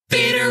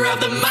of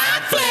the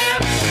Mind Flip.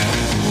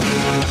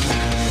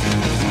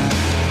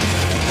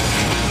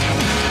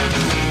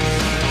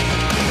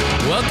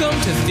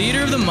 Welcome to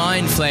Theatre of the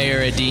Mind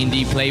Flayer, a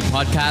D&D play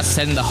podcast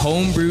set in the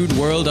homebrewed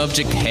world of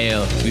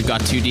Jekyll. We've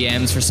got 2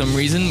 DMs for some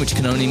reason, which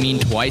can only mean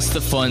twice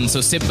the fun. So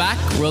sit back,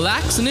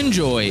 relax, and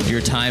enjoy your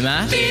time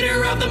at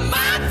Theatre of the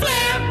Mind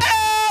Flip.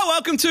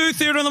 Welcome to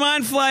Theatre of the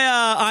Mind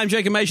Flayer. I'm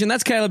Jacob Mason.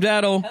 That's Caleb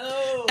Dowdle.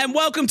 Hello. And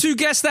welcome to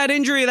Guess That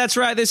Injury. That's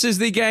right. This is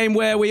the game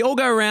where we all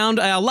go around.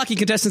 Our lucky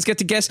contestants get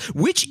to guess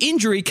which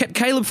injury kept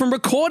Caleb from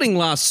recording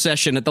last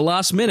session at the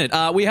last minute.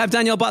 We have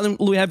Danielle Butler.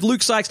 We have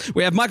Luke Sykes.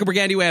 We have Michael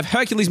Briganti. We have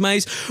Hercules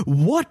Mays.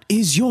 What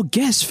is your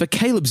guess for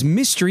Caleb's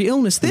mystery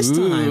illness this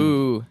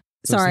time?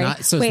 Sorry.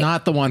 It's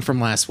not the one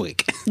from last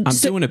week. I'm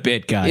doing a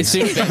bit, guys.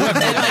 It's you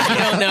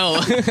don't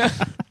know.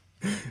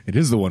 It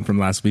is the one from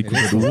last week.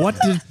 What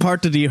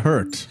part did he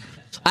hurt?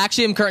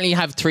 Actually, I'm currently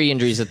have 3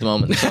 injuries at the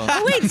moment. So.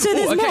 Oh, wait, so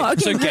there's more.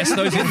 Okay. So guess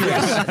those injuries.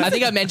 I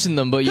think I mentioned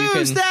them, but you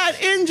Who's can...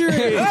 that injury?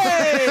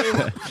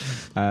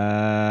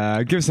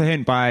 Hey! Give us a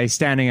hint by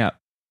standing up.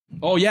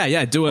 Oh,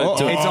 yeah. Do it.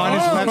 It's on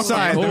his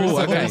website. Oh,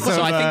 okay.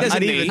 So I think there's a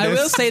need. I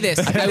will say this.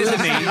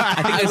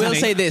 I will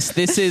say this.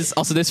 This is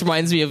also. This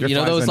reminds me of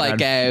those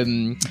like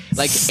 8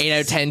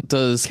 out of 10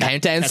 does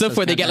countdown stuff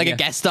where they get like a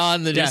guest on.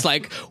 And they're just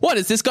like, what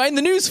is this guy in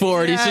the news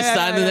for? And he's just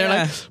standing there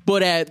like.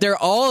 But they're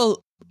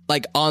all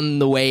like on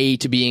the way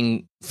to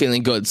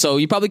feeling good. So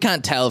you probably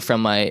can't tell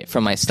from my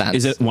stance.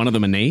 Is it one of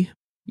them a knee?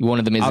 One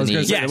of them is a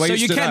knee. Yeah, so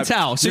you can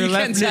tell. So you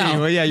can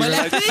tell. Well, yeah, My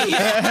left knee.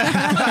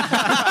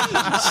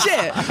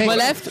 Shit.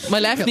 My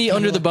left knee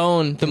under the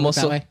bone, the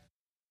muscle.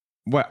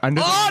 What?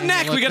 Under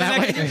Neck. We got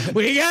a neck.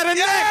 We got a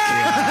neck.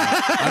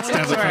 That's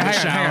definitely from the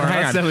shower.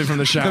 That's definitely from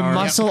the shower. The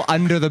muscle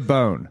under the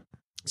bone.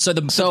 So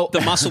the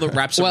muscle that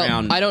wraps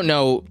around. I don't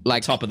know,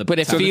 like top of the, but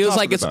it feels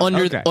like it's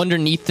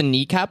underneath the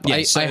kneecap.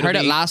 Yeah, I heard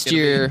it last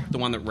year. The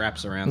one that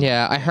wraps around.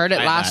 Yeah, I heard it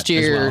last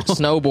year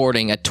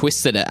snowboarding. I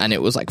twisted it and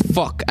it was like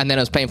fuck. And then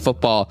I was playing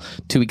football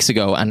 2 weeks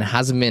ago and it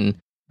hasn't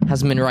been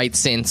right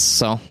since.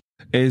 So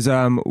is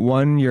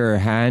one your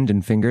hand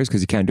and fingers because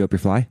you can't do up your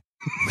fly?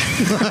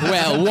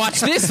 Well, watch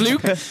this,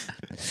 Luke.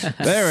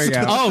 There we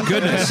go. Oh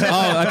goodness.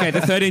 Oh, okay. The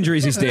third injury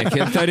is his dick.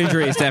 The third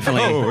injury is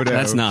definitely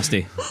that's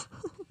nasty.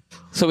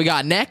 So we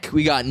got neck,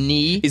 we got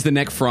knee. Is the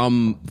neck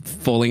from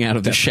falling out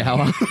of the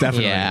shower?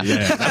 Definitely. Yeah.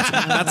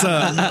 That's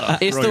a.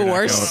 It's the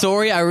worst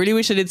story. I really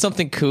wish I did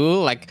something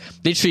cool. Like,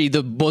 literally,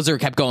 the buzzer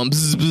kept going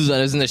bzz, bzz, and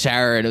I was in the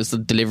shower, and it was the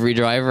delivery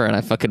driver, and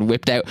I fucking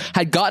whipped out.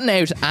 Had gotten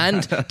out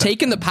and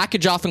taken the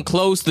package off and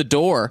closed the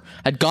door.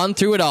 Had gone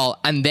through it all,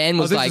 and then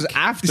was like...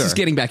 after. This is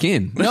getting back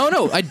in.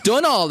 No, I'd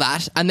done all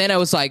that, and then I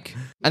was like...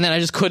 And then I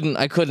just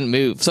couldn't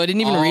move. So I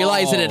didn't even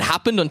realize it had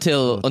happened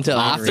until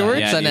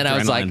afterwards, and then I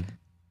was like...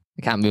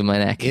 I can't move my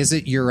neck. Is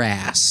it your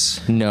ass?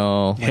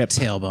 No. Hip.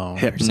 Tailbone.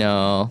 Hips.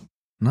 No.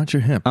 Not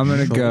your hip. I'm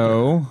going to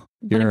go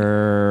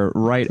your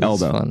right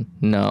elbow. Fun.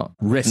 No.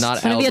 Wrist. Not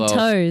It's gonna be elbow. your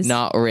toes.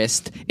 Not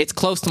wrist. It's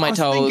close to my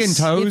toes. Thinking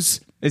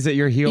toes. Is it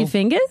your heel? Your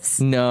fingers?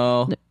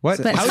 No.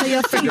 What? But How so are your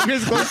your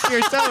fingers close to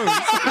your toes?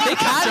 They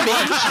can be.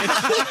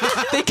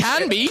 They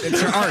can be.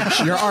 It's your arch.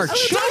 Your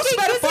arch.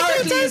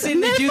 Metaphorically,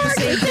 they do the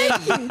same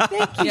thing.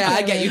 Thank you. Yeah,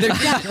 I get you.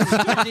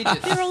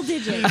 They're all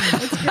digits.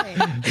 It's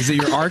great. Is it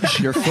your arch?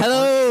 Your foot?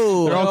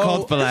 Hello. They're all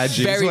called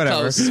phalanges. Very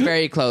whatever. close.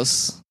 Very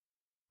close.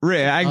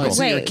 Ankle.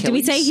 Wait, did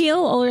we say heel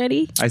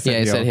already? I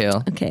said Yeah, I said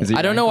heel. Okay. Is it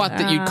I don't know your what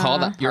that you'd call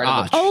that. Your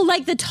arch. Oh,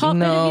 like the top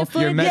bit of your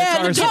foot? your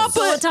metatarsals. the top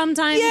foot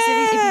sometimes.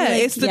 Yeah, if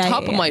you it's the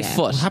top of my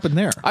foot. What happened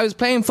there? I was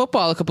playing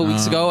football a couple of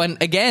weeks ago, and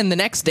again, the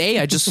next day,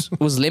 I just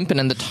was limping,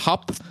 and the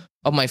top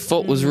of my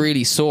foot was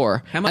really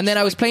sore. And then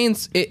I was playing,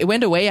 it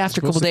went away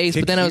after a couple of days,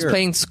 but then I was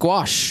playing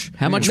squash.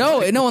 How much? No,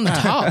 on the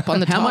top. On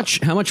the top.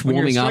 How much When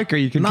you're a warming up? striker,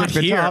 you can Not kick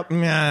the here. top.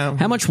 Yeah.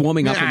 How much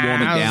warming up and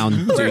warming down do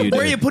you do?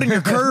 Where are you putting your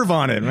curve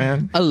on it,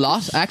 man? A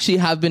lot. I actually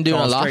have been doing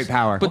All a lot. straight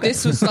power. But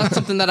this was not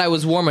something that I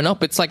was warming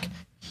up. It's like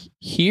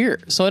here.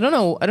 So I don't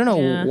know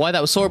Yeah. why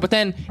that was sore. But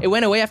then it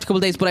went away after a couple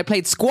of days. But I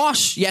played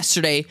squash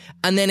yesterday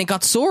and then it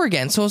got sore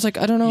again. So I was like,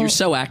 I don't know. You're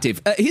so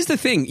active. Here's the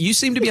thing. You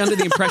seem to be under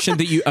the impression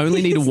that you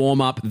only need to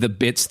warm up the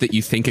bits that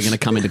you think are going to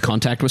come into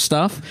contact with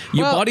stuff.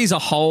 Your body's a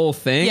whole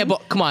thing. Yeah,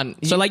 but come on.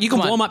 So like you can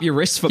warm up your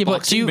wrists for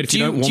boxing, but if you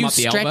don't warm up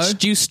the elbow...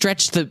 Do you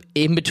stretch the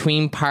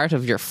in-between part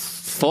of your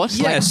foot?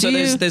 Yeah, Like, so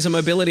there's a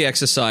mobility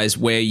exercise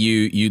where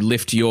you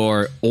lift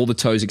all the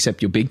toes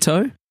except your big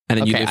toe. And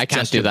then you Okay, lift I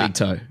can't just do your that. big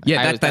toe.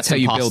 Yeah, that's how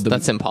you build them.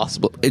 That's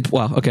impossible.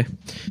 Well, okay.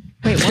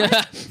 Wait,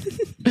 what?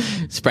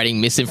 Spreading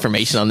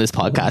misinformation on this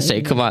podcast,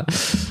 Jay. Come on.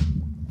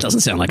 Doesn't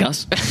sound like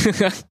us.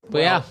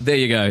 But yeah. There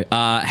you go.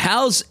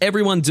 How's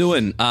everyone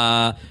doing?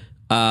 I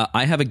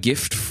have a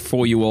gift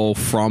for you all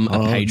from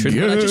a patron.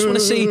 I just want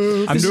to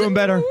see. I'm doing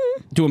better.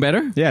 Doing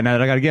better? Yeah, now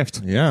that I got a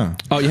gift. Yeah.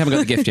 Oh, you haven't got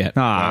the gift yet.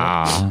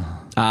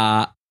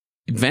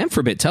 Vamp for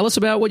a bit. Tell us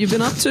about what you've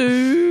been up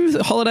to,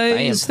 the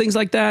holidays, things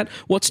like that.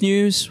 What's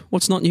news?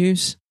 What's not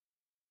news?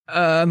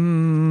 At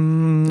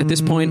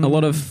this point, a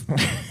lot of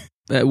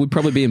would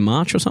probably be in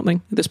March or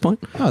something. At this point,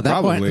 Oh, at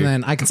that point, and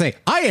then I can say,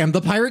 I am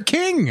the Pirate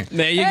King.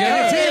 there you go.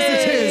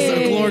 It is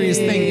a glorious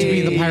thing to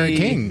be the Pirate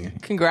King.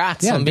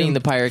 Congrats Yeah, on I'm being doing-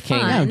 the Pirate King.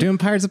 Yeah, I'm doing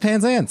Pirates of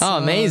Penzance. Oh,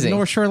 amazing.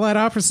 North Shore Light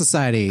Opera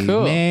Society.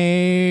 Cool.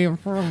 May.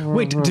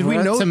 Wait, did we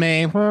know? To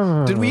May.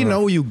 Did we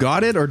know you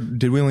got it, or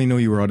did we only know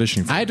you were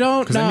auditioning for it? I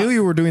don't Because know. I knew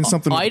you were doing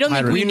something. I with don't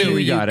think Pirate we King. knew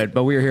We you- got it,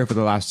 but we were here for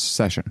the last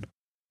session.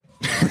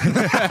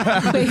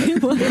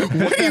 Wait, what?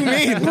 What do you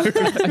mean?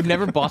 I've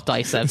never bought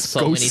dice sets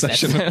so many Ghost sets.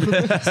 session.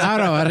 I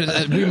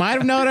don't know. We might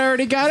have known I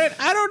already got it.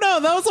 I don't know.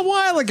 That was a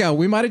while ago.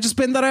 We might have just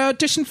been that I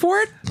auditioned for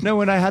it. No,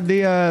 when I had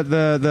the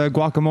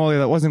guacamole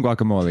that wasn't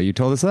guacamole, you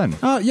told us then.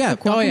 Oh yeah.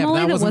 Oh yeah. guacamole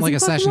That that wasn't like a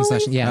wasn't session guacamole?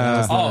 session. Yeah.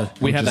 That was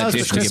the- We have that was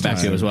dish the to get back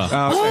to you as well.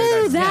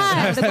 Oh,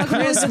 that. The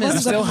guacamole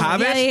still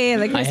have it? Yeah,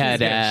 the I Christmas had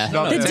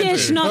dish. The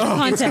dish, not the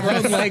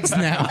content. legs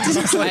now. I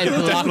had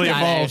blocked that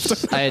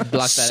out. I had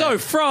blocked that So,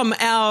 out. from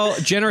our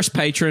generous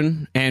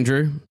patron,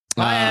 Andrew.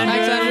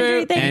 Thanks,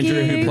 Andrew. Thank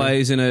Andrew, you. who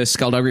plays in a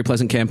Skullduggery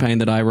Pleasant campaign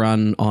that I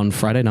run on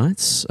Friday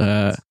nights.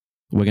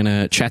 We're going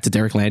to chat to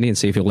Derek Landy and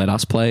see if he'll let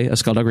us play a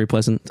Skullduggery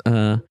Pleasant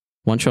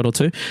one shot or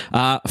two.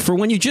 For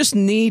when you just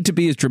need to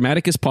be as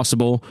dramatic as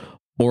possible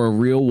or a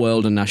real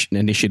world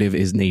initiative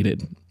is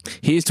needed.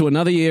 Here's to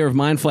another year of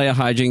Mind Flayer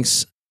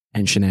hijinks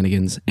and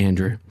shenanigans,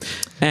 Andrew.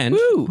 And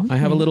I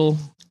have a little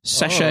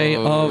sachet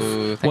of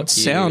thank what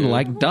sound you.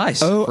 like dice.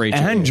 for each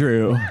of you.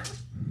 Andrew.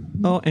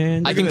 Oh,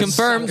 Andrew. I can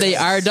confirm they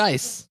are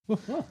dice. Oh,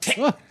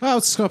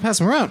 let's just go pass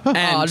them around. Oh,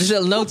 there's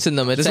little notes in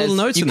them. It There's says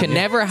little notes you in can them.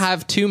 never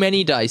have too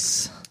many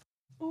dice.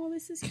 Oh,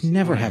 this is Can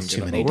never have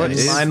too many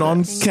dice. Mine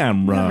on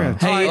camera.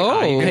 Hey,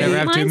 Oh. You can never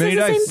have too Mine many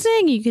says the dice. same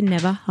thing. You can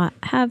never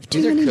have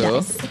too These are many cool.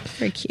 dice.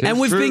 Very cute. and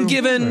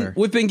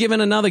we've been given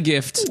another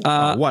gift.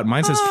 What?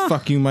 Mine says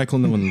 "fuck you, Michael."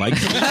 No one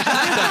likes it.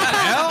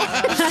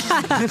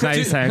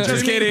 Nice, Andrew.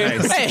 Just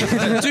kidding.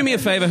 Hey, do me a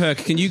favor, Herc.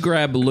 Can you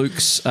grab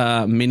Luke's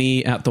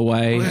mini out the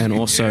way and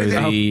also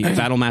the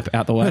battle map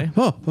out the way?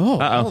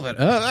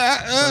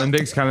 Something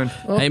big's coming.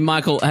 Hey,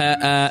 Michael,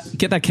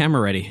 get that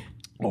camera ready.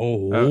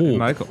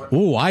 Michael.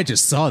 Oh, I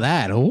just saw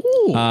that.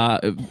 Oh,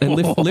 And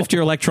lift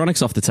your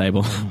electronics off the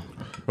table.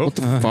 What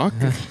the fuck?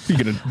 You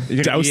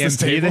gonna douse this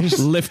table?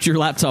 Lift your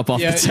laptop off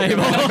the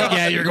table.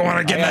 Yeah, you're going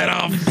to get that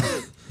off.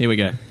 Here we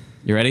go.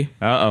 You ready?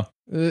 Uh-oh.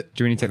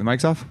 Do we need to take the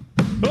mics off?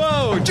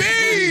 Oh,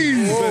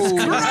 Jesus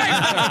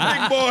Christ,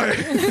 big boy!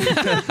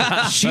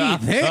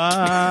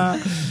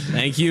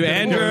 Thank you,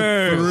 Andrew.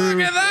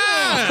 Look at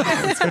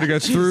that! It's going to go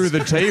through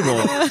the table.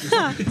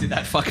 Did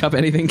that fuck up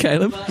anything,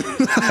 Caleb?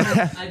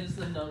 I just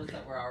noticed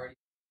that we're already.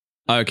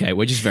 Okay,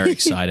 we're just very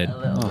excited.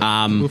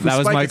 That was Spike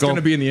is Michael. going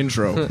to be in the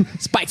intro.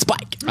 Spike.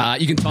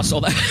 You can toss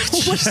all that.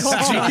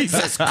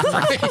 Jesus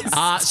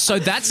Christ! So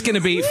that's going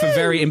to be for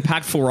very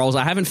impactful rolls.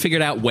 I haven't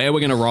figured out where we're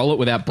going to roll it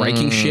without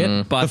breaking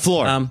shit. But The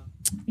floor.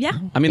 yeah.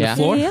 I mean, Yeah.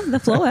 the floor. Yeah, the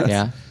floor works.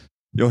 Yeah.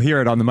 You'll hear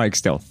it on the mic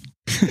still.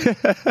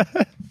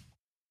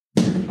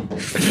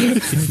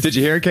 Did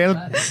you hear it,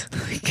 Caleb?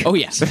 Oh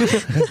yes.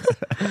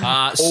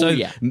 So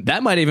yeah.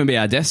 that might even be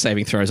our death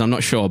saving throws. I'm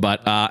not sure,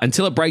 but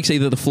until it breaks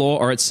either the floor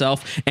or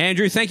itself.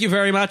 Andrew, thank you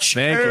very much.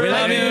 Thank you. We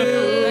love you.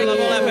 We love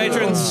all our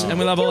patrons and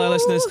we love all our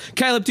listeners.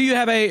 Caleb, do you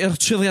have a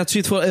trivia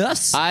treat for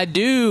us? I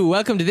do.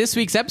 Welcome to this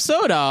week's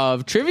episode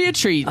of Trivia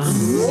Treats.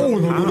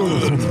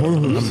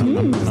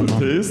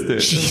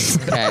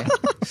 Okay.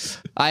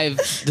 I've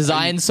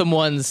designed some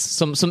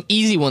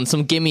easy ones,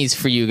 some gimmies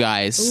for you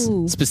guys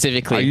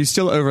specifically. Are you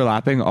still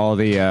overlapping all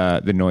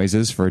the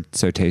noises for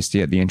So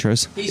Tasty at the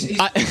intros?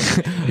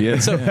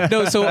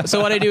 So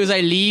what I do is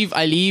I leave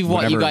what you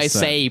Whatever guys it's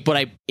say, but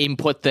I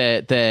input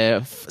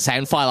the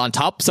sound file on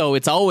top, so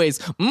it's always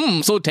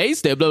so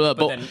tasty, blah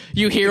blah. But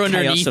you hear the chaos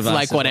underneath of us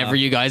like as whatever well.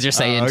 you guys are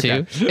saying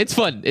okay. too. It's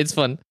fun.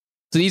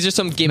 So these are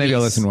some gimmies, Maybe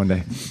I'll listen one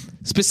day.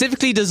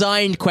 specifically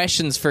designed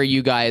questions for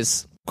you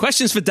guys.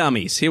 Questions for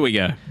dummies. Here we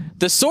go.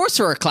 The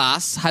sorcerer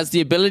class has the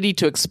ability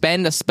to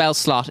expend a spell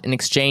slot in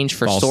exchange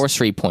for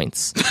sorcery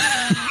points.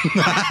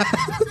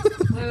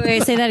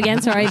 Wait, say that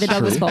again. Sorry, the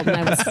dog was bolting.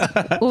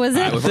 What was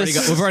it?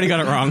 We've already got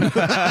it wrong.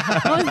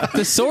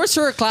 The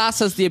sorcerer class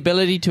has the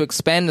ability to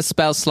expend a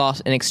spell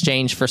slot in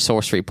exchange for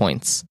sorcery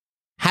points.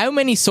 How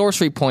many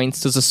sorcery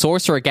points does a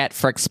sorcerer get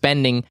for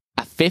expending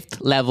a 5th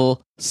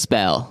level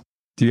spell?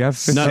 Do you have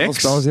fifth level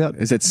spells yet?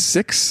 Is it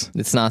 6?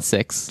 It's not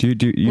 6. You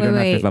don't have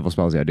wait. fifth level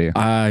spells yet, do you?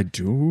 I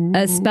do.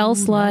 A spell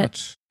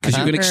slot. Because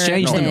you can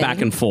exchange them Okay.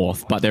 back and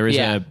forth, but there is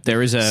Yeah. a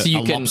So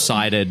you can-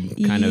 lopsided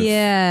kind of.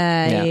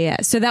 Yeah.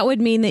 So that would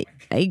mean that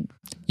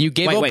You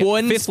give Wait, up wait,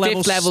 one fifth 5th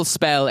level level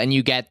spell and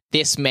you get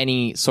this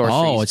many sorcery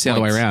Oh, it's the other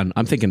way points. around.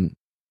 I'm thinking.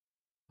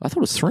 I thought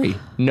it was 3.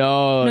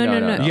 No. No. You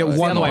get It's the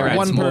one other way around.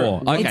 one It's per-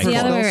 more. Okay, it's the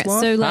other way.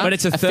 slot? So but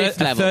it's a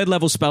fifth level. third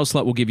level spell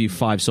slot will give you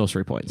 5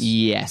 sorcery points.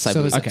 Yes, I so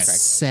believe it's that's correct.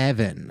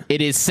 7.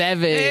 It is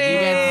 7. You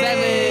get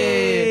 7.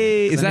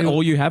 Is that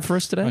all you have for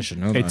us today? I should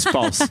know that. It's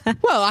false.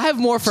 Well, I have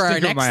more for our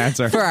Stick with my next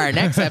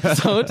answer.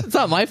 episode. It's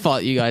not my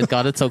fault you guys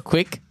got it so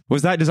quick.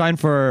 Was that designed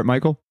for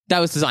Michael? That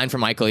was designed for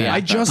Michael, yeah.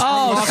 I just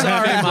Oh,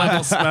 sorry,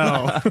 Michael.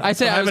 spell. I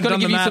said I was haven't going to done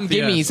give the you some math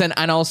yet. gimmies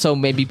and also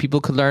maybe people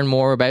could learn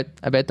more about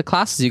the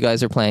classes you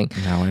guys are playing.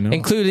 Now I know.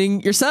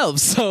 Including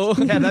yourselves. So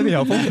Yeah, that'd be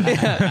helpful.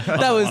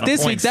 that was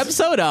this week's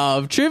episode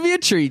of Trivia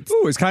Treats.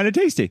 Ooh, it's kind of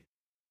tasty.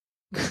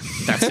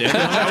 That's it.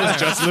 That was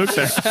just Luke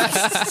there.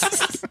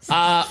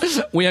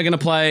 We are going to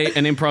play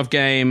an improv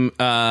game.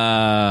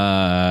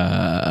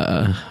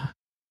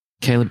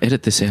 Caleb,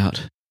 edit this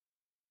out.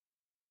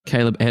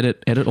 Caleb,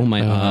 edit all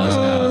my R's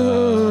out.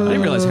 I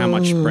didn't realize how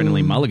much Brendan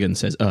Lee Mulligan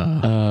says.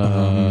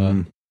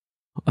 Everyone's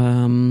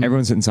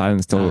in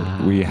silence till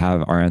we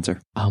have our answer.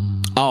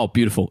 Oh,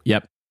 beautiful.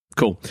 Yep.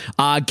 Cool.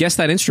 Guess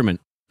that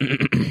instrument.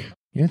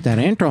 Yeah, that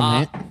intro,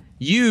 man.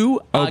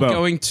 You are Oboe.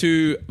 going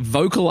to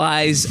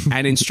vocalize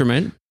an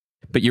instrument,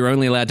 but you're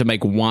only allowed to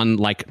make one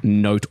like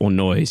note or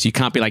noise. You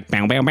can't be like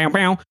bow bow bow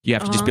bow. You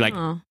have to just be like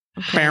bow.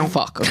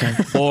 Fuck. Okay.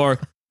 Or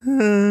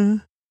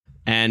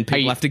and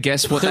people have to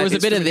guess what There that was a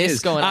bit of instrument this is.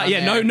 going on.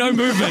 Yeah, there. no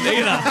movement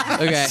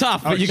either. Okay. It's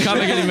tough, but you can't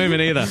make any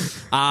movement either.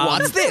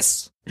 What's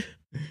this?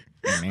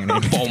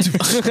 Slap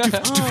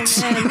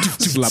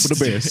the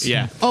bass.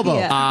 Yeah. Oboe.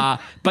 Yeah.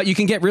 But you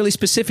can get really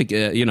specific.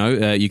 You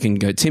can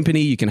go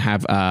timpani. You can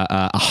have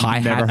a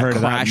hi-hat, Never heard a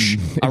of that crash, a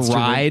instrument.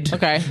 ride.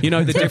 Okay. You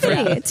know the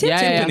different Timpani.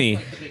 Yeah. timpani.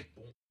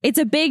 It's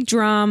a big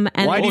drum,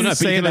 and Why do no, you but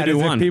say you can that only as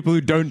do if one. people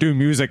who don't do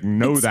music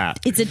know that?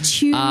 it's a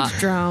tuned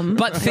drum.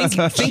 But think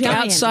Giant.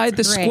 outside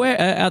the It's great. square.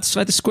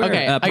 Outside the square.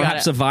 Okay, I got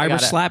Perhaps it. a I vibra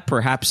got it. slap.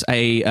 Perhaps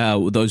a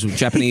those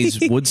Japanese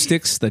wood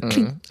sticks. That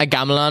A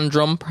gamelan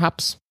drum,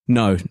 perhaps?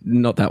 no,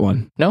 not that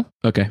one. No?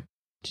 Okay.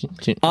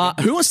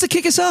 Who wants to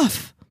kick us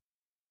off?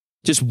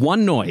 Just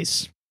one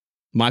noise.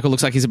 Michael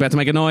looks like he's about to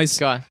make a noise.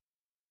 Go on.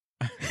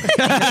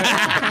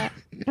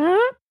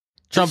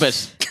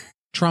 Trumpet.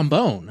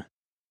 Trombone.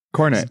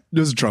 Cornet.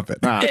 There's a trumpet.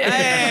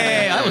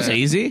 Hey, that was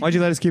easy. Why'd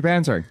you let us keep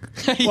answering?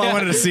 Well, I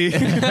wanted to see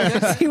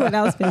if See what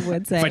else people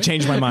would say. I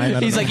changed my mind. I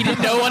don't He's know. like, he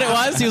didn't know what it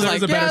was. He was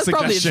like, a yeah, better it's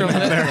probably a suggestion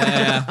trumpet. out there.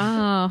 Yeah.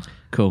 Oh,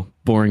 Cool.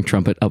 Boring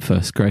trumpet up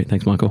first. Great.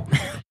 Thanks, Michael.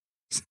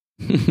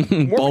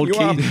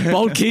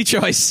 Bold key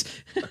choice.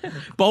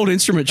 Bold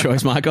instrument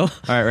choice, Michael. All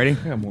right, ready?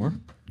 More.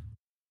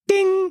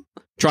 Ding.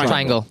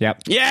 Triangle.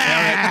 Yep.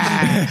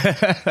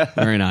 Yeah.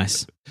 Very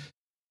nice.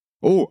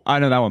 Oh, I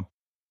know that one.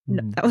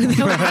 no,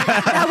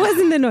 that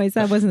wasn't the noise.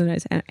 That wasn't the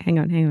noise. Hang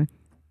on.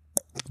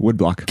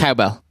 Woodblock.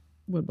 Cowbell.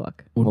 Woodblock.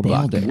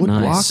 Nailed it. Wood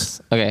Nice.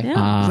 Okay.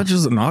 Yeah. Is that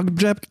just an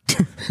object?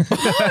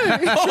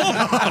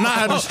 I'm not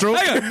having a stroke.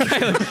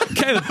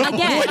 Caleb,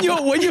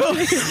 Again. when you're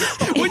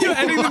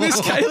editing this,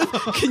 Caleb,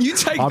 can you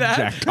take that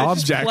Object. and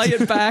just Object. play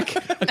it back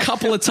a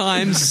couple of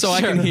times so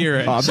I can hear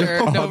it?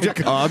 Sure. No,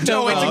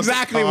 No, it's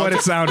exactly what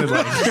it sounded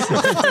like.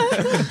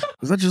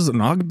 Is that just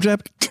an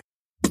object?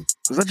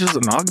 Is that just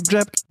an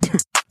object?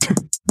 Is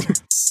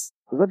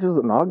that just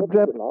an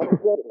object?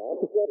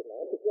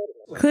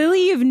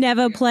 Clearly, you've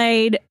never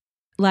played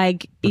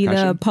like either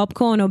Percussion?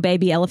 Popcorn or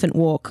Baby Elephant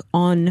Walk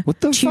on. What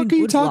the tuned fuck are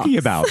you wood talking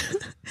blocks.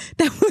 about?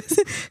 That was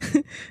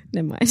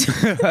never mind.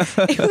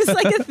 It was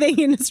like a thing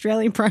in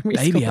Australian primary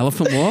school. Baby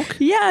elephant walk?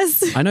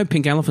 Yes. I know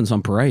Pink Elephant's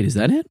on Parade. Is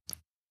that it?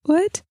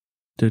 What?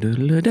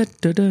 Nelly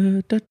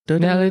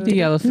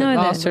the elephant No,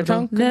 lost her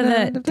trunk. All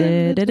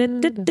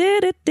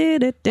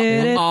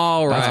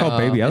right. That's called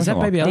Baby Is that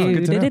Elephant Baby Walk.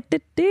 Elephant? Good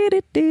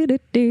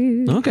to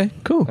know. Okay,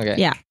 cool. Okay.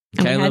 Yeah.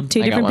 And we Caleb, had two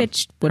I got different one.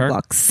 pitch wood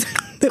blocks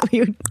that we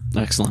would.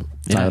 Excellent.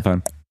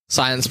 Xylophone.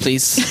 Silence,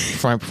 please,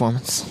 for my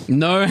performance.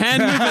 No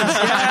hand movements.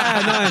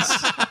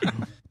 Yeah,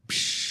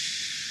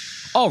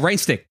 nice. Oh, rain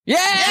stick. Yeah!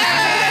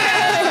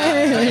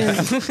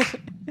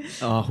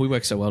 Oh, we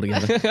work so well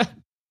together.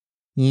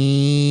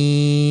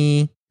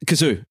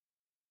 Kazoo.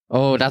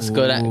 Oh, that's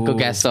good. Good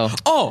guess, though.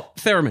 Oh,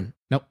 theremin.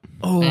 Nope.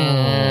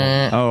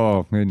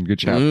 Oh, good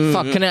shout.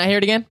 Fuck, can I hear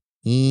it again?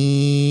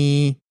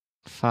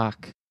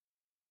 Fuck.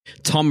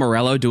 Tom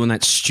Morello doing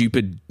that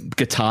stupid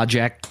guitar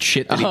jack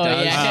shit that he Oh,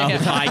 does. yeah.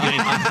 with high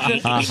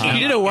gain. You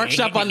did a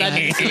workshop on that.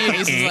 Didn't you?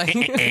 This is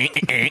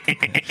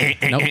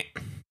like... Nope.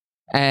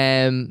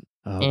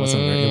 It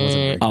wasn't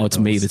very Oh, it's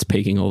me that's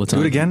peeking all the time.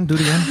 Do it again. Do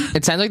it again.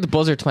 It sounds like the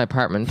buzzer to my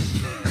apartment.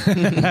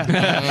 Bringing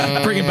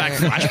back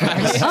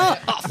flashbacks.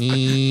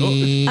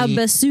 A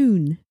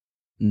bassoon.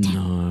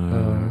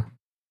 No.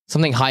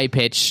 Something high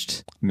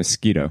pitched.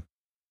 Mosquito.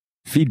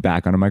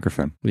 Feedback on a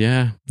microphone.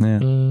 Yeah. Yeah.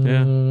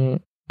 Yeah.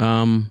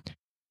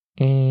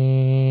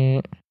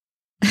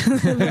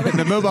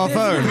 The mobile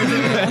phone.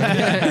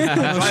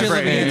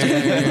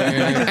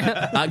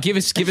 Give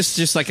us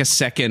just like a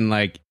second,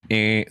 like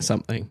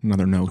something.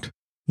 Another note.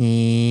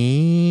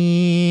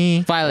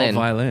 Violin. Oh,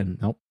 violin.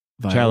 Nope.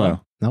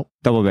 Cello. Nope.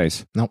 Double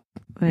bass. Nope.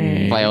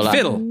 Viola.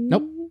 Fiddle.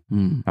 Nope.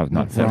 Mm. Oh,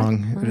 not fiddle.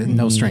 Wrong.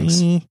 No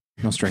strings. No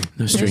string.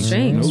 No strings.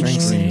 strings. No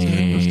strings.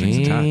 No strings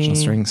attached. No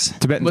strings.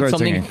 Tibetan But throat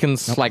something singing.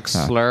 can like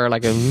slur,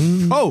 like a.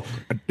 Oh,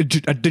 a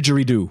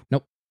didgeridoo.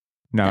 Nope.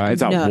 No,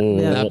 it's a No, wall.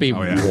 no. That'd be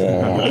Oh,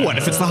 yeah. What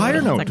if it's the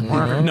higher note?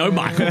 no,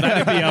 Michael.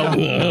 That'd be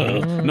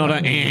a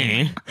not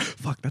a.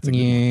 Fuck, that's a good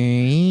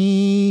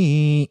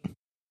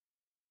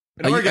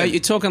Are you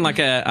talking like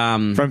a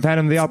From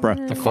Phantom of the Opera.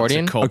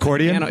 Accordion? called?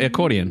 Accordion?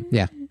 Accordion.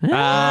 Yeah.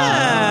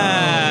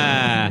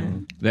 Ah.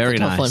 Very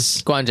Tough one.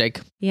 nice. Go on, Jake.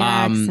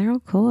 Yeah, 'cause they're all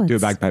chords. Do a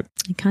bagpipe.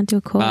 You can't do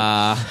a chord.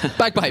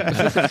 Bagpipe.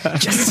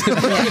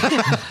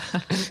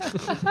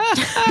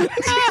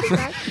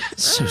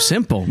 So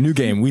simple. New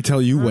game. We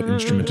tell you what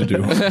instrument to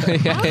do.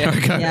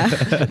 yeah.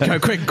 Go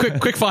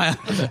quick fire.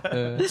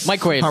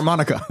 Microwave.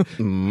 Harmonica.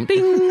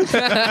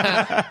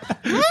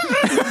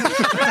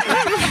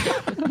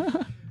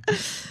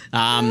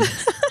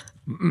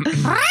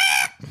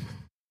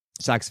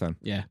 Saxophone.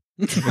 Yeah.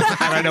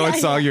 I don't know what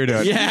song you're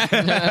doing. Yeah.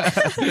 Think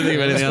of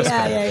anything else.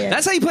 Yeah.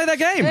 That's how you play that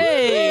game.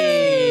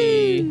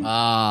 Hey.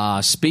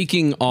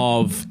 Speaking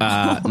of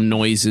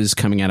noises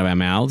coming out of our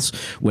mouths,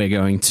 we're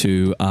going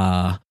to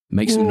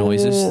make some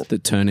noises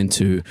that turn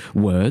into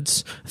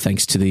words,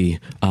 thanks to the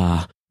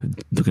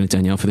looking at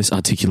Danielle for this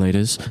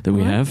articulators that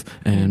we have,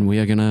 and we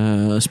are going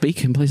to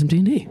speak and play some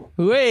D&D.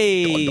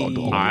 Hey. Leader of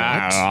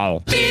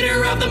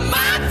the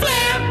mind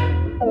flip.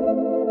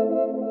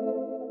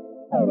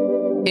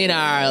 In our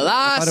I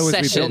last thought it was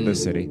we session. built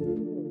this city.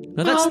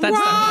 No, that's the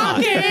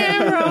heart.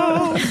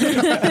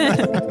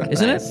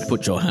 Isn't it?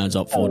 Put your hands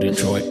up for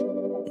Detroit.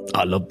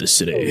 I love this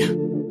city.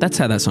 That's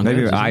how that song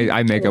Maybe goes.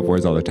 I make up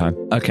words all the time.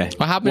 Okay.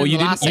 What happened Well, in you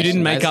the didn't. last You didn't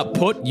session, make guys? up.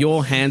 Put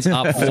your hands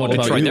up for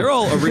Detroit. They're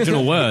all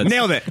original words.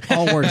 Nailed it.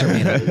 All words are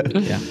made up.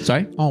 Yeah.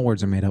 Sorry. All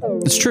words are made up.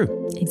 It's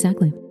true.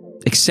 Exactly.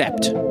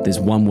 Except there's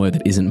one word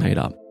that isn't made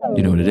up.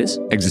 You know what it is?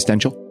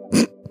 Existential.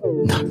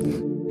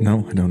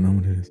 No, I don't know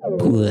what it is.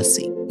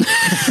 Pussy.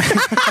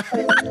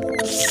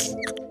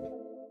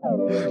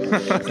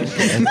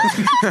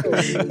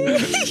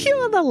 You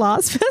were the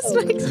last person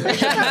I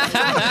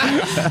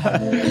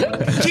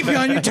expected. Keep you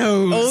on your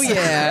toes. Oh,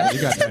 yeah.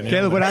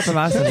 Caleb, what happened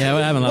last time? Yeah.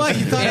 What happened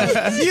last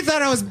time? You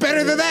thought I was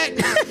better than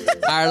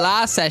that? Our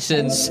last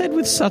session. Said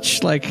with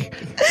such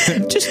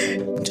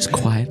just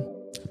quiet.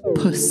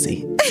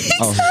 Pussy.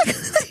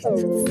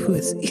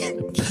 Pussy.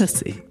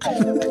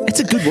 It's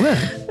a good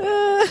word.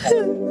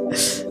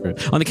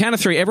 On the count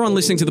of three, everyone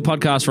listening to the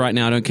podcast right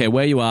now, I don't care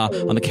where you are,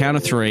 on the count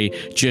of three,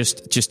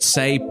 just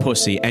say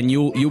pussy, and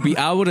you'll be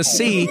able to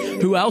see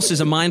who else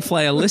is a Mind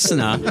Flayer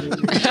listener.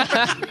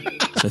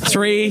 So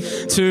 3,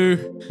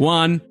 2,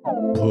 1.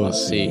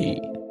 Pussy.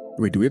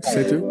 Wait, do we have to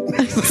say two?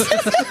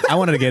 I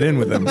wanted to get in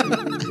with them.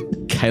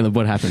 Caleb,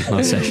 what happened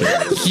last session?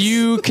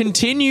 You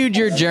continued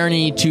your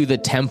journey to the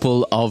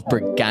Temple of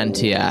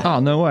Brigantia. Oh,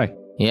 no way.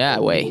 Yeah,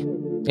 way.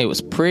 It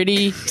was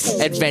pretty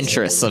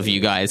adventurous of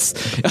you guys.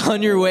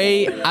 On your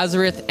way,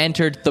 Azareth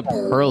entered the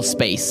Pearl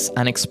space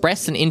and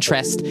expressed an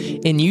interest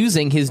in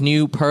using his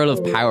new Pearl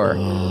of Power.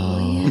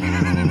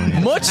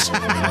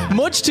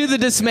 Much to the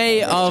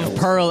dismay of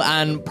Pearl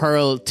and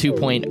Pearl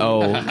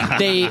 2.0.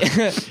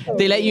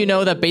 They let you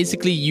know that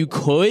basically you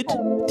could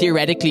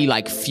theoretically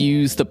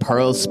fuse the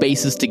Pearl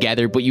spaces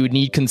together, but you would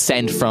need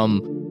consent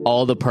from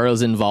all the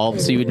pearls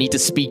involved, so you would need to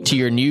speak to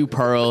your new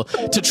Pearl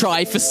to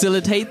try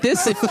facilitate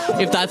this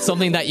if that's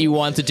something that you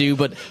want to do.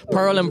 But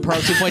Pearl and Pearl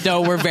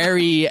 2.0 were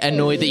very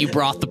annoyed that you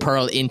brought the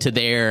Pearl into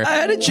their I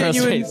had a Pearl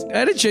space.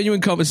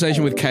 genuine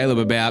conversation with Caleb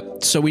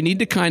about, so we need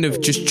to kind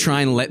of just try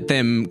and let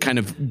them kind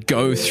of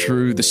go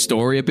through the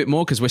story a bit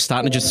more, because we're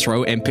starting to just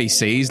throw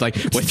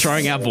NPCs, we're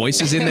throwing our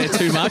voices in there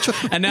too much.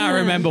 And now I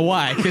remember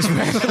why, because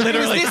we're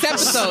literally this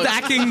episode.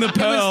 stacking the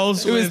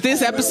pearls. It was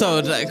this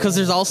episode, because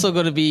there's also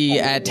going to be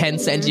 10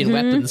 sentient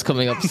weapons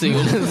coming up soon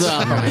as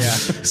well.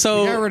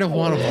 So Got rid of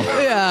one of them.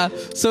 yeah.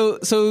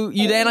 So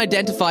you then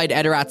identified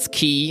Edorat's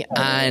key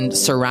and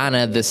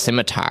Serana the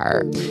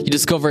scimitar. You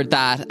discovered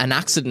that an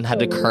accident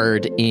had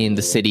occurred in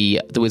the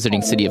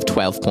wizarding city of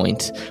 12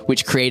 Point,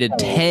 which created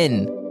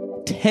 10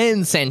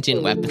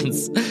 sentient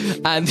weapons,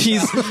 and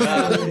these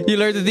you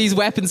learned that these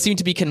weapons seem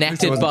to be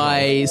connected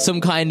by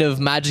some kind of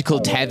magical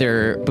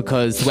tether,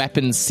 because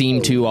weapons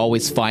seem to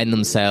always find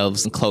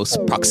themselves in close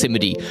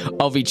proximity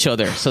of each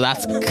other. So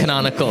that's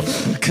canonical.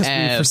 Because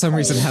we, for some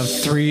reason, have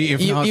three,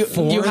 if not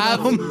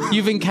four.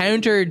 You've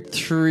encountered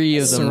 3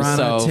 of them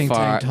Serana, so Ting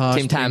far. Tang Tosh,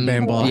 Tim Tam,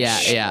 Bing Bang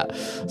Bosh. yeah.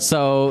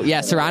 So yeah,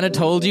 Serana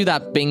told you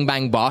that Bing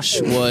Bang Bosh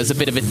was a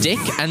bit of a dick,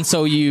 and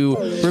so you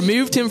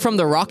removed him from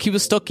the rock he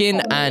was stuck in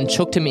and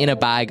chucked him in a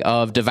bag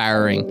of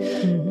devouring.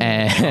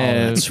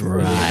 That's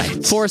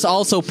right. Force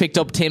also picked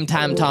up Tim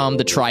Tam Tom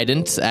the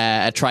Trident,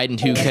 a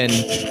trident who can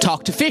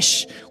talk to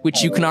fish,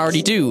 which you can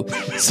already do.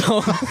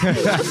 So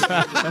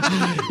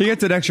He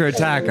gets an extra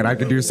attack, and I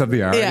can do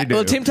something I already do.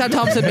 well, Tim Tam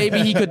Tom said maybe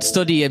he could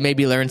study and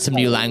maybe learn some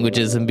new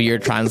languages and be your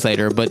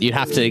translator, but you'd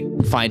have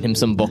to find him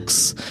some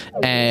books.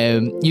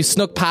 You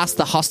snuck past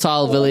the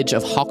hostile village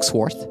of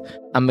Hawksworth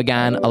and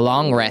began a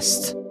long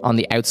rest on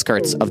the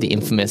outskirts of the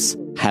infamous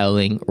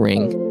Howling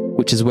Ring,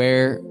 which is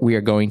where we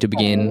are going to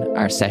begin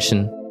our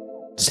session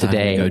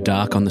today. Go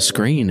dark on the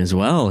screen as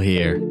well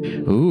here.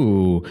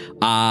 Ooh.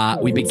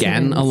 We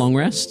began a long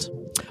rest.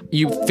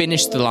 You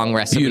finished the long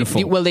rest.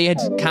 Beautiful. Well, they had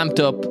camped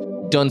up,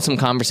 done some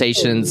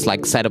conversations,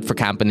 set up for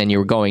camp, and then you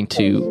were going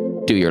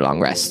to do your long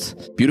rest.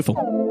 Beautiful.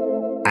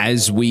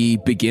 As we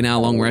begin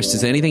our long rest,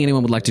 is there anything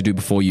anyone would like to do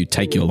before you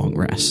take your long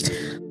rest?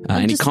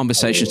 Any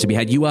conversations to be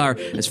had? You are,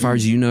 as far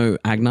as you know,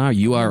 Agnar,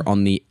 you are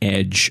on the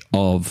edge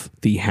of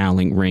the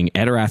Howling Ring.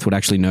 Edirath would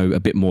actually know a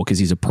bit more because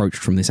he's approached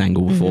from this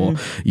angle before.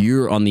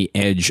 You're on the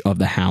edge of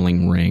the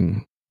Howling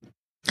Ring.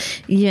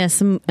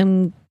 Yes,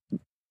 I'm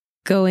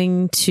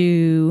going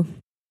to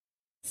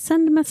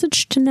send a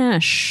message to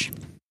Nash.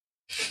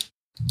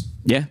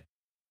 Yeah.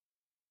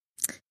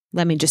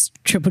 Let me just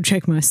triple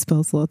check my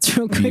spell slots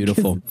real quick.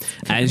 Beautiful.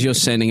 As you're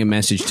sending a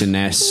message to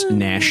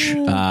Nash,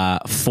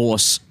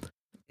 Force.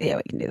 Yeah,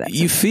 we can do that.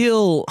 You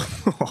feel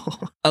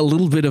a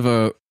little bit of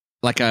a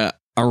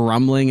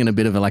rumbling and a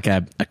bit of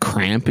a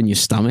cramp in your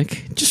stomach,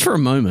 just for a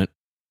moment,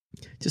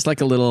 just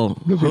like a little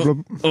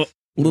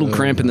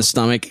cramp in the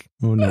stomach.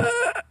 Oh no!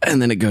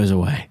 And then it goes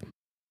away.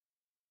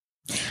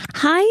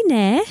 Hi,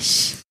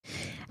 Nash.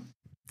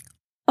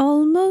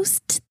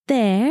 Almost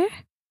there.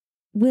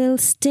 We'll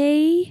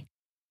stay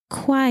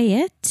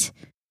quiet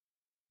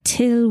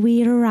till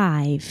we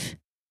arrive.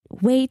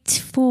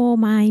 Wait for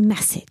my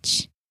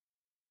message.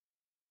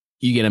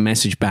 You get a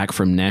message back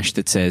from Nash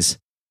that says,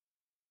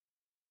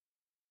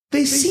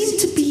 "They seem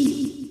to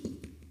be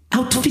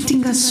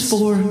outfitting us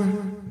for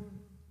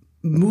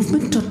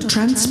movement or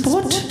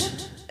transport.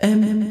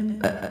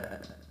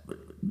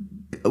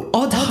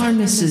 Odd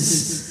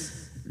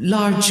harnesses,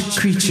 large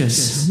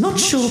creatures. Not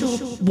sure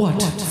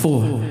what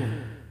for.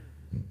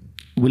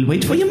 We'll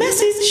wait for your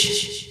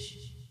message."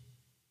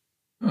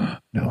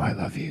 No, I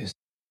love you.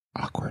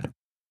 Awkward.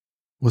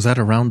 Was that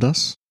around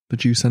us?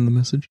 Did you send the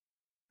message?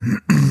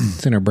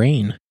 It's in her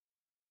brain.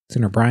 It's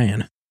in her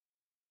Brian.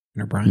 In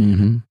her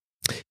Brian.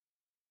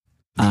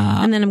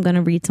 And then I'm going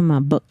to read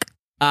some book.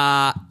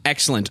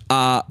 Excellent.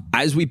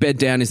 As we bed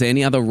down, is there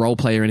any other role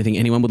play or anything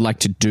anyone would like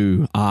to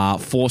do?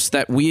 Force,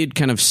 that weird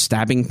kind of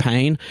stabbing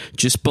pain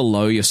just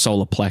below your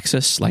solar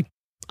plexus, like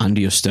under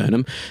your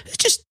sternum. It's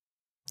just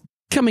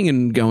coming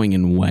and going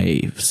in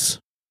waves.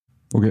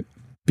 Okay.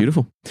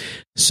 Beautiful.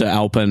 So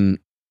Alpin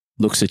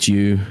looks at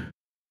you,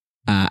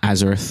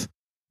 Azareth,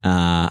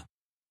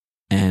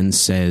 and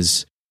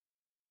says,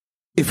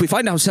 "If we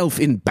find ourselves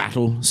in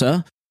battle,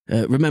 sir,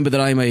 remember that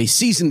I am a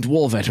seasoned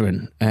war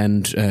veteran,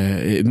 and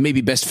it may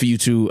be best for you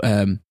to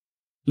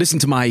listen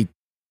to my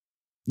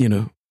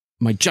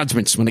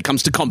judgments when it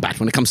comes to combat,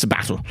 when it comes to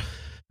battle.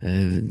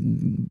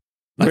 I've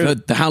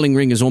heard the Howling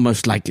Ring is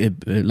almost like a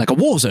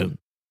war zone."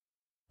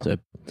 So,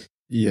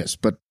 yes,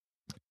 but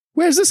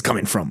where's this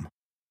coming from?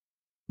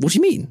 What do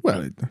you mean?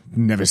 Well, I've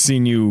never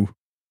seen you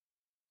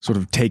sort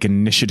of take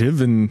initiative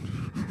and...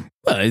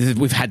 Well,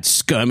 we've had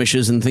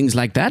skirmishes and things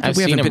like that. I've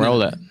seen him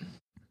roll it.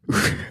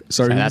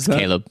 Sorry, that's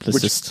Caleb.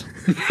 That's just...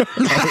 Is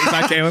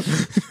that Caleb?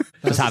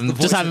 just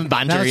having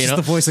banter, Now it's just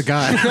the voice of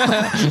God.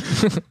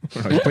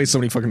 He plays so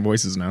many fucking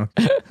voices now.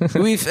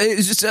 We've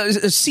just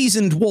a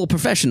seasoned war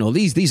professional.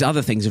 These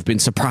other things have been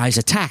surprise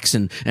attacks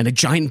and a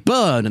giant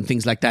bird and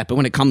things like that. But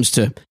when it comes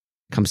to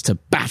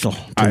battle,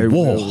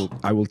 war,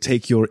 I will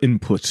take your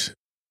input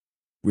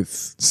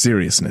with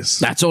seriousness.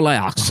 That's all I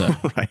ask, sir.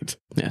 Right.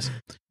 Yes.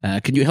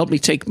 Can you help me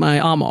take my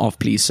armor off,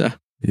 please, sir?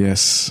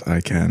 Yes,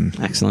 I can.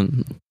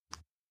 Excellent.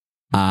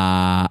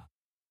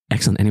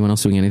 Excellent. Anyone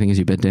else doing anything as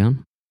you bed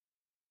down?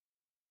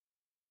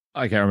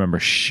 I can't remember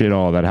shit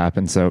all that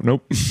happened, so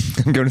nope.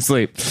 I'm going to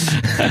sleep.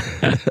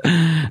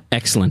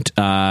 Excellent.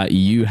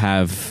 You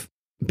have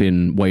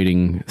been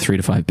waiting 3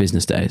 to 5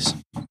 business days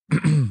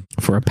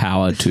for a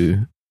power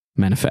to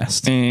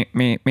manifest.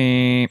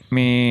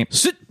 Me.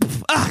 Sit.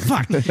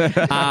 Fuck.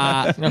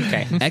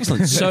 Okay.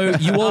 Excellent. So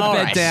you all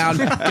bed right. down.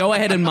 Go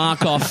ahead and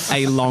mark off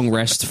a long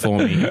rest for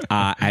me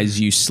as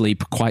you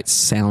sleep quite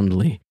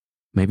soundly,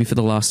 maybe for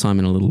the last time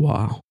in a little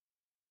while.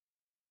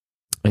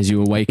 As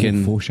you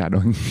awaken,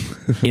 Foreshadowing.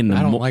 in the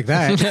I don't like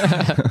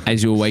that.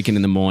 as you awaken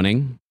in the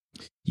morning,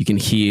 you can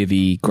hear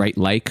the Great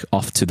Lake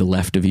off to the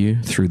left of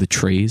you through the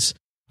trees.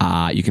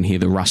 You can hear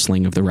the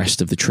rustling of the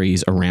rest of the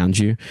trees around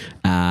you.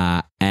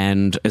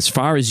 And as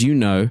far as you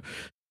know,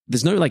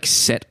 there's no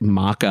set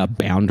marker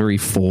boundary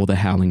for the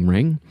Howling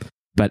Ring.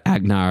 But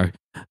Agnar,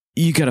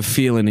 you got a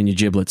feeling in your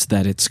giblets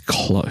that it's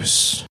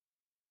close.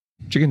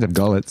 Chickens have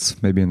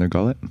gullets. Maybe in their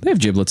gullet. They have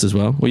giblets as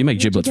well. Well, you make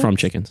giblets from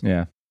chickens.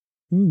 Yeah.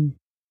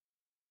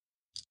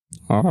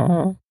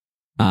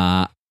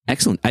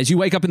 Excellent. As you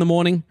wake up in the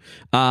morning,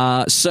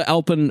 Sir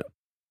Alpin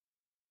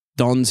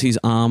dons his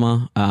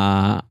armor.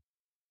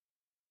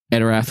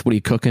 Edirath, what are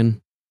you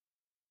cooking?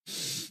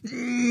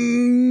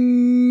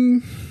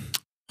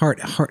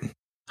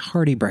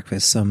 Hearty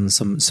breakfast.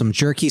 Some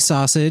jerky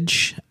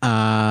sausage.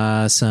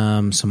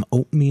 Some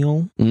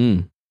oatmeal.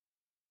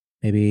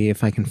 Maybe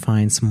if I can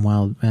find some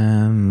wild...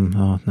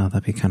 oh, no,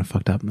 that'd be kind of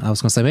fucked up. I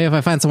was going to say, maybe if I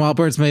find some wild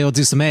birds, maybe I'll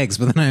do some eggs.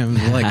 But then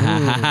I'm like,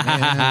 ooh,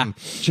 man.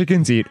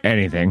 Chickens eat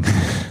anything.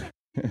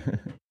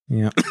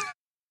 Yeah.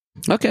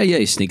 Okay, yeah,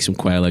 you sneak some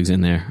quail eggs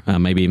in there.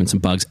 Maybe even some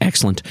bugs.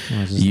 Excellent.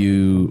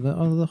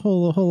 The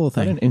whole Is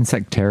that thing. an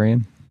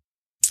insectarian?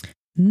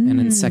 An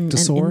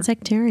insectosaur? An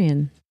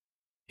insectarian.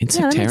 Yeah,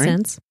 that makes Insectarian?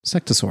 sense.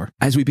 Insectosaur.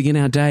 As we begin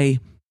our day,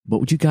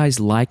 what would you guys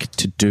like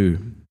to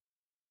do?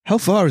 How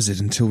far is it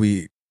until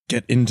we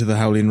get into the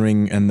Howling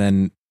Ring and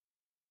then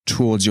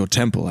towards your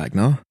temple,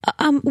 Agnar?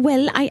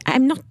 Well,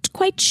 I'm not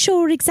quite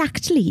sure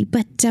exactly,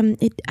 but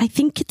I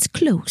think it's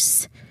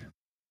close.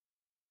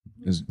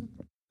 Is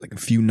like a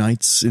few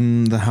nights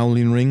in the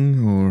Howling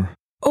Ring, or?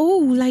 Oh,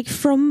 like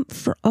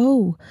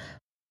oh.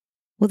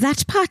 Well,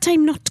 that part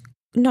I'm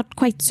not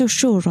quite so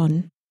sure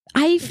on.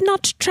 I've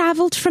not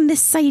travelled from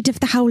this side of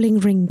the Howling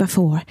Ring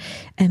before.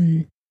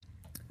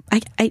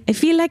 I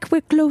feel like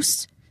we're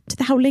close to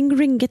the Howling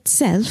Ring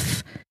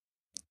itself.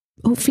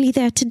 Hopefully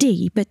there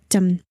today, but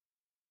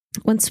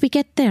once we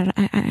get there,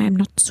 I'm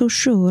not so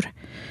sure.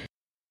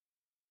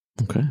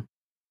 Okay.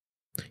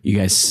 You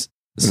guys...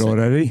 We're all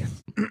ready?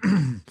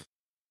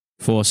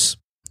 Force,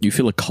 you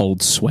feel a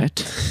cold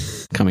sweat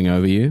coming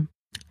over you,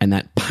 and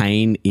that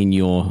pain in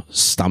your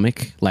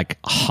stomach, like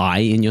high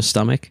in your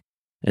stomach.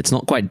 It's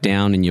not quite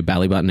down in your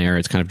belly button area.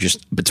 It's kind of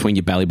just between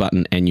your belly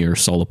button and your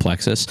solar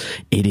plexus.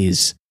 It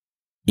is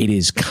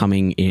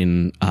coming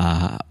in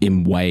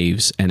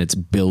waves, and it's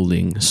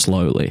building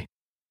slowly.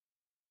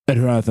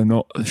 Edorath, I'm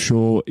not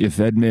sure you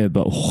fed me,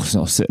 but it's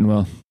not sitting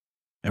well.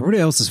 Everybody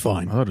else is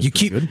fine. You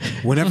keep good.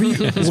 whenever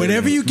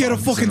you get a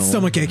fucking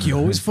stomachache, you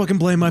always fucking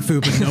blame my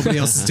food, but nobody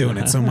else is doing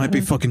it. So it might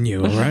be fucking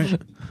you, all right?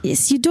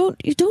 Yes, you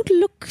don't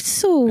look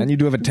so. And you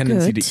do have a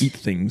tendency good. to eat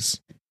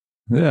things.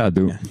 Yeah, I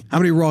do. Yeah. How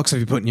many rocks have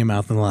you put in your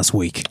mouth in the last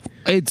week?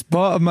 It's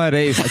part of my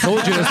race. I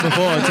told you this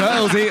before.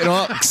 Turtles eat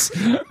rocks.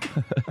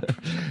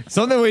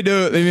 Something we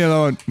do. Leave me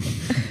alone.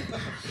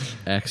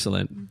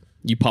 Excellent.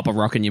 You pop a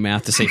rock in your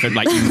mouth to see if it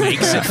makes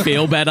it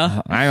feel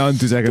better. Hang on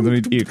 2 seconds. I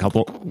need to eat a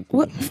couple.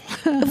 What?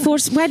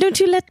 Force, why don't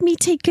you let me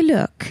take a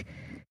look?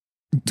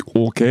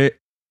 Okay.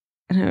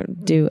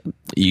 Do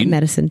a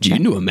medicine check. You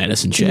can do a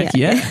medicine check,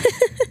 yeah.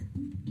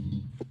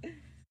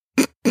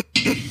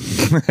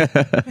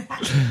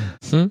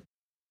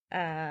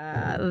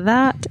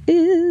 That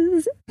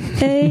is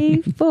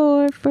a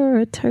 4 for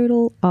a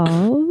total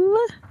of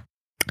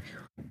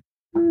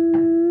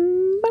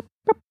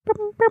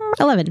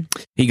 11.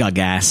 He got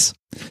gas.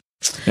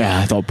 Yeah,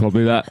 I thought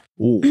probably that.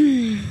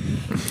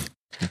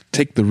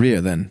 Take the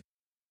rear then.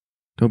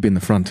 Don't be in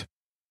the front.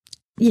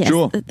 Yes,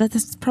 Sure.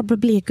 That's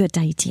probably a good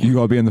idea. You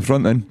gotta be in the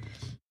front then.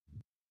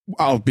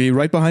 I'll be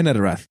right behind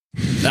Edorath.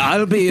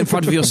 I'll be in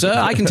front of you, sir.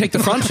 I can take the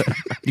front.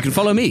 You can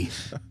follow me.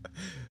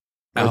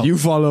 You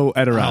follow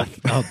Edorath.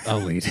 I'll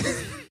lead.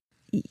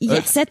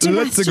 Yes,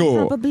 let's should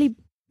go. probably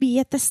be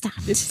at the start.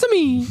 It's to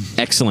me.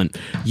 Excellent.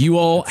 You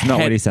all Not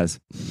what he says.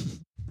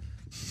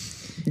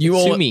 You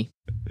all Sumi.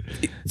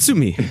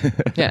 Sumi.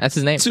 Yeah, that's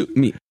his name.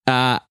 Sumi.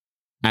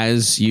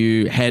 As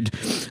you head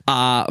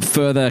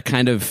further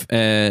kind of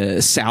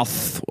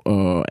south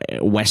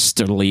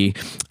westerly,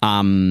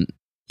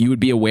 you would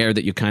be aware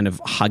that you're kind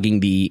of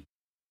hugging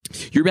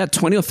you're about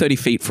 20 or 30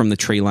 feet from the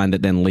tree line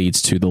that then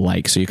leads to the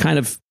lake. So you're kind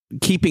of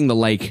keeping the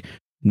lake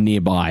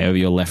nearby over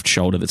your left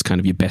shoulder. That's kind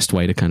of your best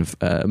way to kind of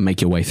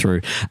make your way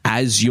through.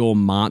 As you're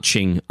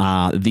marching,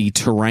 the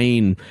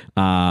terrain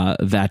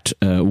that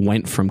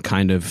went from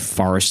kind of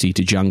foresty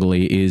to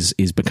jungly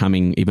is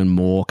becoming even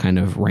more kind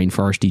of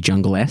rainforesty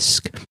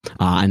jungle-esque.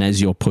 And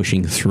as you're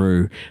pushing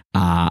through,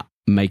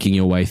 making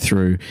your way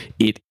through,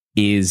 it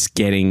is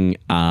getting...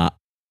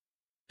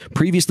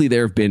 Previously,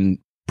 there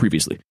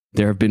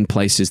have been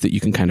places that you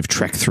can kind of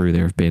trek through.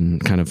 There have been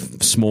kind of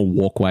small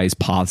walkways,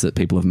 paths that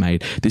people have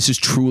made. This is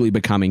truly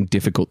becoming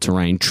difficult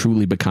terrain,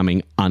 truly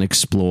becoming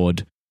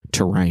unexplored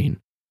terrain.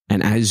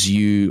 And as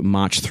you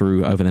march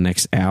through over the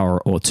next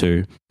hour or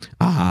two,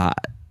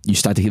 you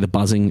start to hear the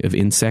buzzing of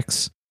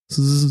insects.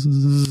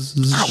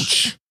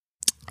 Ouch.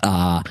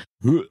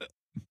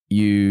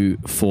 You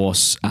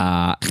Force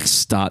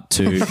start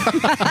to...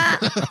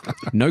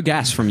 No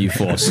gas from you,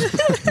 Force.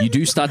 You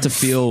do start to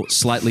feel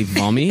slightly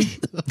vommy.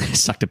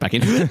 Sucked it back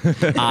in.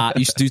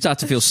 You do start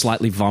to feel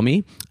slightly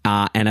vommy.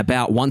 And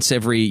about once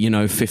every,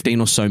 15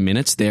 or so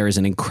minutes, there is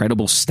an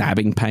incredible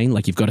stabbing pain,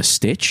 like you've got a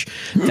stitch,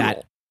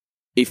 that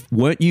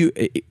were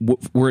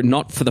it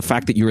not for the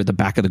fact that you're at the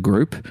back of the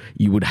group,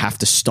 you would have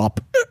to stop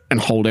and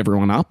hold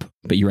everyone up,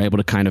 but you're able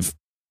to kind of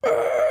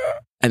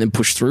and then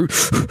push through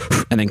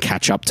and then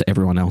catch up to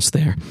everyone else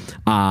there.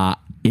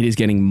 It is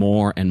getting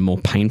more and more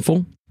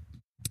painful,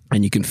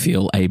 and you can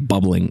feel a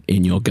bubbling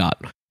in your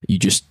gut. You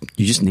just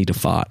need to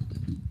fart.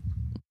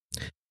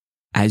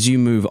 As you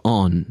move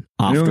on,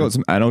 Anyone got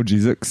some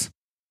analgesics?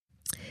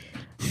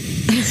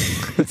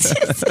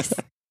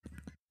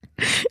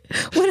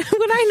 Would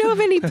I know of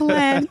any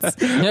plants?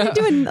 I'm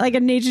doing like a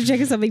nature check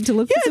or something to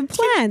look for some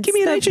plants. give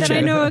me a nature that check.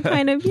 I know are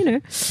kind of, Give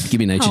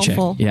me a nature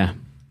helpful. check. Yeah.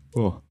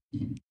 Oh.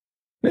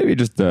 Maybe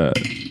just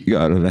you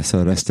got a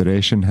lesser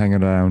restoration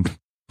hanging around.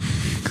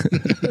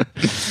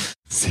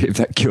 See if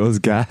that cures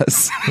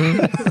gas.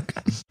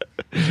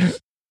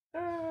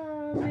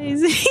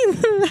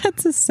 Amazing.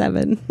 That's a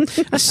 7.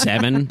 A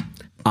 7.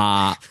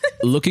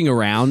 Looking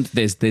around,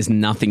 there's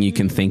nothing you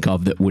can think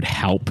of that would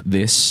help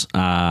this,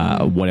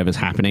 whatever's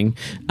happening.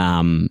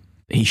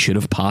 He should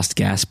have passed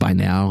gas by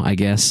now, I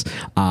guess.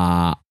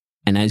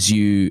 And as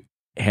you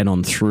head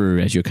on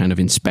through, as you're kind of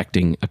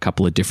inspecting a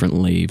couple of different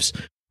leaves,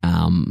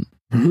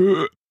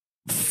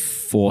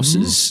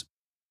 forces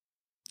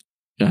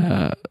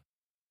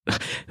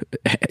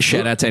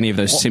shout out to any of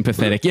those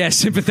sympathetic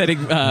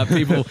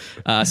people,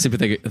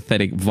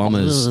 sympathetic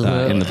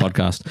vommers in the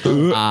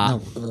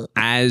podcast.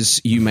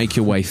 As you make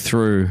your way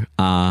through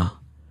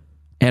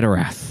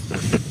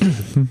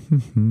Edorath,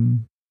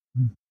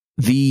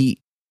 the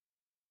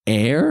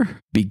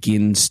air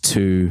begins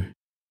to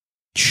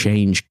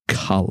change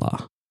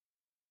color.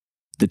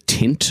 The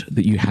tint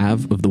that you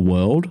have of the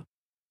world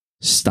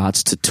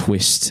starts to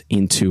twist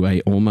into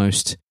a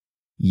almost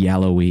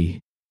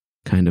yellowy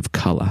kind of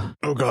color.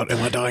 Oh God,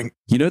 am I dying?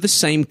 You know the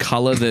same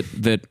color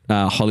that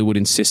Hollywood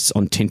insists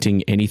on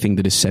tinting anything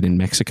that is set in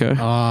Mexico?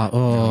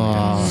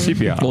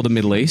 Sepia. Or the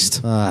Middle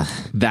East?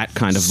 That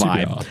kind of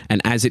vibe.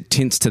 And as it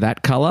tints to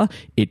that color,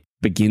 it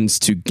begins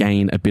to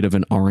gain a bit of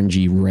an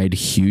orangey red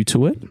hue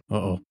to it.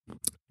 Uh-oh.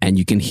 And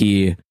you can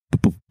hear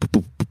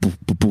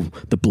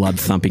the blood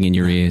thumping in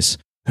your ears.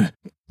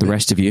 The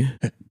rest of you,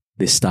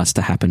 this starts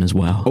to happen as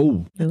well.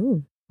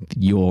 Ooh.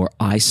 Your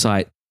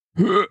eyesight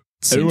seems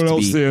Anyone to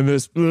else be seeing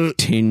this?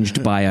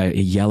 tinged by a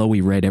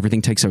yellowy red.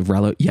 Everything takes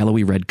a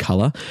yellowy red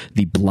color.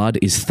 The blood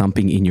is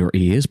thumping in your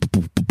ears.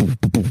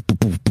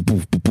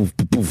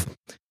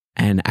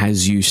 And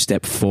as you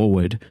step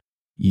forward,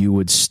 you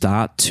would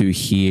start to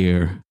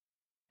hear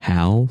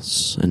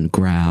howls and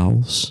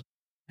growls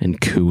and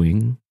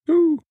cooing.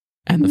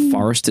 And the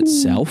forest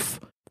itself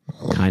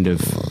kind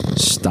of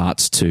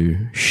starts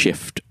to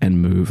shift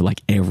and move,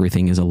 like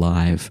everything is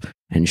alive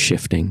and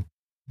shifting.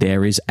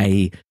 There is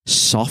a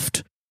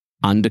soft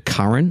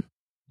undercurrent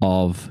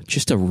of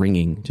just a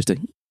ringing, just a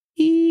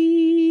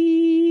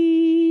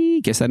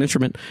guess that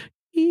instrument.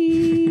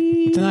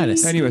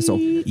 Tinnitus. Penny whistle.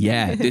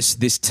 Yeah, this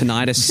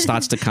tinnitus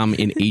starts to come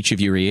in each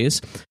of your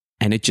ears,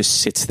 and it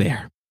just sits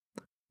there.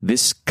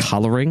 This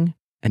coloring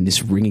and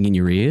this ringing in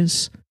your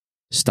ears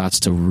starts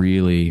to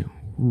really,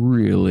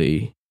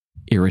 really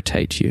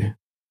irritate you.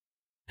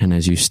 And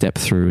as you step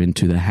through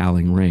into the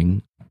Howling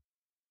Ring,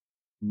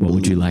 what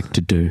would you like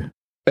to do?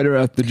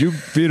 Edorath, did you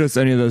feed us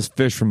any of those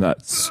fish from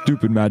that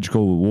stupid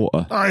magical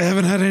water? I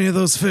haven't had any of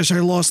those fish. I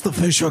lost the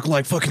fish hook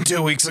like fucking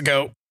 2 weeks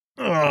ago.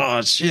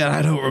 Oh shit,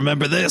 I don't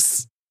remember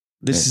this.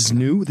 This is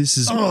new? This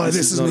is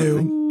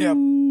new. Yep.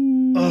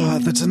 Oh,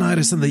 the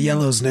tinnitus and the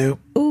yellow's new.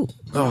 Ooh.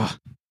 Oh,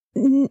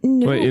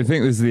 No. Wait, you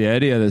think this is the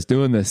area that's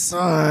doing this?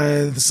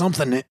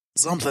 something.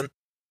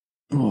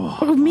 Oh,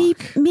 Or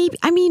maybe,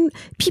 I mean,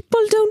 people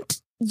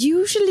don't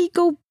usually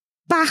go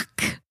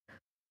back.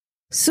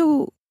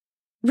 So,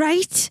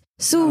 right?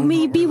 So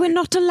maybe we're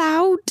not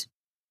allowed.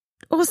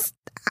 Oh,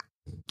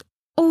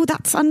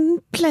 that's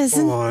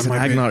unpleasant. Oh, it might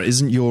be- Agnar,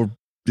 isn't your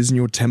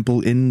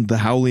temple in the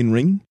Howling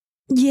Ring?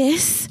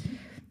 Yes.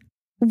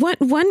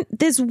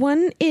 There's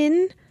one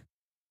in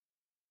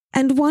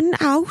and one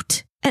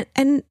out,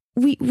 and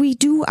we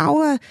do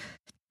our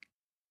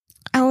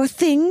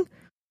thing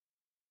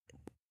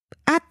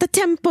at the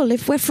temple.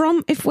 If we're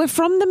from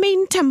the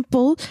main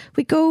temple,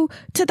 we go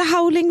to the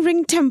Howling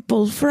Ring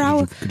temple for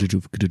our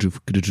choosing.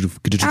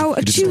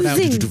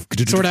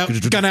 Sword out,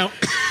 gun out.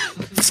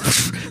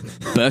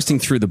 Bursting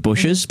through the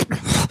bushes,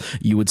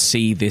 you would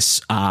see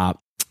this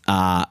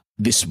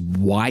this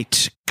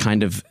white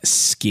kind of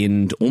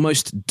skinned,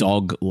 almost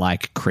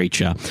dog-like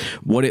creature.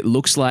 What it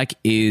looks like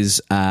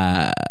is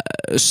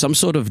some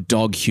sort of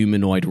dog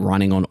humanoid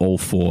running on all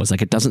fours.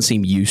 Like, it doesn't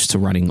seem used to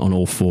running on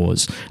all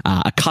fours.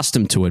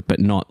 Accustomed to it, but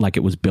not like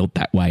it was built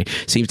that way.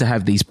 Seems to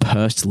have these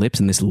pursed lips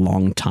and this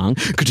long tongue.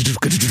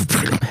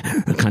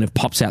 It kind of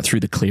pops out through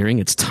the clearing.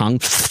 Its tongue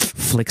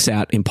flicks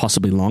out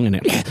impossibly long, and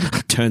it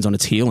turns on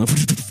its heel. And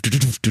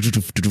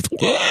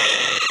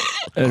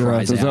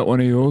Edorath, is that one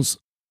of yours?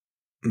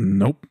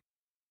 Nope.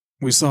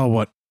 We saw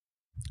what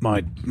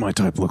my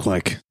type looked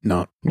like.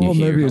 Not. Well,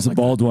 maybe it's a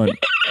bald one.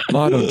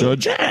 I don't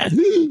judge.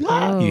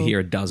 You hear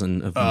a dozen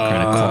of them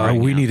kind of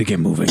clawing we out. need to get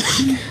moving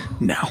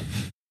now.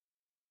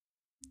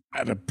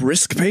 At a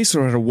brisk pace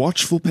or at a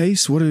watchful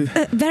pace? What?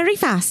 Very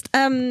fast.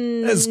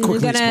 As quickly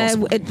we're as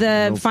gonna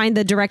possible. Find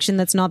the direction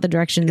that's not the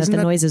direction that Isn't the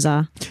that- noises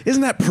are.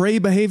 Isn't that prey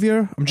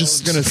behavior? I'm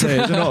just Going to say,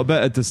 is it not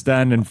better to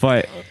stand and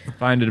fight?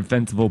 Find a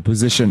defensible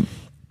position.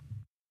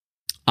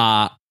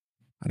 Uh,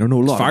 I don't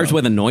know a lot. As far as about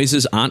where the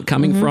noises aren't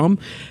coming from,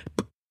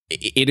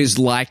 it is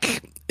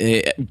like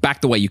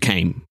back the way you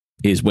came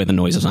is where the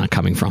noises aren't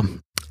coming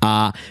from.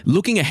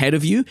 Looking ahead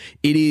of you,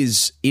 it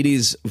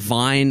is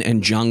vine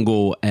and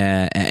jungle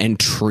and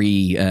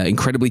tree,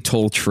 incredibly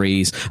tall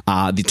trees.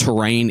 The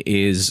terrain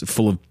is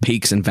full of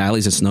peaks and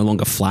valleys. It's no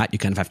longer flat. You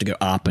kind of have to go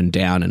up and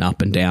down and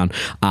up and down.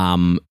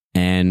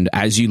 And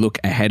as you look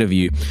ahead of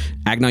you,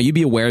 Agnar, you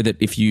be aware that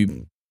if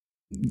you,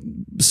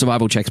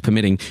 survival checks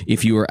permitting,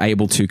 if you are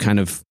able to kind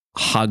of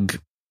hug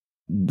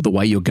the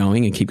way you're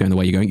going and keep going the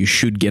way you're going, you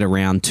should get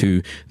around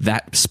to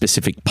that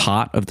specific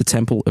part of the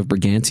Temple of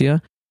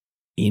Brigantia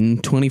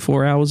in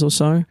 24 hours or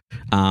so.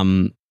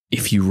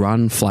 If you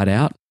run flat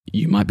out,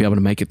 you might be able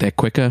to make it there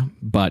quicker,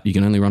 but you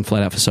can only run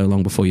flat out for so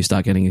long before you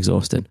start getting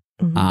exhausted.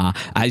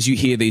 As you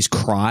hear these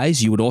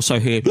cries, you would also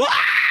hear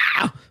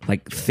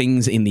like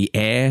things in the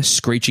air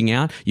screeching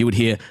out. You would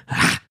hear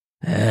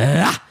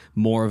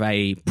more of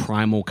a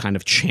primal kind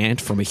of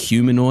chant from a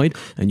humanoid,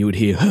 and you would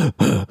hear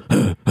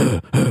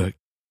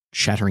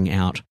shattering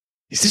out.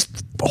 Is this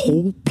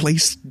whole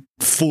place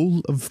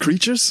full of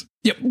creatures?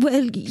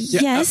 Well,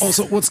 yes.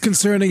 Also, what's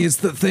concerning is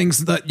the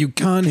things that you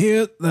can't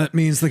hear. That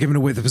means they're giving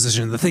away the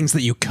position. The things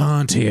that you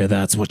can't hear,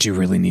 that's what you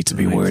really need to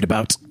be worried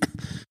about.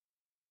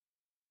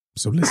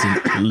 So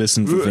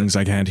listen for things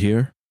I can't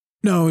hear.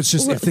 No, it's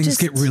just if things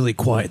get really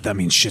quiet, that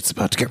means shit's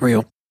about to get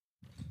real.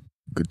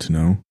 Good to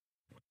know.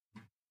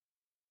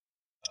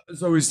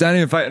 So we're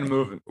standing and fighting and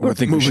moving. Well, I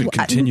think we should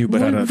continue,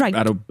 but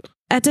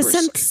at a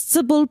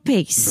sensible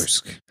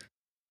pace.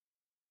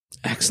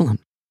 Excellent.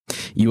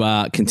 You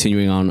are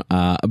continuing on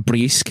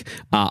brisk.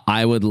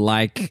 I would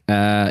like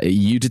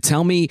you to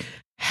tell me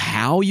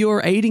how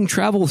you're aiding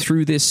travel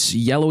through this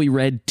yellowy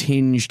red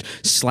tinged,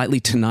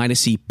 slightly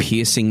tinnitus-y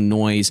piercing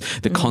noise,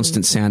 the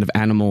constant sound of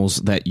animals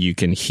that you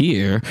can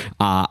hear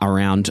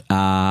around.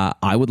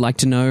 I would like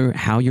to know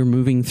how you're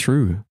moving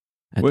through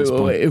at this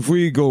point. Wait, if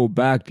we go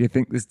back, do you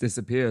think this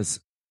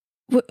disappears?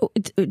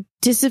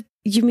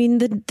 You mean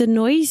the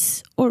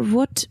noise? Or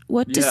what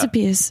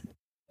disappears?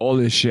 All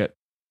this shit.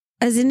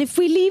 As in, if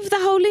we leave the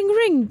Howling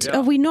Ring,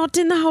 are we not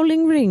in the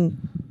Howling Ring?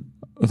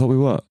 I thought we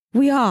were.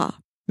 We are.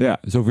 Yeah,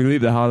 so if we leave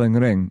the Howling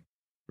Ring,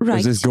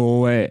 does this go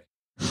away?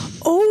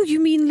 Oh, you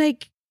mean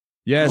like...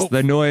 Yes,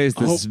 the noise,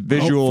 the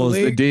visuals,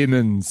 the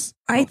demons.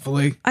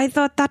 Hopefully. I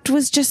thought that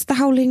was just the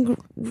Howling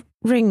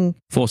Ring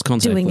Force con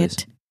save, doing please.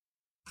 it.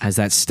 As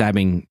that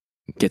stabbing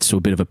gets to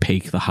a bit of a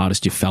peak, the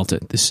hardest you felt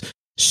it, this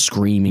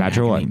screaming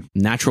Natural agony. one.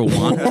 Natural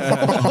one.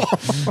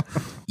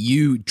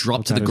 You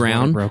drop to the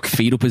ground,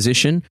 fetal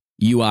position.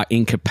 You are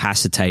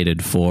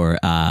incapacitated for...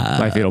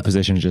 My fetal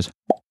position is just...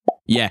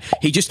 Yeah,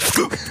 he just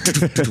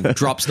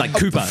drops like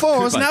Cooper.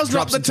 Force, Cooper now's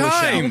not drops the into a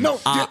shell.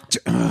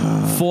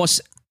 time.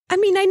 Force... I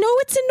mean, I know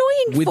it's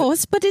annoying,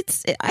 Force, but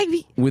it's...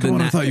 With Come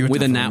on, I thought you were a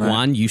tougher nat than that.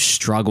 one, you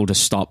struggle to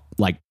stop,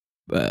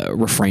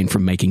 refrain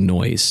from making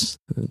noise.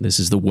 This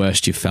is the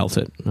worst you've felt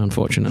it,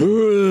 unfortunately.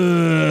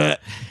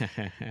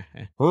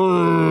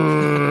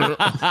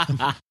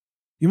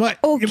 You might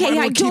Okay,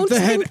 I keep don't the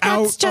head think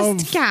that's out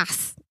just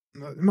gas.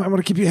 You might want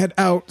to keep your head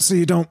out so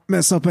you don't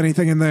mess up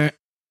anything in there.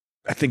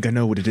 I think I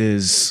know what it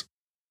is.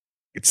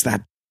 It's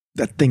that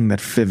thing that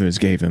Fivers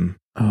gave him.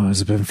 Oh,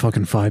 has it been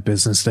fucking 5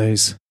 business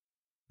days?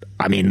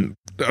 I mean,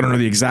 I don't know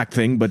the exact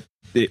thing, but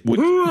it would...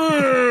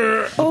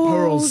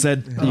 Pearl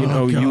said, you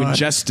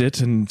ingest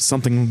it and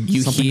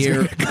something's hear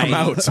gonna come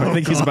out. So I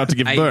think he's about to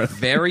give birth.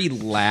 Very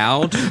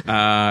loud...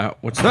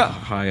 what's the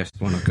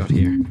highest one I've got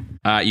here?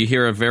 You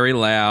hear a very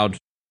loud...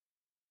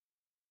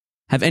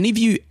 Have any of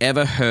you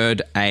ever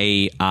heard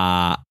a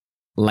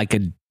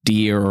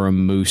deer or a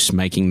moose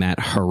making that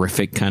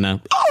horrific kind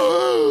of...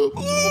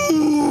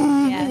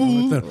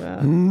 the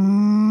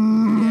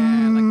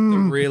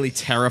really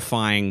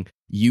terrifying...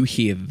 You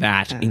hear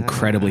that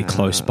incredibly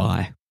close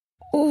by.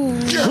 Oh,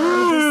 this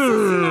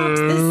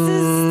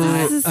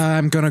is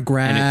I'm going to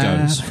grab... And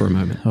it goes for a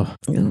moment.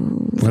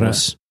 What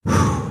else?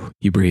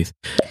 You breathe.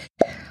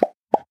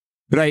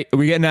 Right, are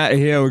we getting out of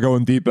here? We're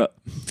going deeper.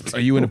 Are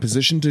you in a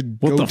position to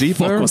What go the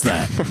deeper? fuck was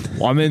that?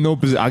 Well, I'm in no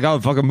position. I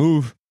gotta fucking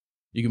move.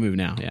 You can move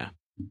now, yeah.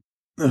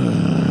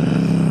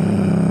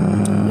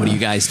 What are you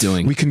guys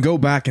doing? We can go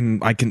back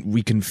and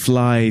we can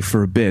fly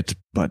for a bit,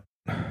 but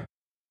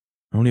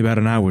only about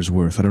an hour's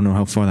worth. I don't know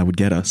how far that would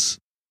get us.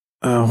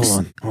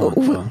 Hold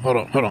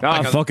on.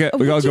 Ah, fuck it.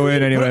 We gotta go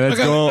in anyway. Let's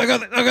go. I got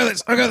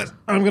this.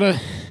 I'm gonna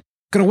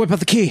whip out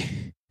the key.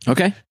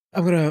 Okay.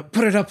 I'm gonna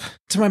put it up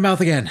to my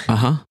mouth again.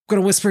 Uh-huh. I'm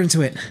gonna whisper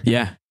into it.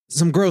 Yeah.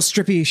 Some gross,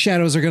 drippy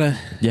shadows are gonna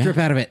drip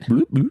out of it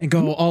and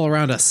go all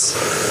around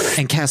us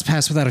and cast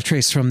Pass Without a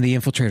Trace from the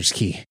Infiltrator's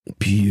key.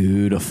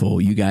 Beautiful.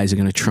 You guys are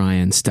going to try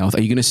and stealth.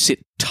 Are you going to sit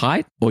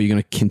tight or are you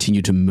going to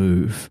continue to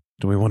move?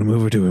 Do we want to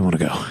move or do we want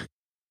to go?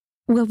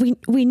 Well,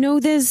 we know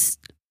there's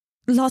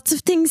lots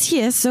of things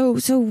here, so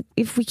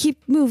if we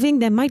keep moving,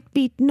 there might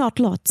be not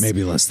lots.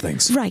 Maybe less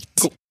things. Right.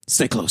 Cool.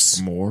 Stay close.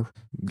 More?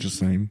 I'm just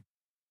saying.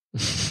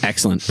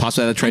 Excellent. Pass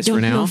without a trace I don't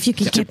for now. know if you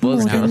can get more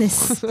than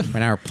this. For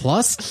an hour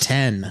plus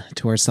 10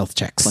 to our stealth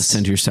checks. Plus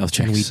 10 to your stealth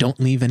checks. And we don't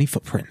leave any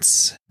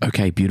footprints.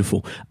 Okay,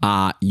 beautiful.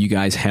 You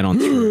guys head on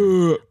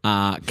through.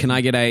 Can I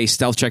get a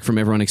stealth check from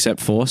everyone except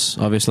Force,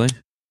 obviously?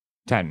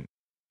 10.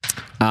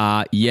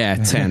 Yeah,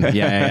 10.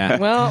 Yeah.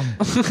 Well,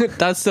 it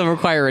does still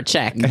require a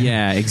check.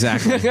 Yeah,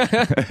 exactly.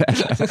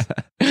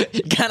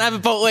 You can't have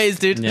it both ways,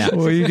 dude. Yeah.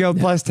 Well, you go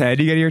plus 10.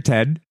 You get your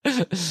 10.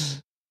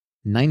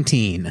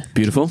 19.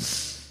 Beautiful.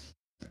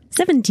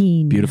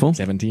 17. Beautiful.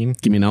 17.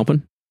 Give me an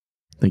open.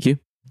 Thank you.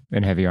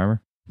 In heavy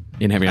armor.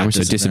 In heavy armor,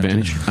 so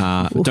disadvantage.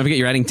 Don't forget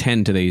you're adding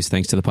 10 to these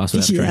thanks to the pass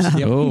without a trace.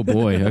 Yeah. Oh,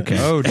 boy. Okay.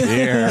 Oh,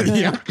 dear.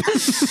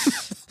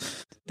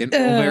 Didn't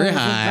roll very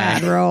high.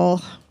 Bad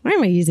roll. Why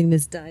am I using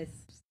this dice?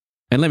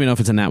 And let me know if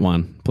it's a nat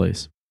 1,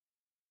 please.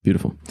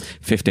 Beautiful.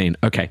 15.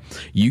 Okay.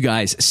 You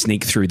guys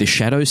sneak through. The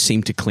shadows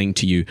seem to cling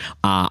to you.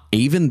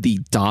 Even the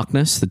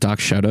darkness, the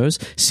dark shadows,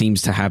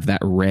 seems to have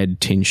that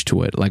red tinge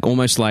to it. Like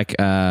almost like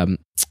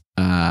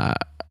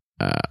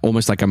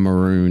almost like a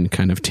maroon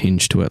kind of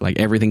tinge to it. Like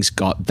everything's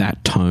got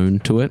that tone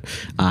to it.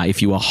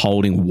 If you were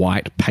holding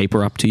white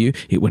paper up to you,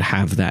 it would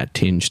have that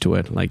tinge to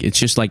it. Like it's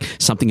just like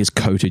something has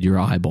coated your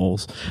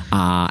eyeballs.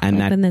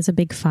 And there's a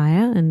big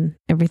fire and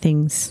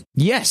everything's...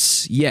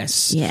 Yes.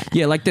 Yeah.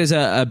 Like there's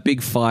a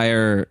big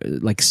fire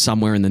like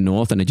somewhere in the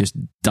north and it just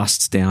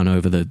dusts down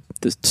over the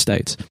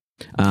States.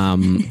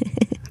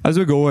 As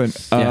we're going,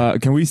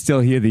 can we still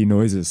hear the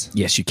noises?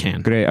 Yes, you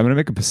can. Great. I'm gonna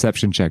make a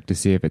perception check to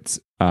see if it's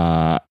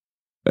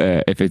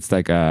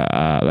like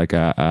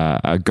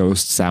a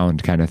ghost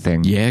sound kind of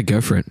thing. Yeah,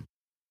 go for it.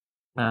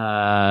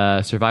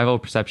 Survival,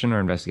 perception, or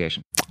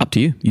investigation? Up to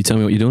you. You tell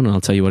me what you're doing, and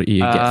I'll tell you what you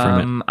get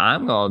from it.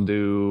 I'm gonna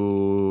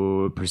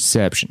do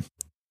perception.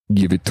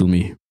 Give it to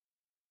me.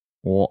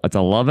 Well, it's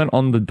 11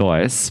 on the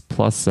dice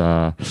plus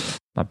my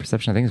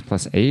perception. I think is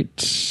plus 8,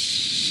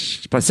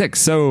 plus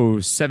 6, so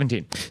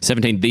 17.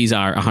 17. These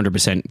are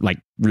 100% like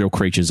real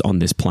creatures on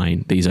this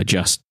plane. These are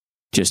just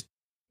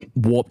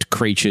warped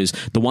creatures.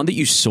 The one that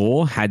you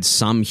saw had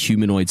some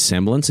humanoid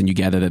semblance, and you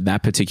gather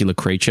that particular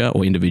creature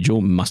or individual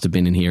must have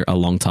been in here a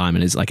long time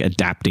and is like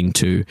adapting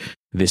to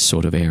this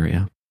sort of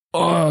area.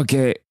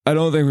 Okay, I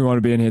don't think we want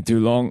to be in here too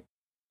long.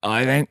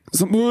 I think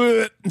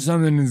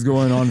something is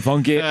going on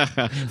funky.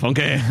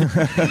 Funky.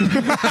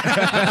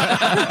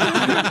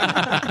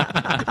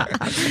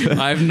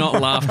 I've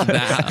not laughed at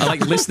that. I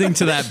like listening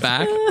to that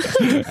back.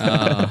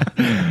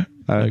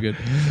 So good.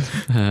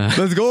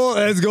 Let's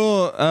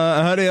go.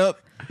 Hurry up.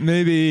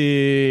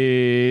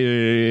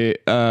 Maybe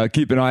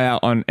keep an eye out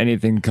on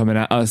anything coming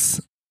at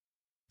us.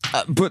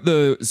 Put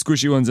the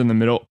squishy ones in the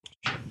middle.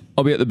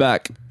 I'll be at the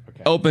back.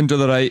 Okay. Open to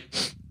the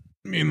right.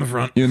 Me in the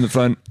front. You in the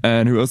front.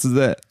 And who else is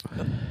there?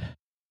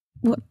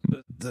 What?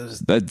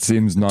 That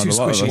seems not a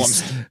lot of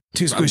us.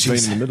 Two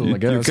squishies in the middle, I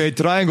guess. Okay,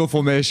 triangle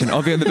formation.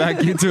 I'll be in the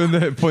back. You two in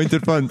the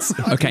pointed fronts.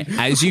 Okay,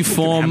 as you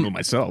form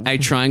a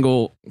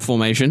triangle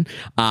formation,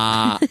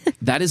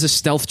 that is a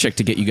stealth check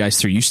to get you guys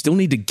through. You still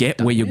need to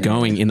get where you're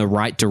going in the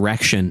right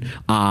direction.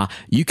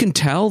 You can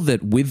tell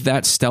that with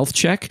that stealth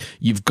check,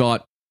 you've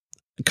got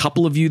a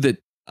couple of you that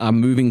are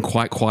moving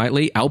quite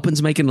quietly.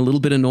 Alpin's making a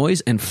little bit of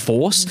noise, and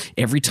Force,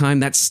 every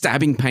time that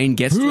stabbing pain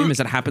gets to him, as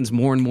it happens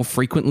more and more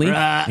frequently,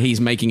 he's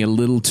making a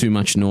little too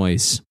much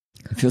noise.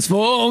 It feels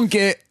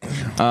funky.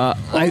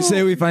 I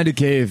say we find a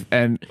cave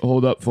and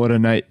hold up for a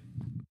night.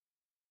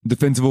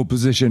 Defensible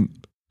position.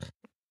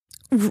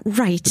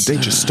 Right. The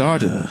day just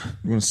started.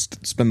 You want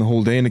to spend the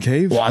whole day in a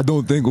cave? Well, I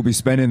don't think we'll be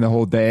spending the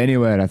whole day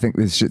anywhere. I think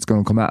this shit's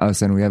going to come at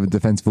us and we have a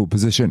defensible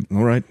position.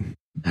 All right.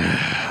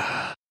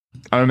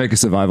 I'm going to make a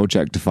survival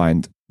check to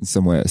find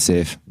somewhere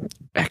safe.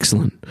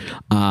 Excellent.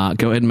 Go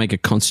ahead and make a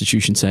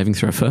constitution saving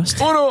throw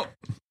first. Oh, no.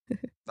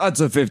 That's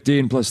a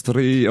 15 plus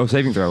 3. Oh,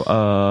 saving throw.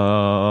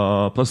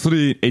 Plus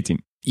 3,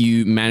 18.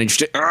 You managed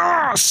to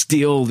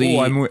steal the...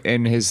 Oh, I'm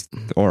in his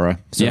aura.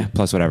 So Yeah.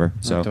 plus whatever.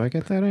 So Do I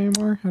get that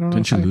anymore? I don't know.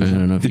 Didn't you lose? I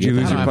don't know if Did you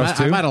lose your plus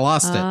 2? I might have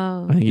lost it.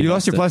 Oh. I think You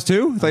lost your it. plus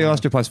 2? I thought you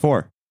lost your plus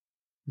 4.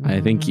 I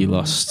think you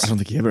lost I don't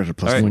think he ever had a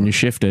plus when one. you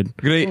shifted.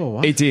 Great. Oh,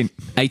 wow. 18.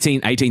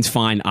 18's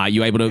fine.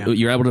 You're able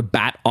to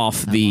bat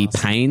off the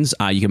pains.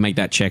 You can make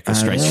that check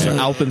straight So through.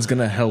 Alpin's going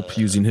to help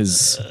using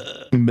his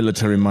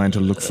military mind to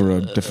look for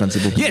a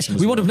defensible position. Yes, as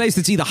we want a well. place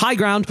that's either high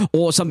ground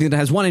or something that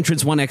has one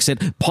entrance, one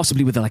exit,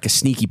 possibly with like a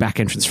sneaky back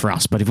entrance for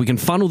us. But if we can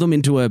funnel them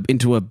into a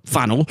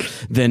funnel,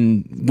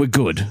 then we're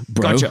good,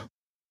 bro. Gotcha.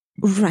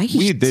 Right.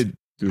 We did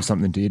do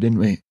something to you, didn't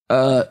we?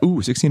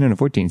 16 and a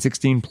 14.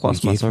 16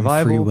 plus my Gave him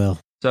survival. free will.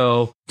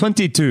 So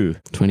 22.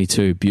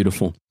 22,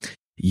 beautiful.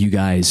 You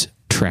guys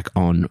trek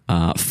on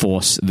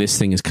Force. This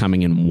thing is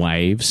coming in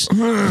waves.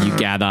 You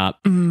gather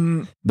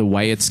the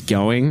way it's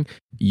going,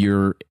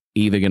 you're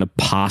either going to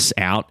pass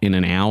out in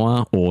an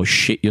hour or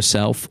shit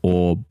yourself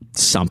or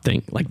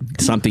something. Like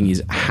something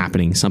is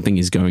happening. Something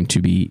is going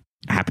to be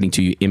happening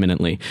to you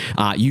imminently.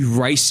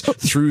 You race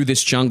through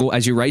this jungle.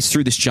 As you race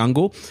through this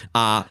jungle,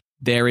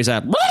 there is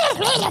a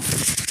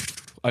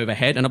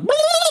overhead and a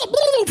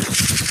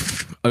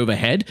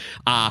overhead.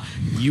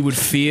 You would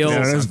feel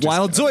There's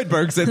wild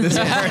Zoidbergs in this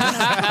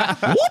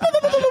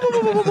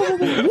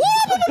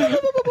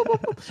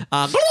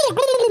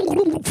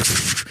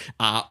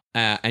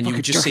and you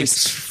could just see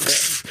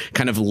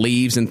kind of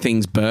leaves and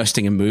things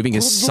bursting and moving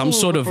as some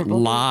sort of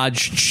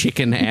large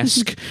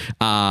chicken-esque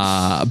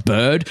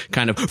bird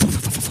kind of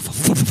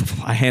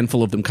a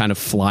handful of them kind of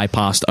fly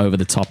past over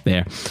the top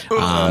there.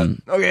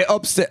 Okay,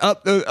 up to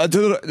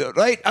the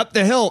right, up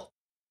the hill.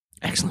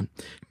 Excellent.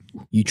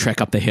 You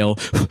trek up the hill.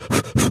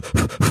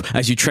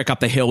 As you trek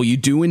up the hill, you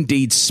do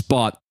indeed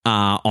spot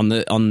on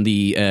the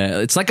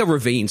it's like a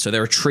ravine, so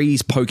there are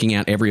trees poking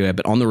out everywhere,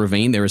 but on the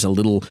ravine there is a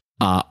little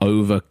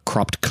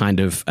overcropped kind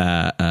of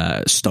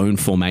stone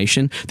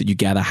formation that you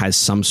gather has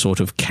some sort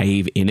of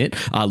cave in it.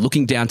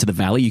 Looking down to the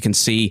valley, you can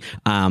see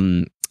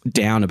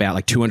down about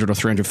like 200 or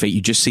 300 feet, you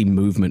just see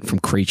movement from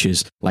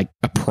creatures like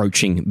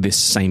approaching this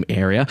same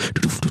area.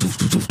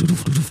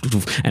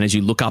 And as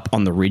you look up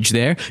on the ridge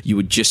there, you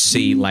would just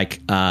see like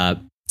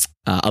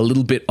a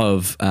little bit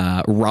of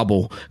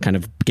rubble kind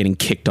of getting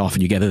kicked off,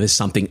 and you gather there's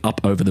something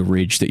up over the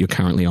ridge that you're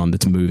currently on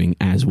that's moving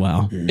as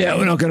well. Yeah,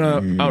 we're not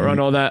going to outrun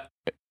all that.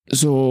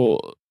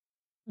 So,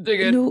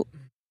 dig in. No.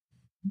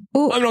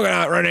 Oh, I'm not going to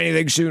outrun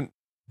anything soon.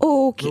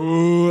 okay.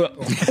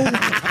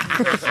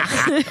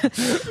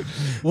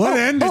 What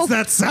end is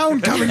that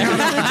sound coming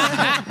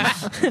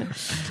out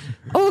of?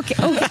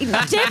 Okay,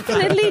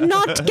 definitely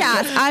not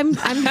gas. I'm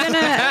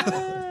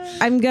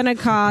gonna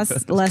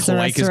cast Lesser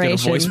Wake has got a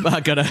Restoration.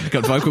 voice,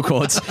 got vocal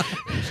cords.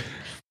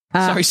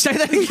 Sorry, say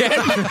that again.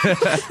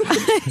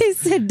 I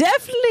said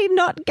definitely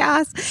not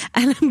gas,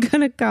 and I'm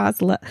gonna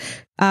cast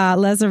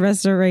Lesser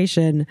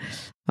Restoration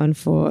on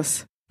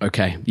Force.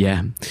 Okay,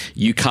 yeah.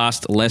 You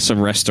cast Lesser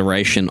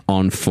Restoration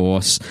on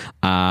Force.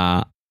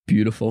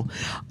 Beautiful.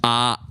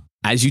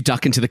 As you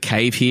duck into the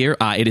cave here,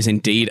 it is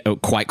indeed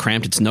quite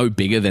cramped. It's no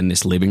bigger than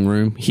this living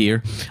room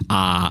here.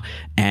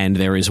 And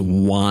there is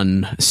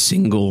one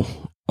single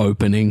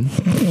opening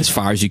as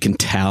far as you can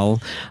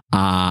tell.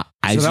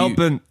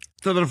 Open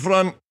to the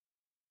front.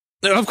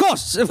 Of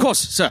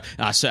course, sir.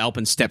 Sir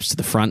Alpin steps to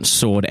the front,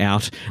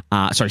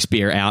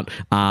 spear out.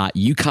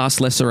 You cast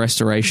Lesser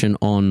Restoration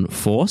on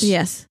Force?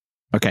 Yes.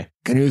 Okay.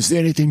 Can you see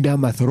anything down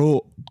my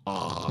throat?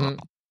 Can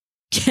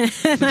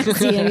I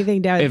see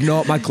anything down? If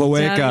not, my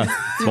cloaca.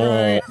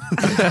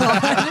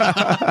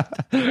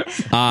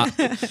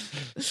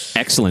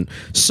 Excellent.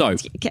 So,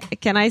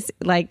 can I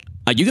like?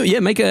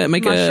 make a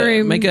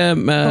Mushroom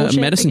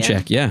medicine again?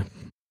 check. Yeah.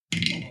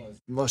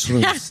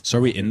 Mushrooms. So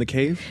are we in the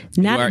cave?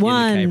 You Not are in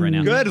one. the cave right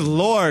now. Good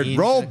Lord,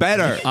 roll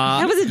better.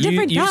 That was a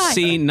different you guy.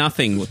 see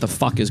nothing. What the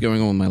fuck is going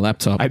on with my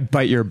laptop? I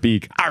bite your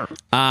beak.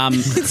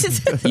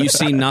 You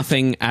see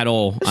nothing at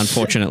all,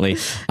 unfortunately.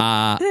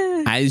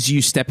 As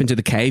you step into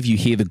the cave, you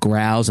hear the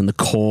growls and the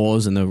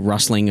caws and the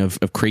rustling of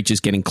creatures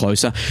getting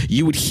closer.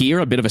 You would hear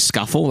a bit of a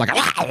scuffle, like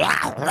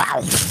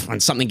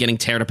and something getting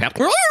teared apart.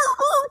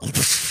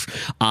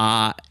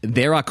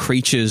 There are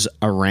creatures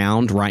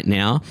around right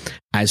now.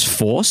 As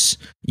Force,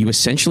 you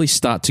essentially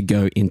start to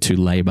go into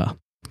labor.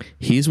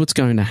 Here's what's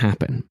going to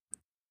happen.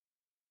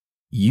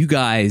 You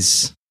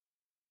guys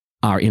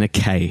are in a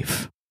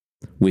cave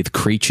with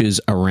creatures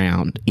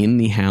around in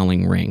the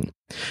Howling Ring.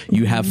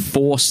 You have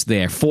Force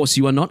there. Force,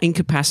 you are not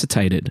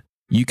incapacitated.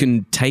 You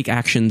can take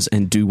actions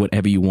and do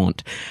whatever you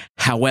want.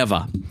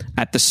 However,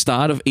 at the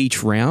start of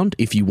each round,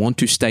 if you want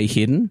to stay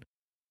hidden,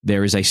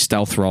 there is a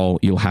stealth roll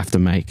you'll have to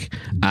make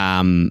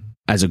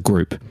as a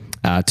group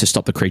to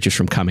stop the creatures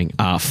from coming.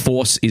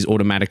 Force is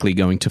automatically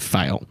going to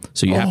fail.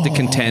 So you have to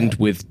contend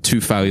with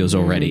 2 failures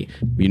already.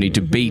 You need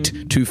to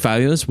beat 2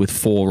 failures with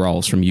 4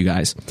 rolls from you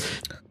guys.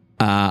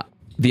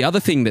 The other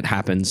thing that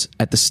happens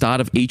at the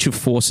start of each of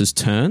Force's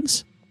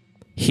turns,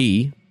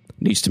 he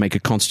needs to make a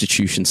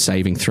Constitution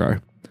saving throw.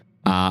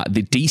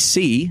 The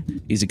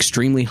DC is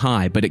extremely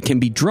high, but it can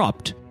be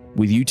dropped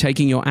with you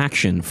taking your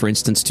action, for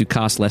instance, to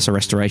cast Lesser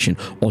Restoration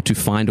or to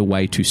find a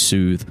way to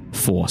soothe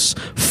Force.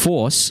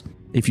 Force,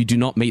 if you do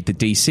not meet the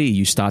DC,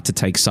 you start to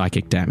take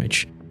psychic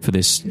damage for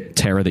this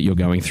terror that you're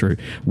going through.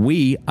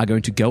 We are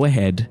going to go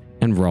ahead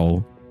and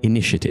roll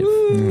initiative.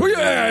 What's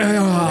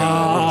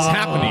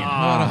happening?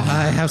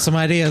 I have some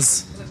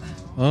ideas.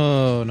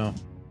 Oh, no.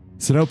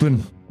 Sit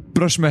open.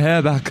 Brush my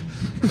hair back.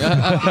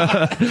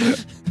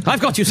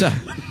 I've got you, sir.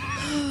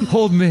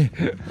 Hold me.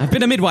 I've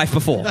been a midwife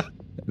before.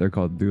 They're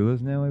called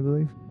doulas now, I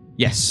believe.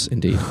 Yes,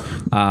 indeed.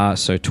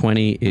 So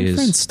 20 My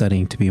friend's is...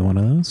 studying to be one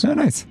of those. Oh,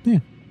 nice. Yeah.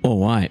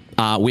 All right.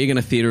 We're going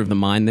to Theater of the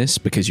Mind this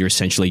because you're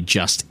essentially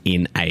just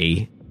in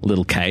a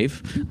little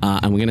cave.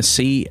 And we're going to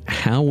see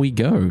how we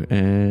go.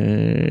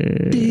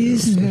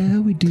 This is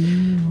how we do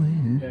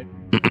it.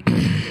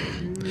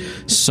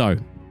 So,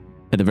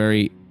 at the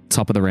very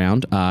top of the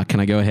round, can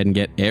I go ahead and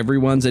get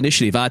everyone's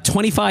initiative?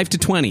 25 to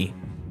 20.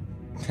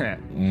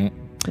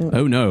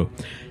 Oh, no.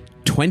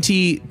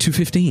 20 to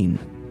 15.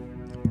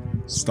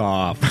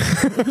 Stop.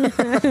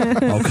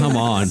 Oh, come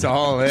on.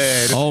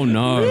 Solid. Oh,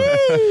 no.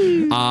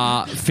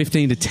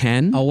 15 to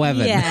 10.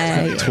 11.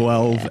 Yeah.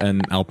 12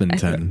 and Alpin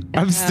 10.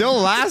 I'm still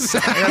last.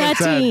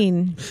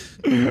 13.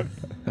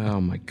 Oh,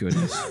 my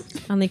goodness.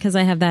 Only because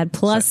I have that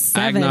plus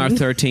 7. Agnar,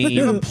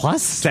 13.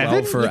 Plus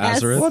 7 for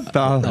Yes. Azareth. What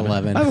the?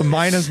 11. I have a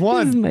minus This is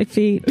 1. my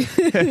feet.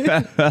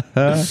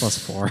 Plus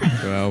 4.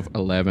 12,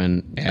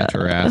 11,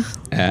 Azarath.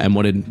 And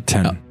what did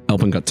 10.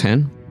 Elpin got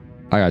 10?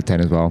 I got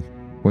 10 as well.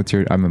 What's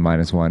your? I'm a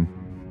minus 1.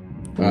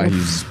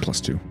 He's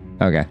plus 2.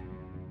 Okay.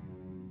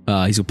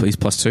 He's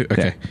plus 2.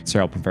 Okay. Yeah.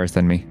 Sir, open first,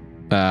 then me.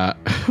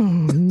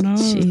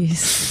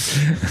 Jeez.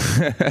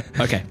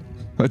 Okay.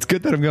 Well, it's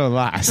good that I'm going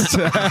last.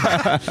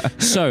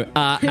 So,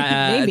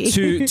 Maybe.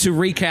 to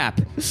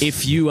recap,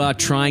 if you are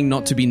trying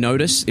not to be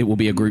noticed, it will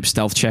be a group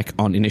stealth check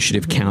on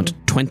initiative count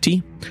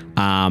 20.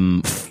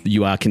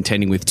 You are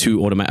contending with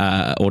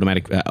an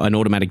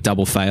automatic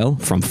double fail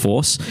from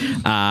Force.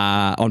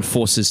 On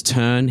Force's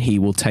turn, he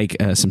will take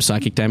some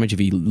psychic damage if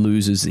he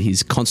loses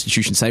his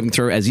Constitution saving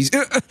throw as he's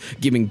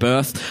giving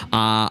birth.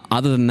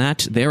 Other than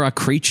that, there are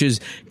creatures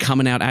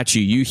coming out at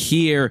you. You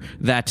hear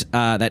that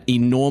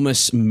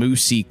enormous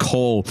moosey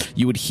call call.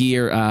 You would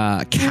hear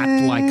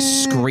cat-like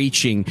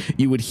screeching.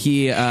 You would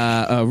hear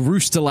a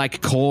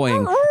rooster-like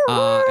cawing,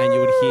 and you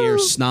would hear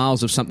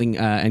snarls of something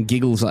and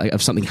giggles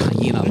of something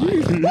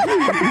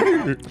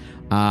hyena-like.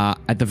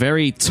 At the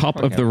very top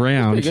of the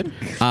round,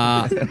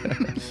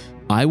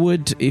 I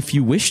would, if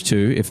you wish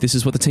to, if this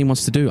is what the team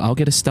wants to do, I'll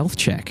get a stealth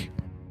check.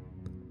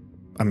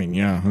 I mean,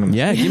 yeah.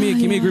 Yeah, give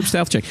me a group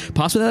stealth check.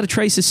 Pass without a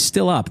trace is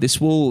still up. This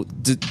will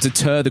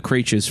deter the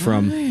creatures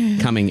from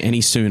coming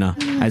any sooner,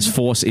 as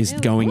Force is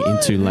going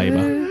into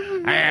labor.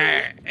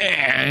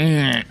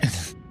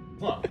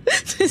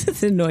 This is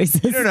the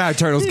noises. You don't know how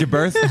turtles give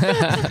birth.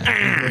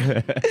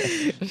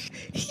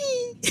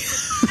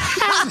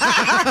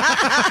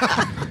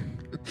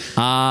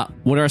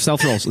 What are our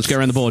stealth rolls? Let's go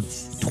around the board.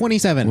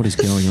 27. What is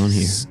going on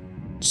here?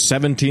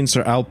 17,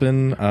 Sir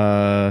Alpin.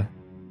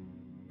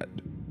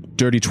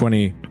 Dirty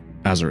 20,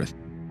 Azareth.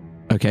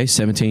 Okay,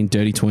 17,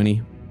 dirty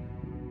 20.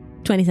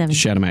 27.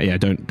 Shout them out. Yeah,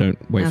 don't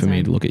wait for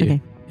me to look at you.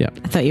 Okay. Yeah.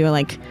 I thought you were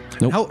like,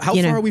 Nope. How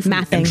far are we from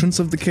the entrance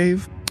of the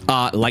cave?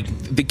 Like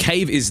the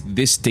cave is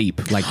this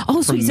deep. Like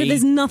oh, from sweet. So me,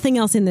 there's nothing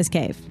else in this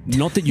cave.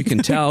 not that you can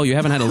tell. You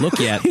haven't had a look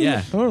yet.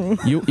 Yeah.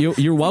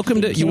 You're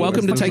welcome to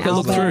take a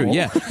look through.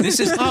 Yeah. This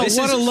is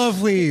a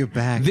lovely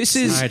back. This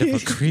is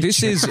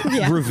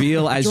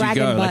reveal as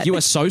Dragon you go. butt. Like you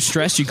are so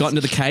stressed, you got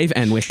into the cave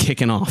and we're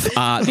kicking off.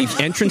 The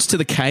entrance to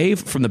the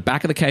cave, from the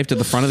back of the cave to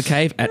the front of the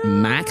cave, at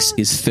max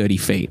is 30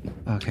 feet.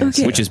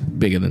 Okay. Which is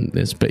bigger than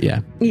this, but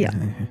yeah. Yeah.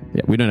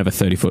 Yeah, we don't have a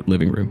 30-foot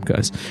living room,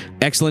 guys.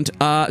 Excellent.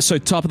 So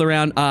top of the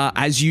round,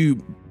 as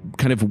you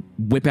kind of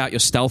whip out your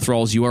stealth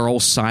rolls, you are all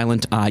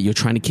silent. You're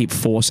trying to keep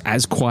Force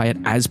as quiet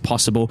as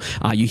possible.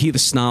 You hear the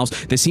snarls.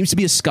 There seems to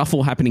be a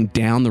scuffle happening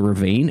down the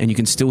ravine, and you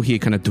can still hear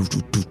kind of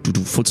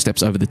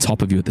footsteps over the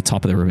top of you at the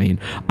top of the ravine.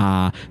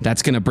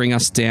 That's going to bring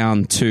us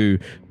down to,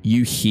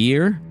 you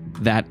hear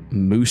that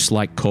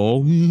moose-like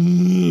call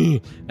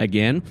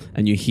again,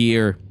 and you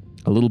hear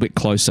a little bit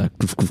closer.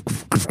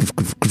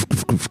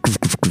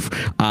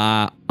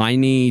 I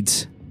need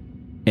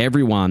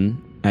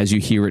everyone, as you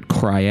hear it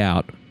cry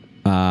out,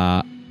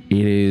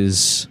 it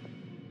is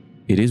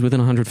within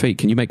 100 feet.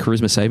 Can you make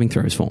charisma saving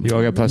throws for me? You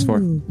all get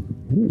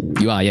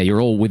 +4. You are, yeah.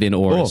 You're all within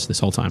auras this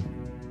whole time.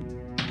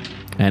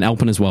 And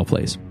Alpin as well,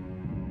 please.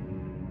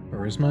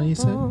 Charisma, you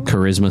said?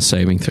 Charisma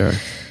saving throw.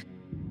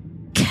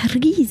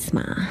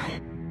 Charisma.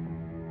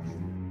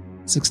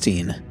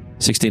 16.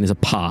 16 is a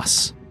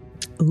pass.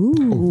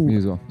 Ooh. Me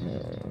as well.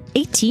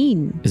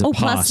 18. Is a oh,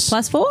 pass.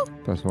 plus 4?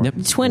 +4.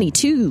 Yep.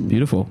 22.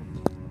 Beautiful.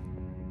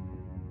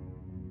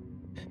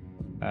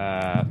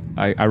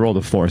 I rolled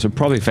a 4, so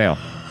probably fail.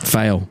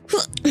 Fail.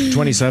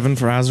 27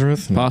 for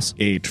Azareth. and Pass.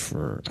 8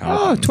 for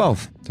Oh,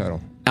 12 total.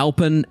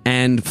 Alpin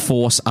and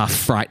Force are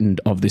frightened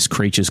of this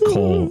creature's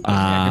call.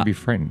 I can be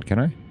frightened, can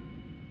I?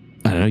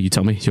 I don't know. You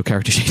tell me. It's your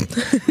character sheet.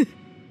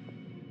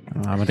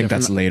 I think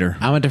that's later.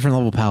 I'm a different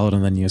level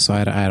paladin than you, so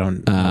I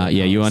don't.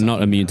 Yeah, you are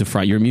not immune to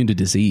fright. You're immune to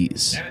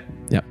disease.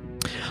 Yep.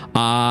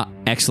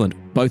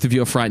 Excellent. Both of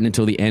you are frightened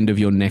until the end of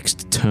your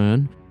next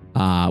turn,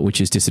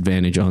 which is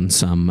disadvantage on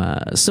some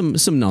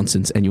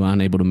nonsense, and you are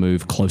unable to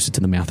move closer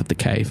to the mouth of the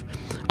cave.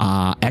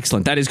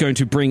 Excellent. That is going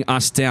to bring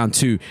us down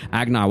to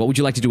Agnar. What would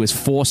you like to do? As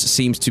Force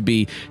seems to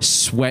be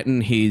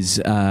sweating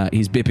his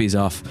bippies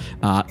off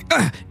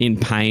in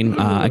pain.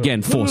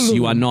 Again, Force,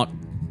 you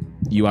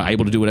are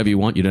able to do whatever you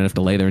want. You don't have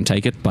to lay there and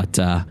take it. But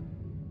what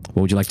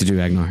would you like to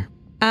do, Agnar?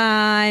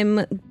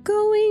 I'm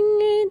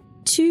going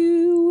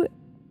to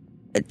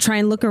try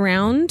and look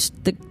around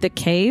the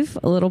cave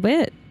a little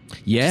bit.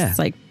 Yeah. Just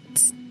like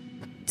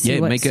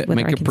Make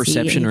a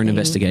perception or an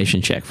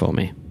investigation check for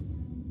me.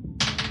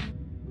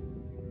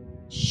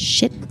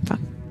 Shit. Fuck.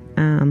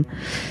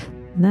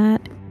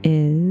 That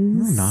is...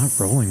 You're not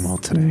rolling well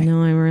today.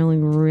 No, I'm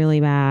rolling really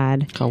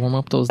bad. Can't warm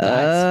up those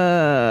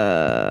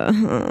dice.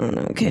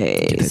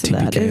 Okay. Get that So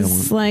that TPK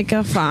is like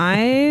a 5.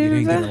 You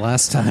didn't get it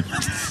last time.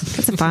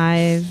 That's a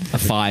 5. A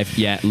 5,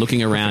 yeah.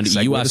 Looking around,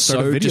 you are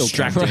so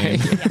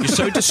distracted. You're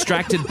so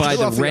distracted by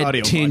the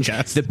red tinge,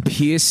 the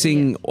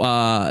piercing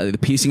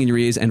in your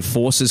ears, and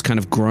Force's kind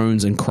of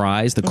groans and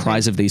cries, the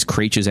cries of these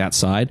creatures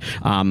outside.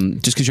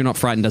 Just because you're not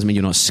frightened doesn't mean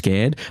you're not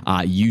scared.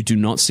 You do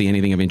not see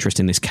anything of interest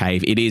in this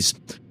cave. It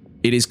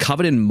is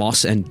covered in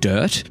moss and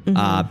dirt,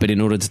 but in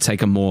order to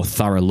take a more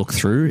thorough look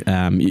through,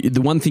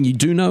 the one thing you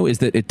do know is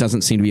that it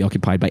doesn't seem to be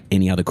occupied by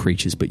any other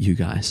creatures but you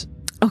guys.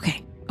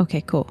 Okay,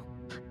 cool.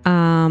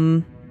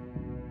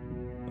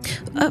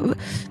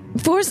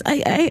 Force,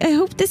 I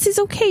hope this is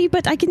okay,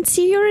 but I can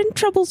see you're in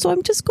trouble, so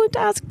I'm just going to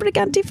ask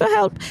Briganti for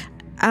help.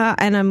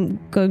 And I'm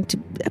going to,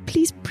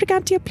 please,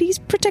 Brigantia, please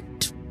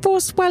protect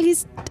Force while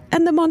he's,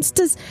 and the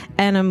monsters.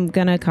 And I'm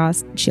going to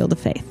cast Shield of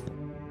Faith.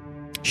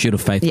 Shield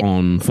of Faith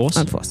on Force?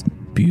 On Force.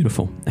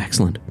 Beautiful.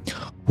 Excellent.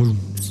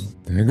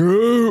 Thank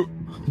you.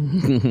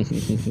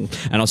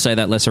 And I'll say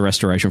that lesser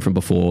restoration from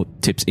before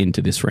tips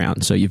into this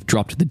round. So you've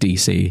dropped the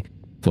DC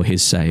for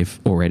his save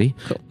already.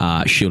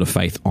 Cool. Shield of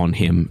Faith on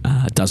him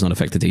does not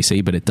affect the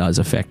DC, but it does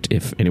affect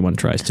if anyone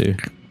tries to.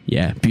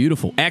 Yeah,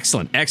 beautiful.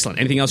 Excellent.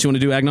 Anything else you want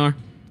to do, Agnar?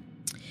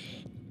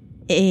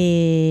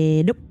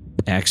 Nope.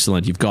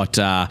 Excellent. You've got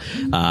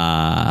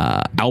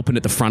Alpin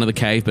at the front of the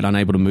cave, but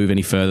unable to move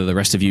any further. The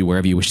rest of you,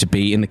 wherever you wish to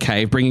be in the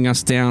cave, bringing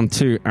us down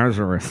to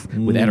Azareth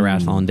with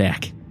Edirath on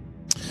deck.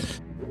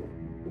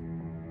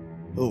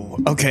 Oh,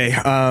 okay.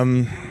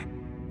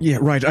 Yeah,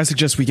 right. I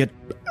suggest we get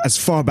as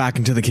far back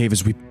into the cave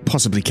as we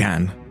possibly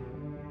can.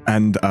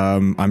 And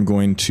I'm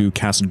going to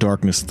cast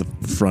darkness at the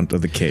front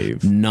of the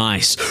cave.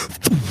 Nice.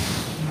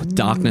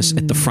 Darkness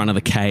at the front of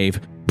the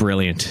cave.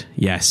 Brilliant.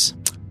 Yes.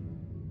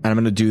 And I'm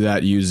going to do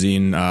that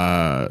using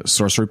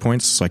sorcery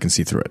points so I can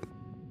see through it.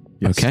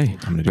 Yes, okay.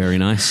 Very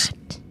nice.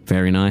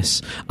 Very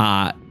nice.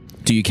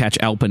 Do you catch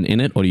Alpin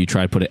in it, or do you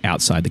try to put it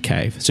outside the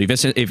cave? So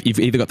if you've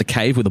either got the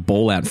cave with a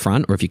ball out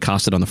front, or if you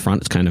cast it on the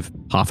front, it's kind of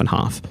half and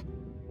half.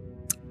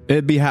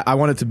 I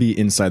want it to be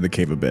inside the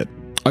cave a bit.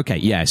 Okay,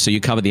 yeah, so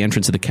you cover the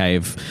entrance of the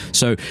cave.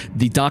 So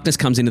the darkness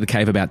comes into the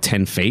cave about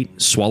 10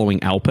 feet,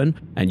 swallowing Alpin,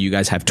 and you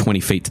guys have 20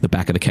 feet to the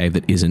back of the cave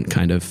that isn't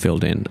kind of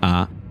filled in.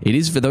 It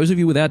is, for those of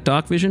you without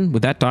dark vision,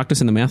 with that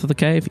darkness in the mouth of the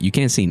cave, you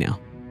can't see now.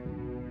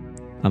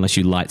 Unless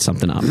you light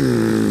something up.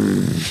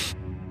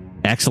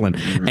 Excellent.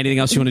 Anything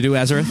else you want to do,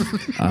 Azareth?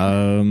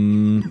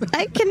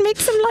 I can make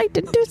some light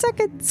in 2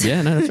 seconds.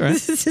 Yeah, no,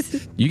 that's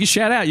right. You can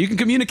shout out. You can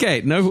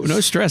communicate. No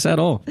stress at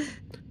all.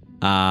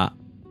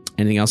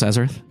 Anything else,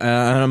 Azareth?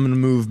 I'm going to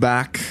move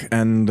back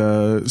and...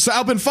 So,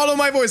 Alpin, follow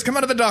my voice. Come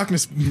out of the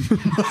darkness.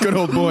 Good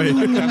old boy.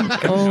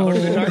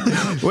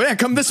 Well, yeah,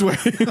 come this way.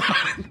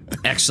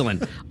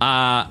 Excellent.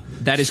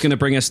 That is going to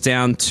bring us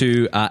down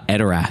to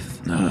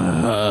Edirath.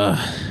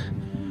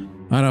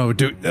 I know,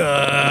 dude.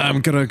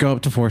 I'm going to go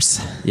up to Force.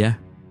 Yeah.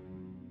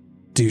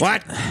 Dude.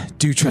 What?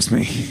 Do you trust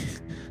me?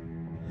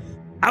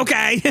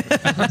 Okay.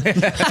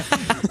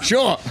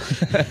 Sure.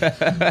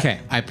 Okay,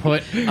 I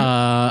put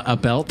a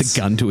belt. The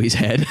gun to his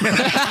head.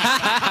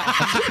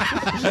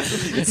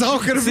 It's all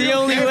gonna be the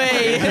only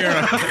way.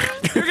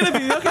 You're gonna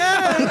be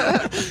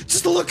okay.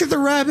 Just look at the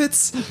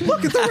rabbits.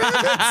 Look at the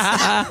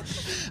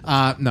rabbits.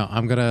 No,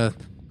 I'm gonna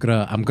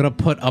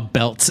put a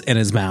belt in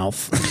his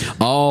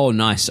mouth. Oh,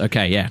 nice.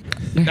 Okay, yeah.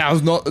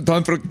 Now's not the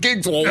time for a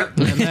giggle. And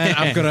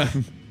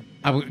then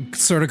I'm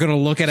sort of gonna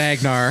look at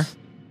Agnar,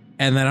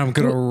 and then I'm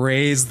gonna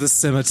raise the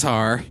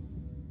scimitar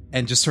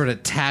and just sort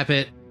of tap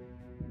it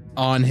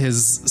on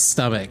his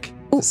stomach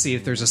to see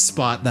if there's a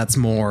spot that's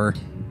more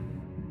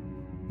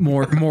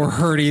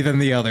hurty than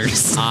the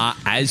others.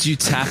 As you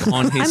tap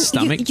on his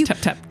stomach,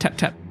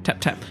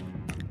 tap.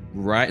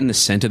 Right in the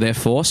center there,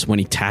 Force. When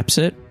he taps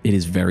it, it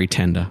is very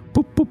tender.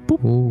 Boop, boop,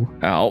 boop. Ooh.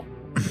 Ow.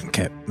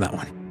 Okay, that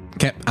one.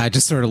 Okay, I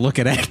just sort of look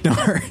at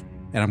Agnar,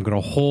 and I'm gonna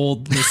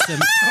hold the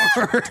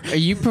scimitar. Are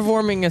you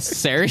performing a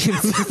cesarean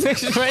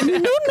section right now?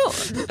 No.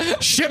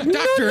 Ship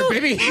doctor,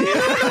 baby.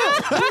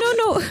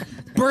 No.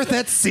 Birth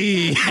at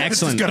sea.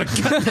 Excellent. Just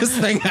gotta cut this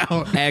thing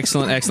out.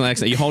 Excellent.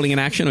 Are you holding an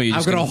action, or are you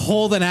just I'm gonna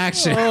hold an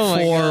action.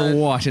 for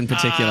what in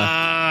particular?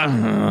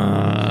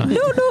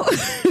 No.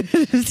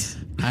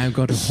 I'm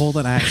going to hold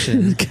an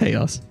action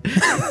Chaos.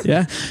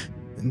 Yeah.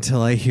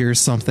 until I hear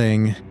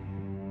something.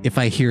 If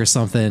I hear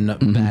something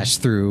bash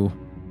through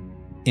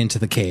into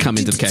the cave. Come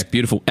into the cave.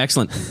 Beautiful.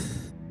 Excellent.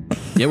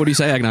 Yeah, what do you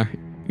say, Agnar? You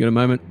got a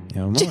moment?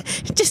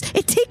 Just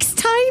it takes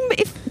time.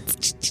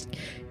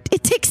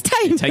 It takes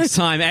time. Takes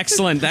time.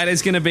 Excellent. That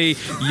is going to be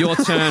your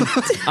turn.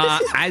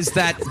 As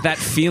that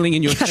feeling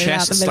in your Cut it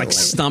out chest, the like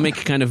middle. stomach,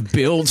 kind of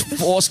builds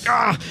force.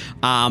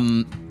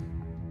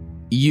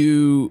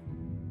 You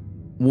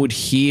would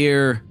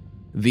hear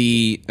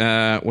the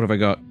what have I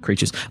got?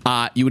 Creatures.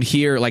 You would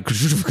hear like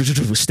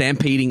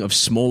stampeding of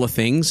smaller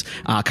things,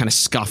 kind of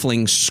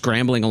scuffling,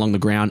 scrambling along the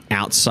ground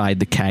outside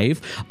the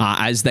cave.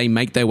 As they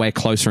make their way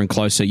closer and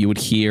closer, you would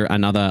hear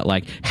another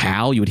like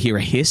howl. You would hear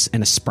a hiss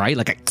and a spray,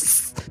 like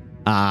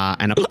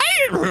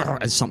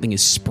as something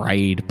is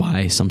sprayed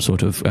by some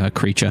sort of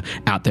creature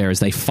out there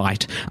as they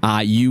fight.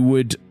 You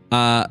would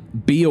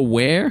be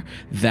aware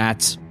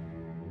that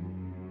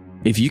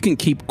if you can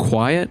keep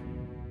quiet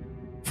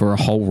for a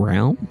whole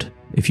round,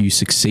 if you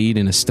succeed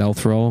in a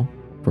stealth roll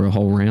for a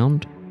whole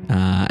round,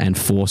 and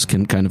Force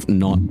can kind of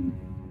not,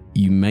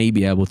 you may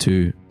be able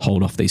to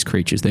hold off these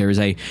creatures. There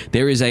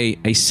is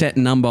a set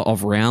number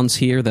of rounds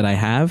here that I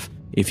have.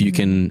 If you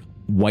can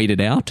wait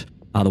it out,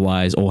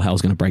 otherwise all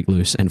hell's going to break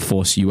loose. And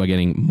Force, you are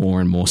getting more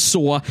and more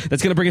sore.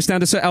 That's going to bring us down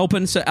to Sir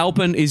Alpin. Sir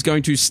Alpin is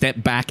going to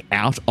step back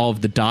out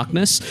of the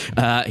darkness.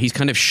 He's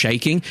kind of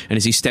shaking, and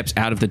as he steps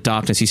out of the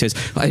darkness, he says,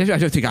 I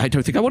don't think I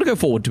want to go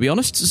forward, to be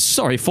honest.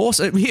 Sorry, Force.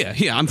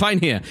 Here, I'm fine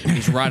here.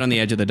 He's right on the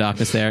edge of the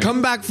darkness there.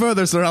 Come back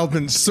further, Sir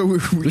Alpin. So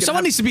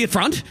Someone needs to be at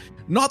front.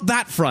 Not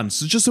that front,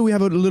 so just so we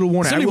have a little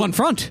warning. There's only one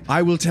front.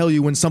 I will tell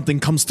you when something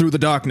comes through the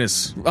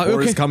darkness,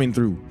 or is coming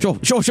through. Sure.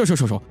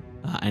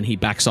 And he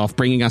backs off,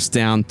 bringing us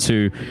down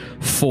to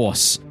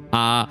Force.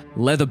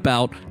 Leather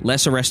belt,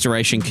 lesser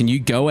restoration. Can you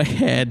go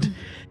ahead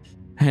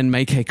and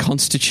make a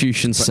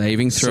Constitution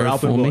saving Sir throw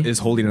for Alpin me? is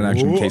holding an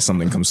action in case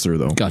something comes through,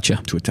 though. Gotcha.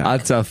 To attack.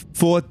 That's a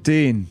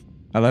 14.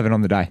 11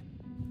 on the die.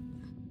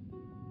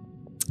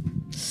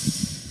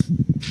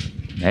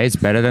 Hey, it's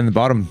better than the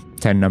bottom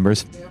 10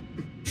 numbers.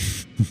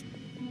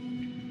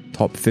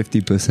 Top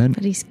 50%.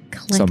 But he's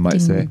close. some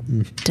might say.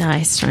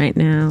 Dice right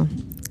now.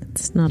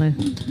 It's not a...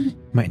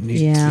 Might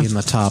need to be in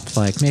the top,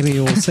 like, maybe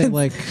we'll say,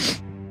 like,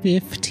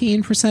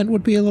 15%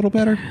 would be a little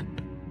better.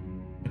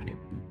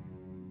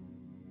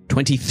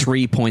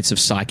 23 points of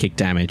psychic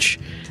damage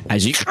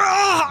as you...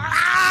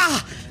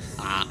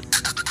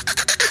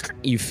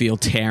 You feel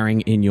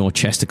tearing in your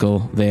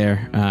chesticle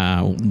there,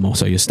 more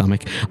so your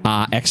stomach.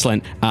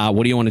 Excellent.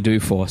 What do you want to do,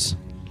 Force?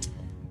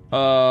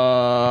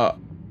 I'm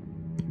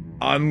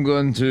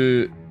going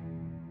to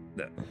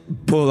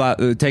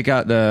take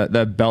out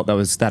the belt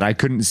that I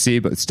couldn't see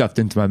but stuffed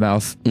into my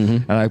mouth,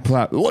 and I pull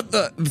out. What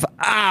the?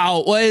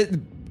 Ow! What?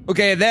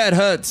 Okay, that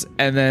hurts.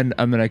 And then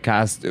I'm gonna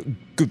cast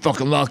good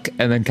fucking luck,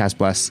 and then cast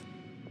bless.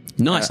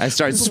 Nice. I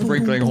start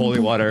sprinkling holy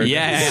water.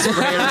 Yeah.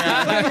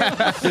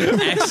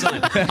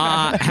 Excellent.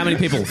 How many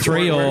people?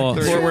 Three or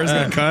Where's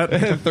the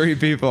cut? 3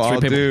 people. I'll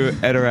do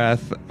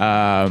Edorath,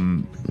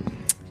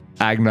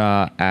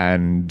 Agnar,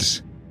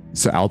 and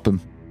Sir Alpin.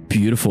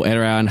 Beautiful.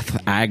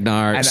 Edorath,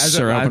 Agnar, And as it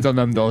Sir lands Alpin. on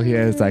them, they'll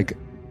hear it's like,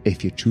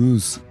 if you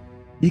choose,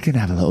 you can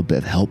have a little bit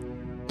of help.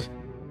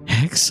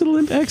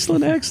 Excellent.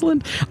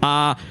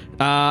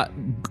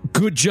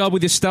 Good job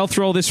with your stealth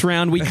roll this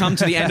round. We come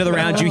to the end of the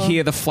round. You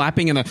hear the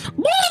flapping and the...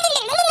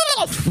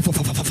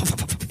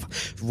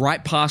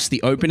 Right past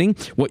the opening.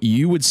 What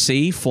you would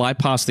see fly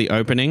past the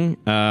opening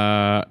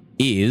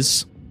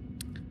is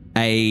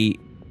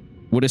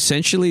what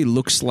essentially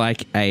looks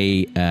like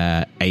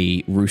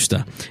a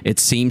rooster. It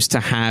seems to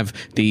have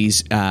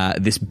this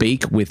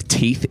beak with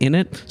teeth in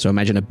it. So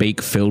imagine a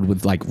beak filled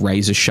with like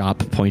razor sharp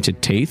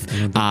pointed teeth,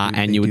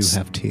 and you would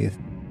have teeth,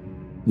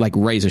 like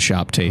razor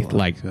sharp teeth.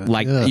 Like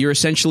you're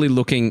essentially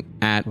looking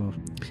at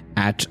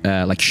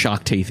like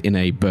shark teeth in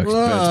a bird's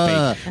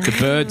beak. The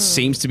bird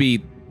seems to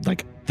be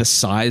like the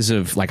size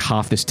of like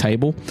half this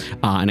table,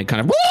 and it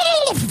kind of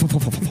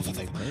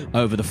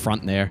over the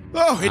front there.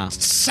 Oh, it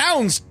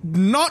sounds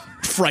not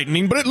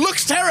frightening, but it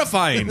looks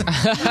terrifying.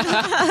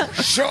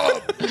 Sure.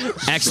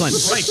 Excellent.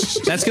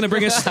 That's going to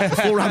bring us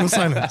Full round of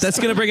silence. That's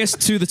going to bring us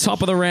to the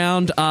top of the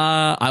round.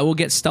 I will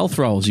get stealth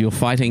rolls. You're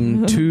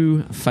fighting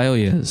 2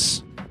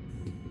 failures.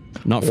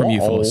 Not from you,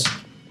 Force.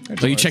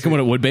 Are you checking what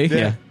it would be?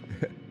 Yeah.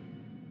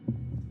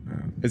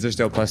 Is there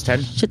still plus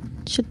 10?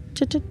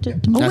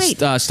 Oh, wait.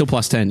 That's still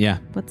plus 10, yeah.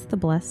 What's the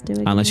bless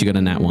doing? Unless you got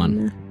a nat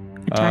 1.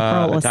 Attack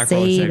roll or attack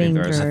roll or saving saving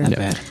throws. throw. Not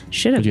bad.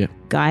 Should What'd you have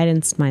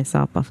guidanced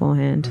myself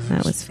beforehand.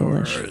 That was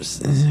foolish.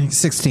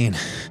 16.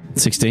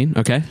 16,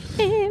 okay.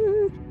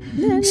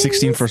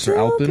 16 for Sir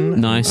Alpin.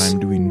 Nice. I'm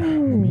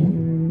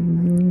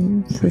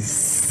doing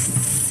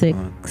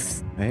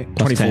 6. Right?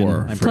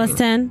 24. Plus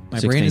 10. My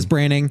brain is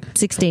braining.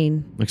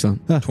 16.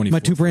 Excellent. My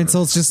 2 brain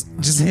cells just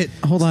hit.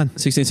 Hold on.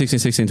 16,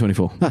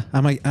 24.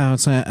 I might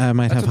have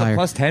higher.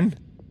 Plus 10?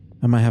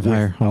 I might have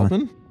higher. Hold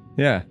on.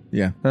 Yeah.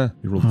 Yeah. Huh.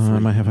 You rolled I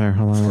might have higher.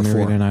 Hold on. Let me 4.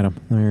 read an item.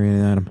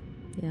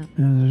 Yeah.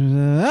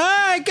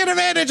 I get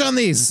advantage on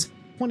these.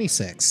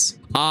 26.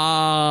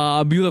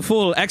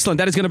 Beautiful. Excellent.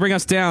 That is going to bring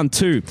us down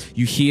to,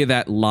 you hear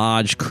that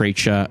large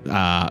creature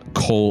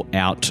call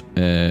out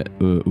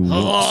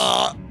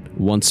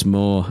once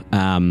more.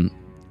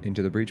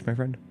 Into the breach, my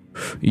friend?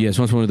 Yes,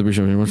 once more to the bridge.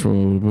 Once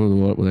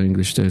more with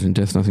English stays in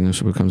death. Nothing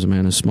else becomes a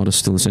man as modest,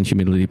 still in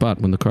humility.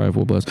 But when the cry of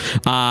war blows,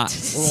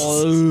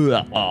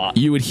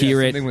 you would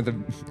hear it. Something with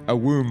a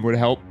womb would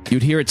help.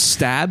 You'd hear it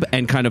stab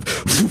and kind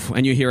of,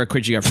 and you hear a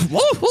creature go,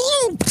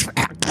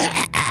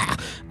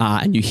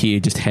 and you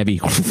hear just heavy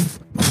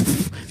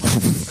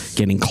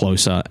getting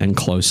closer and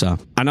closer.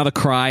 Another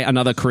cry,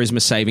 another charisma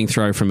saving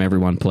throw from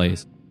everyone,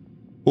 please.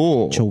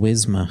 Oh,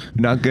 Charisma.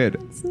 not good.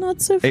 It's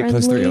not so 8 friendly.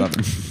 plus 3,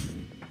 11.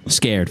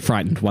 Scared,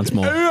 frightened, once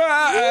more.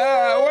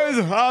 What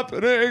is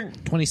happening?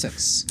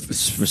 26.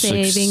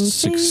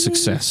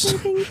 Success.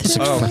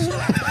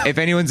 If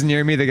anyone's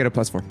near me, they get a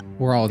plus 4.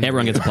 We're all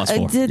Everyone gets a plus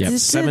 4. Yep.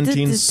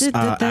 17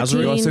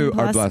 Azrael also are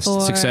plus blessed.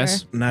 4.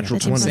 Success. Natural I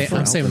think 20.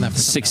 I'm saving that for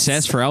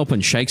Success for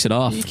Alpin shakes it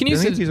off. You can You use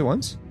only have it. to use it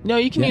once? No,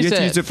 you can You use have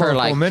to it use it for a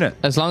like full minute.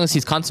 as long as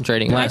he's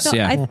concentrating. Less, thought-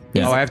 yeah. I-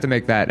 Oh, I have to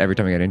make that every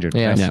time I get injured.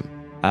 Yeah. Nice.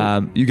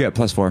 Yeah. You get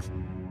plus 4.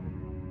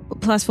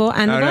 Plus 4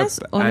 and the bless?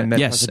 Or and then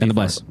Yes, plus a and the D4.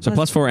 bless. So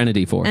plus 4 and a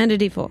D4. and a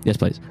D4. Yes,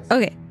 please.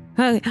 Okay.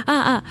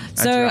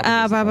 So,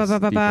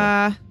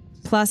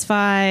 plus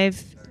 5,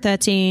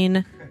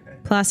 13,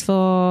 plus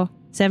 4,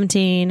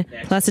 17,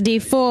 plus a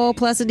D4,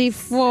 plus a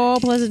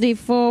D4, plus a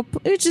D4,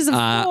 which is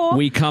a 4.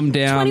 We come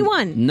down.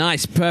 21.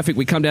 Nice, perfect.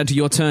 We come down to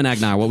your turn,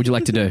 Agnar. What would you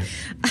like to do?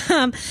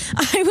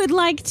 I would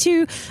like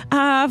to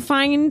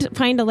find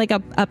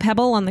a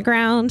pebble on the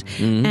ground,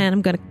 and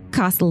I'm going to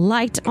cast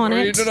light on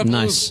it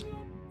Nice.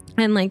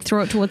 and like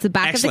throw it towards the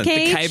back Excellent. of the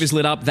cage. The cave is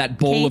lit up. That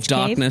ball of Cave.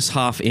 darkness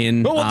half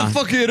in. Oh, what the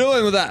fuck are you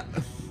doing with that?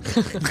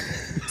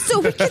 So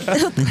we can.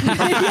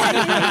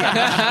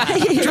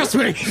 Trust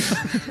me.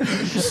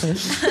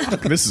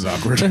 This is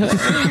awkward.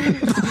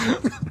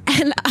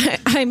 And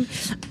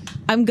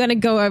I'm gonna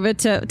go over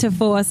to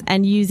Force,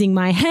 and using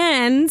my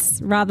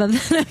hands rather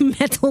than a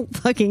metal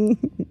fucking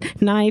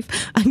knife,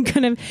 I'm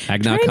gonna.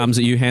 Agnar comes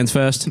at you, hands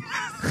first.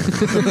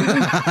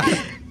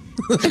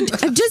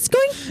 I'm just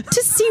going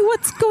to see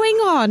what's going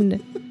on.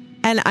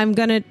 and I'm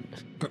gonna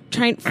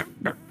try and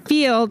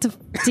feel to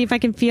see if I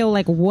can feel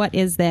like what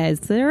is there?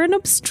 Is there an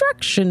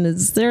obstruction?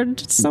 Is there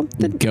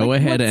something? Go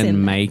ahead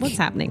and make. What's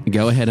happening?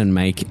 Go ahead and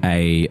make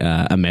a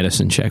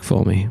medicine check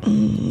for me.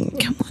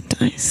 Come on,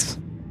 dice.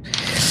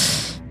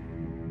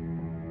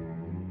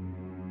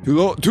 Too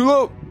low. Too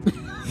low.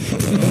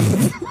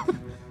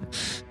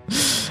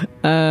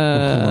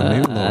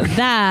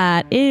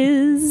 That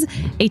is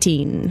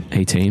 18.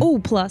 18. Oh,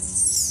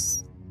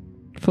 plus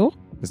 4.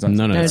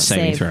 No, it's save.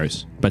 saving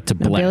throws. But to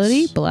bless.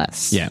 Ability,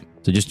 bless. Yeah.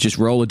 So just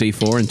roll a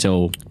d4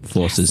 until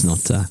force is not.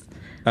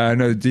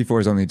 No,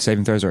 D4 is only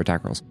saving throws or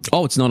attack rolls.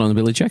 Oh, it's not on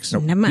ability checks?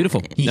 Never mind.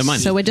 Beautiful. Never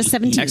mind. So we're just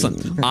 17.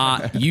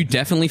 Excellent. You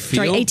definitely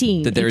feel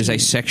 18. that there is a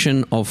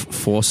section of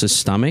Force's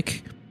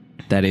stomach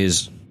that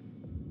is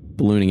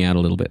ballooning out a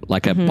little bit,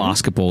 like a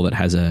basketball that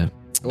has a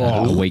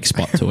weak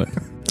spot to it.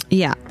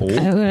 Yeah.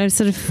 I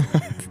sort of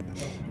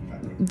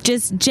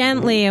just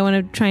gently, I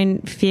want to try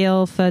and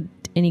feel for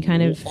any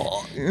kind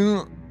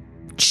of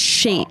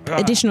shape,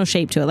 additional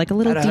shape to it, like a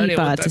little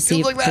deeper to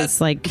see if there's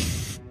like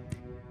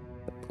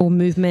or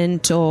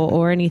movement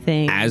or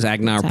anything. As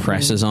Agnar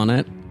presses on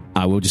it,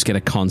 I will just get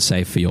a con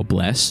save for your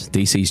bless.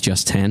 DC's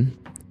just 10.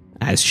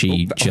 As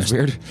she just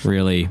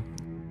really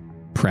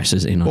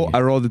presses in on you.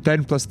 I rolled a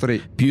 10 plus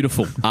 3.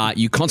 Beautiful.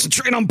 You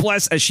concentrate on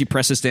bless as she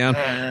presses down.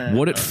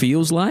 What it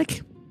feels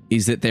like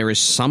is that there is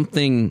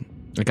something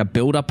like a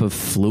buildup of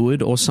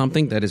fluid or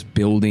something that is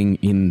building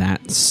in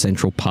that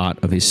central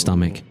part of his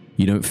stomach.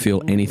 You don't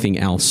feel anything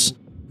else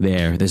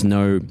there. There's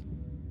no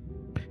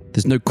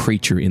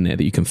creature in there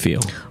that you can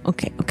feel.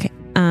 Okay. Okay.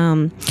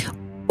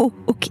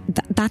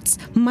 That's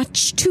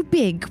much too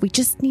big. We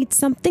just need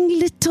something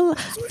little. I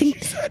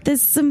think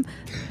there's some.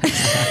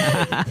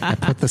 I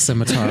put the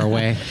scimitar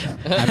away.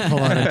 I pull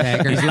out a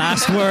dagger. His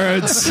last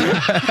words.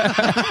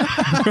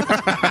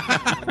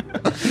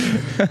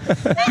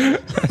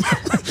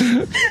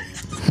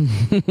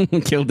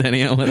 Kill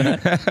Danielle with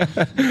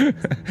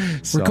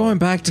that. We're going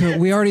back to.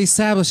 We already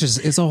established this.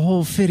 It's a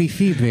whole 50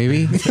 feet,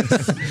 baby.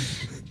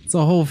 It's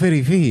a whole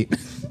 50 feet.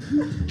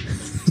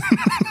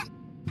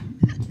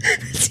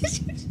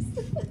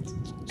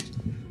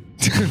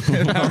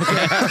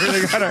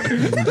 Really got our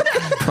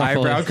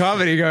eyebrow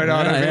comedy going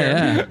on over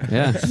here.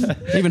 Yeah.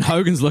 Even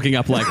Hogan's looking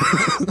up like.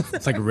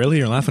 It's like, really?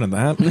 You're laughing at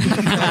that?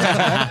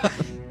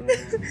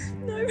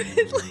 No,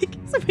 like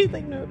somebody's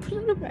like, no, put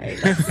it away.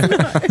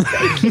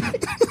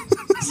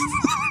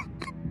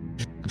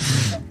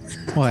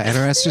 What?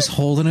 Edoras just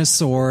holding his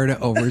sword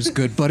over his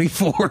good buddy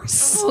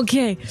Force.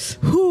 Okay.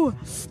 Who?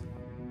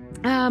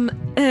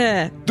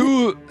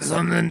 Do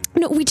something.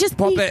 No, we just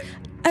Pop need it.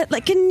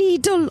 Like a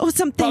needle or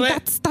something. Pop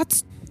it.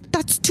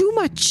 That's too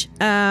much.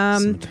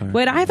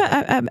 Would I have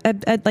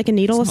a like a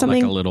needle or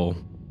something? Like a little.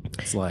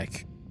 It's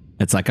like.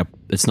 It's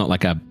not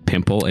like a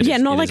pimple. Yeah,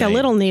 not like a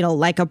little needle,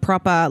 like a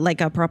proper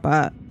like.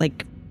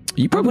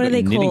 You probably what are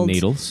they knitting called?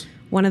 needles.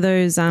 One of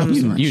those.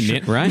 You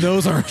knit, right?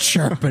 Those aren't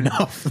sharp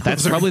enough.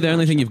 That's probably the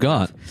only thing you've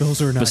got.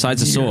 Those are not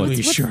besides a sword.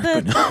 nearly What's sharp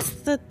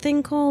enough. the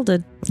thing called?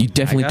 You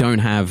definitely don't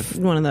have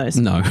One of those.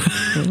 No.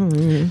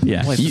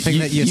 Yeah. Like the thing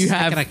that you stick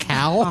have in a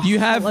cow? You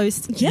have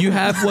Yeah. you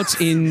have what's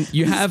in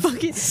you have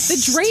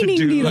The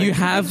draining needle. you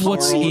have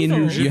what's in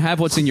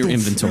your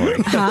inventory.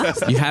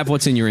 You have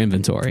what's in your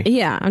inventory.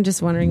 Yeah, I'm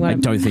just wondering what I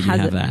don't think you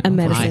have that. a I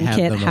medicine have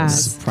kit the most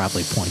has.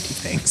 probably pointy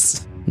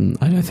things.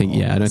 I don't think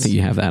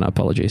you have that.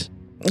 Apologies.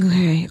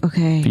 Okay.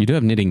 But you do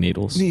have knitting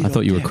needles. I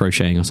thought you were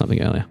crocheting or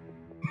something earlier.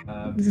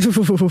 What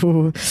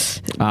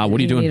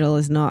are you doing? Needle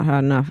is not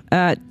hard enough.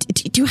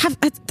 Do you have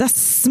a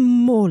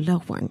smaller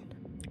one?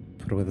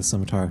 Put away the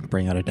scimitar,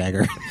 bring out a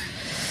dagger.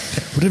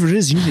 Whatever it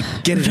is, you need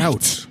to get it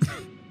out.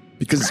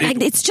 Because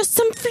It's just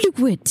some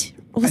fluid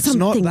or it's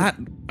something. not that,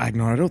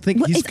 Agnar. I don't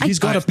think Well, he's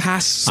got to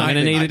pass. I'm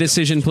going to need a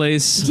decision,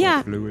 please.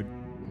 Yeah. Fluid.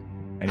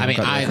 I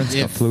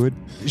mean, fluid.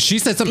 She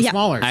said something Yeah.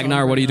 smaller.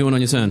 Agnar, what are you doing on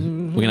your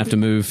turn? We're going to have to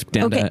move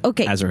down to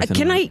Okay. Azareth.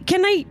 in a minute.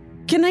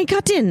 Can I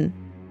cut in?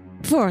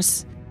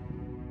 Force.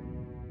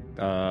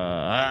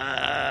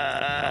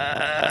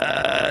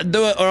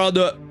 Do it or I'll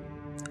do it.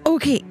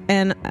 Okay,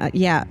 and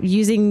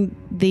using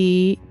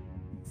the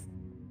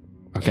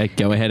Okay,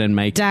 go ahead and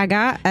make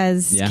dagger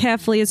as Yeah.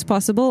 carefully as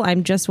possible.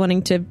 I'm just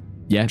wanting to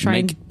try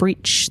make, and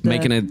breach the...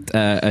 making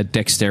a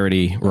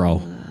dexterity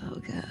roll. Oh,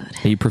 God.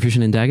 Are you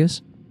proficient in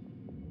daggers?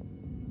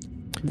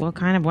 What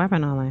kind of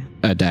weapon are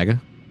they? A dagger.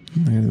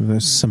 The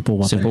simple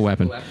weapon. Simple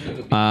weapon.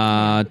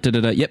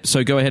 Yep.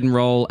 So go ahead and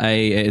roll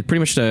a pretty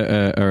much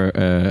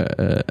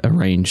a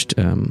ranged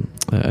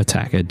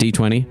attack. A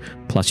D20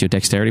 plus your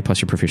dexterity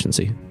plus your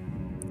proficiency.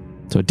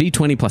 So a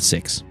D20 plus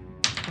 6.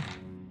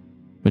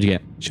 What'd you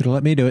get? Should have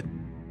let me do it.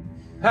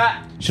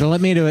 Should have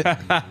let me do it.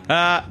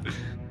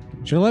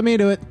 Should have let me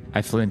do it.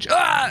 I flinch.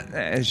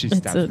 She It's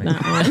stabs me.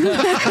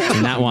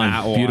 That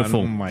one.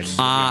 Beautiful. Oh my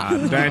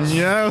God,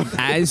 Danielle.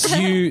 As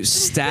you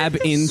stab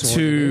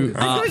into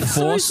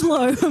Force,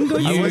 slow. I'm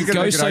going you was gonna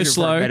go make an so argument for a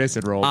slow.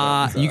 medicine roll,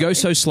 but- You go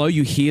so slow.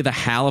 You hear the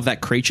howl of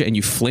that creature, and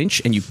you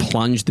flinch, and you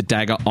plunge the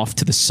dagger off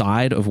to the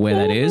side of where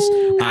that is.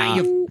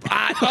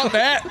 Not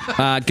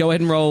that. Go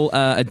ahead and roll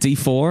a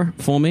d4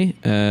 for me.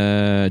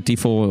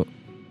 D4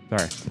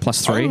 Sorry.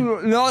 plus 3.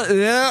 No,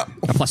 yeah.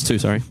 Plus 2,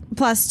 sorry.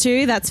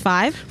 +2, that's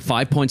 5.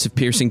 5 points of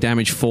piercing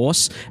damage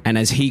force, and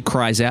as he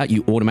cries out,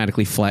 you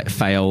automatically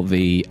fail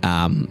the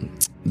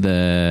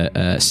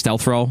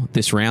stealth roll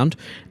this round,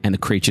 and the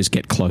creatures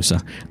get closer.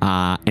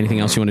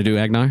 Anything else you want to do,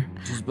 Agnar?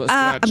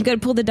 I'm going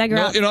to pull the dagger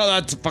out. You know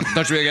that. Fucking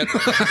touch me again.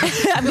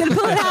 I'm going to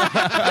pull it out.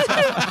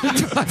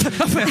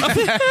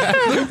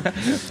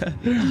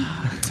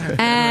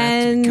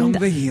 And Become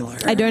the healer.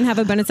 I don't have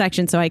a bonus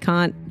action, so I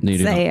can't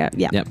Neither say not.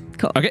 yeah. Yep.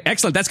 Cool. Okay,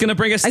 excellent. That's going to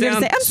bring us I'm going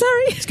down. to say, I'm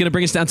sorry. It's going to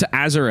bring us down to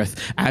Azareth.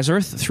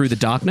 Azareth, through the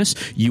darkness,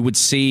 you would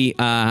see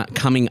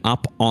coming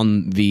up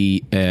on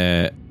the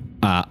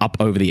up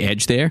over the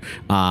edge there,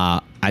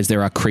 as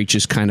there are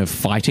creatures kind of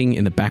fighting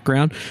in the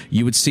background,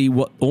 you would see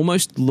what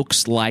almost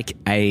looks like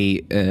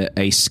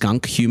a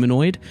skunk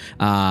humanoid.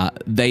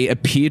 They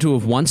appear to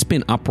have once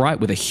been upright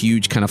with a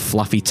huge kind of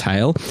fluffy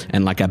tail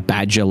and like a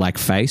badger-like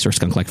face or a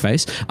skunk-like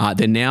face.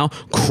 They're now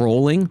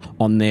crawling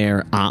on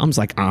their arms,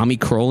 like army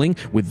crawling,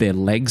 with their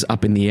legs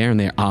up in the air and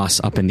their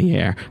ass up in the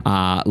air,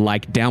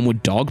 like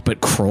downward dog, but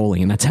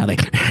crawling. And that's how they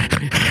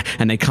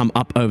and they come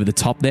up over the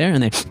top there,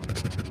 and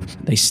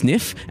they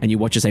sniff, and you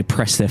watch as they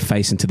press their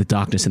face into the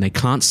darkness, and they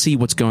can't see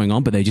what's going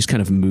on, but they just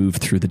kind of move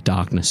through the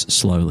darkness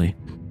slowly.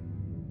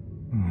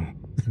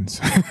 It's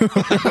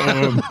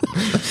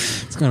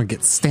gonna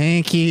get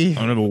stanky.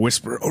 I'm gonna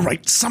whisper. All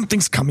right,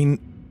 something's coming.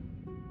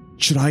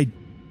 Should I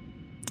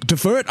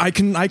defer it? I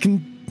can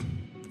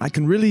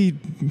really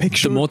make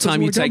sure. The more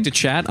time you take to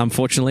chat,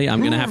 unfortunately, I'm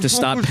going to have to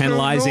start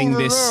penalizing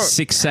this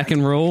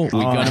 6-second rule. We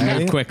got to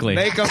move quickly.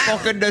 Make a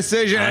fucking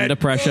decision. Under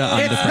pressure.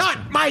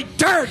 Not my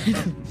turn.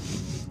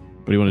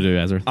 What do you want to do,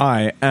 Azareth?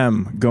 I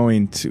am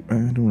going to. I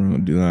don't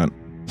want to do that.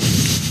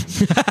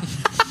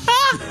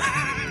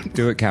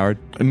 Do it, coward.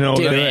 No,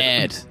 Do that-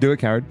 it. Do it,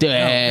 coward. Do No,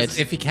 it. 'cause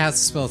if he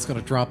casts a spell, it's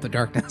gonna drop the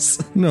darkness.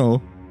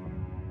 no.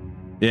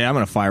 Yeah, I'm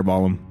gonna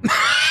fireball him.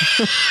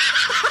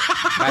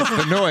 That's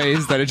the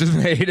noise that it just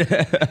made.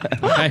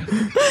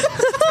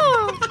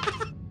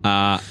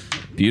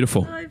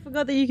 Beautiful. I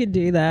forgot that you could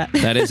do that.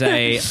 That is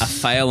a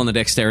fail on the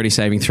dexterity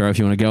saving throw. If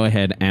you want to go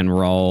ahead and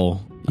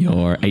roll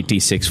your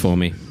 8d6 for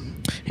me.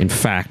 In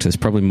fact, there's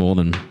probably more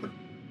than...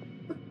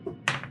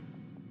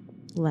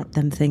 Let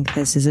them think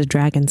this is a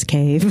dragon's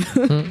cave.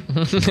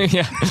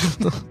 Yeah.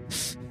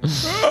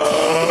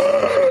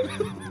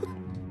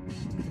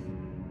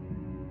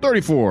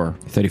 34.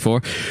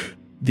 34.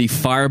 The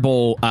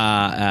fireball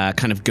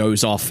kind of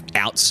goes off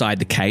outside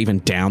the cave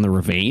and down the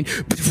ravine.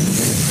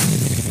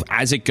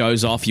 As it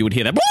goes off, you would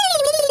hear that.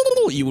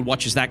 You would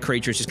watch as that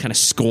creature is just kind of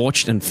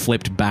scorched and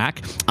flipped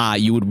back.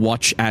 You would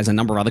watch as a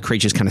number of other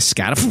creatures kind of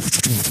scatter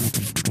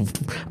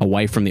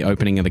away from the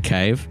opening of the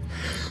cave.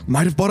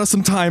 Might have bought us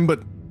some time, but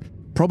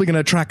probably gonna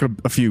attract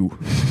a few.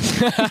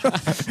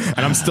 And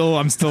I'm still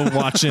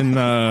watching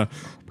the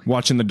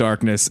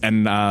darkness,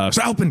 and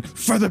so Alpin,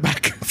 further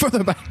back.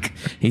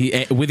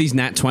 He, with his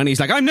nat 20, he's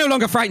like, I'm no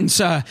longer frightened,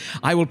 sir.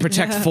 I will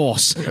protect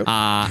force.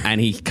 And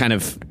he kind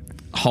of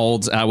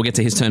holds. We'll get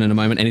to his turn in a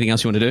moment. Anything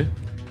else you want to do?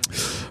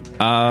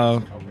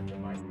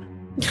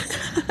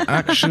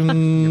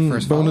 Action,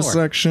 first bonus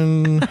follower.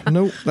 action.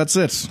 Nope, that's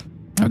it.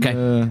 Okay.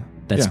 yeah,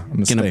 That's I'm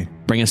gonna going to stay.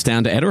 bring us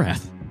down to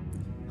Edorath.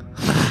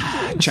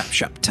 Chop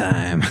shop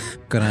time.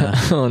 Gonna.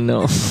 Oh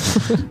no.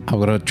 I'm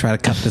gonna try to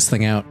cut this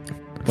thing out,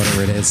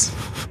 whatever it is,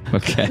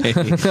 Okay.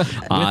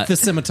 with the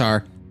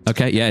scimitar.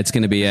 Okay, yeah, it's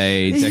going to be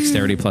a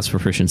dexterity plus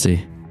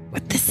proficiency.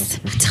 With this,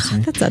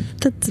 that's a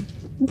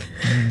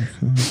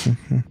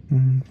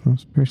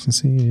Plus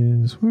proficiency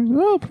is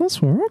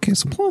 +4. Okay,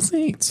 so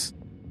 +8.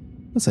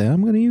 Let's say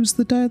I'm going to use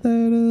the die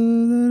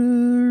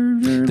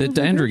That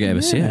Andrew gave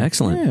us. Yeah,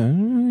 excellent. Yeah,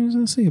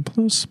 let's see.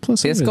 Plus.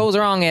 This goes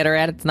wrong,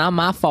 Edorat. It's not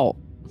my fault.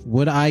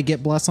 Would I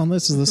get bless on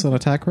this? Is this an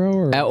attack row?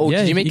 Or? Yeah,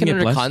 Did you make you can get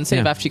another blessed. con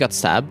save Yeah. after you got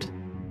stabbed?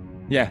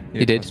 Yeah.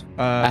 You did?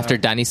 After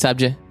Danny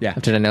stabbed you? Yeah.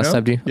 After Danielle No?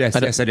 stabbed you? Yes, I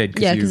don't- yes, I did.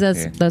 yeah, because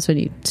you- that's when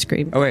you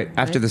scream. Oh, wait.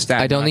 After the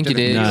stab. I don't think After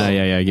you the did. feel.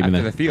 Yeah, give me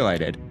After that. the feel, I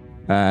did.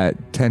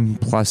 10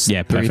 plus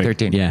Yeah, 3, perfect.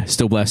 13. Yeah,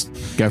 still blessed.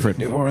 Go for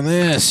it. Or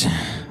this.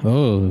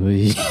 Oh.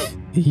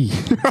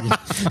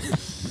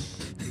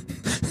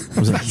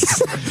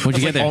 What'd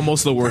you get there?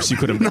 Almost the worst you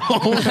could have done.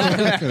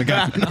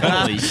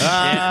 Holy shit,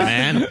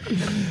 man.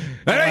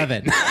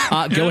 11.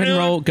 Go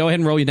ahead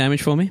and roll your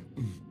damage for me.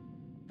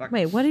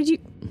 Wait, what did you?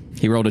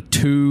 He rolled a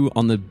 2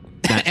 on the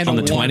And on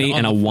a the 20 1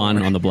 and a on the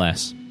 1 on the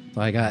bless.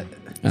 So I got.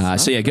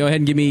 So yeah, go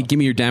ahead and give me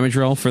your damage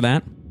roll for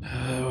that.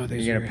 You're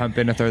going to pump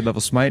in a 3rd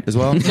level smite as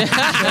well?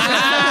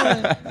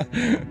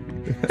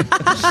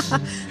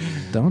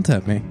 Don't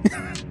tempt me.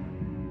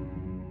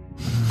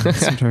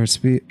 Scimitar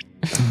speed.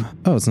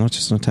 Oh, it's not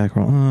just an attack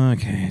roll.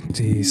 Okay,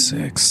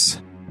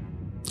 D6.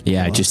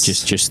 Yeah, Plus.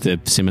 just the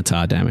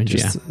scimitar damage.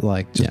 Just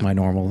Yeah. my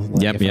normal.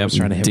 Like Yep. if I was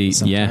trying to hit with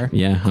the Yeah.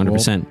 scimitar.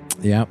 100%.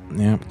 Cool.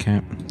 Yep.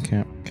 Cap.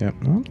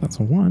 Oh, that's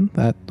a 1.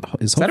 That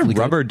is Is that a hopefully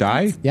good. rubber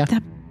die? Yeah.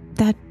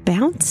 That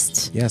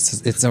bounced.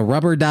 Yes, it's a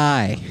rubber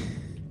die.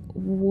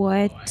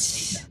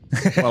 What?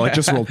 Well, I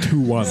just rolled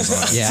 2 1s on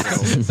it. Yeah.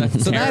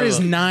 So that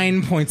is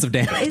 9 points of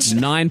damage.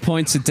 9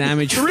 points of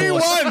damage. 3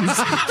 Force.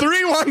 1s!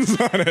 3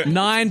 1s on it!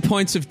 9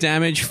 points of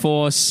damage,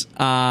 Force,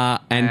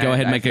 and go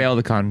ahead and make fail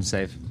the con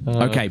save.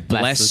 Okay,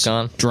 Bless is Bless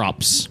gone.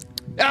 drops.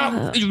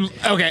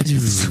 Okay.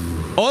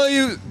 All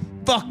you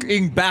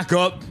fucking back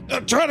up.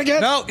 I'm trying to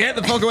get... No, get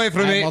the fuck away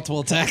from me.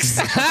 Multiple attacks.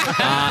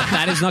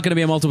 That is not going to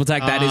be a multiple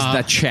attack. That is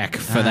the check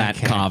for that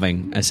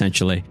carving,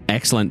 essentially.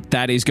 Excellent.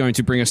 That is going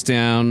to bring us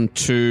down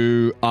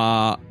to...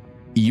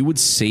 you would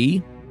see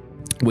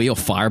where your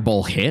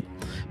fireball hit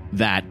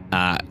that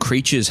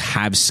creatures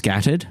have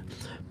scattered,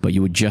 but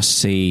you would just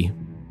see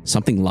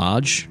something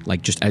large,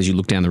 like just as you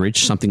look down the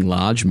ridge, something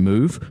large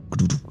move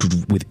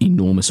with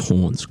enormous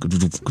horns. We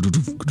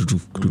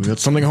got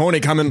something horny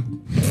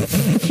coming.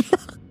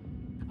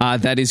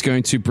 That is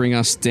going to bring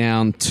us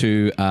down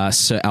to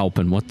Sir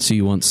Alpin. What do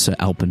you want Sir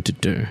Alpin to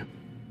do?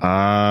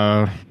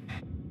 Not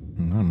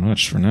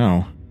much for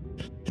now.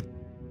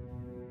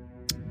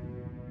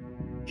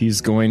 He's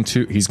going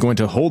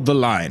to hold the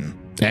line.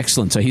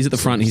 Excellent. So he's at the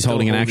front. He's Still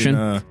holding an action.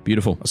 holding,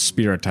 Beautiful. A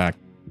spear attack.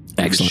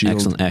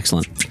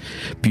 Excellent.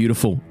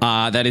 Beautiful.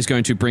 That is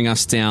going to bring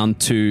us down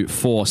to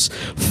Force.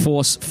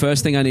 Force,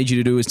 first thing I need you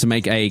to do is to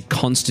make a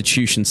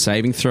Constitution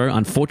saving throw.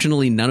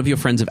 Unfortunately, none of your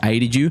friends have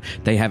aided you.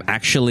 They have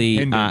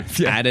actually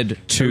added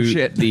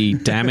to the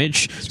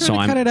damage. So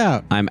cut it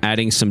out. I'm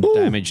adding some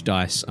damage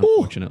dice,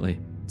 unfortunately.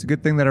 It's a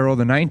good thing that I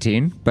rolled a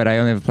 19, but I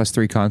only have a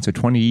 +3 con, so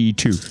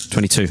 22.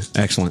 22.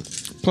 Excellent.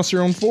 Plus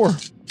your own 4.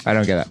 I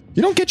don't get that.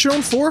 You don't get your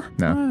own 4?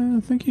 No.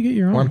 I think you get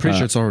your own. Well, I'm pretty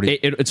sure it's already...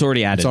 It's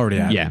already added. It's already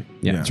added.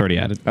 Yeah, it's already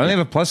added. I only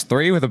have a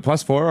 +3 with a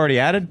 +4 already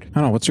added? I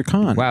don't know. What's your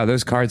con? Wow,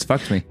 those cards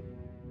fucked me.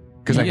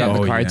 Because I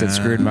got the cards that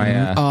screwed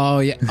my... Oh,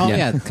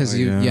 yeah. Because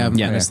you have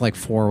minus like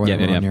 4 or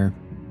whatever on your...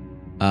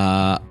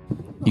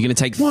 You're going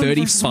to take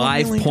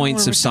 35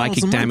 points of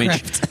psychic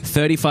damage.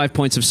 35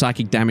 points of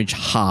psychic damage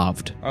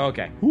halved. Oh,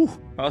 okay. Whew.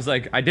 I was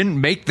like, I didn't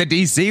make the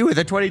DC with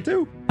a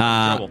 22.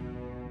 Trouble.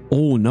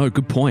 Oh, no,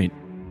 good point.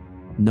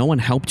 No one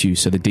helped you,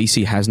 so the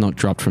DC has not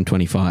dropped from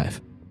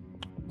 25.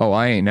 Oh,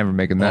 I ain't never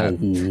making that.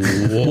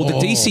 Well, the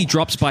DC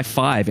drops by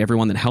 5,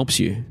 everyone that helps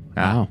you.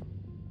 Wow.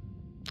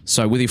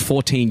 So with your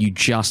 14, you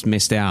just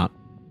missed out.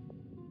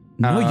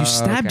 No, you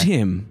stabbed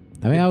him.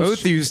 I mean, Both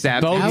of you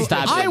stabbed.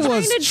 I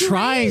was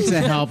trying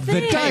to help.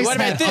 The dice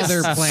had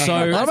other plans.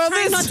 Try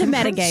not to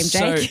metagame,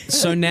 Jake.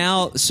 So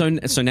now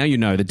you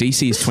know the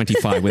DC is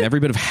 25. With every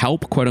bit of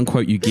help, quote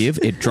unquote, you give,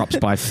 it drops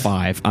by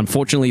 5.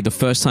 Unfortunately, the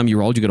first time you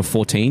rolled, you got a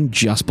 14,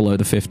 just below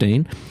the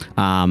 15.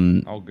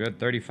 Oh, good.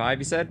 35,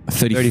 you said?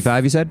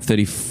 35, you said?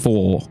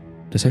 34. Did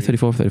I say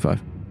 34 or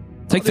 35?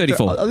 Take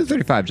 34. I'll do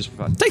 35 just for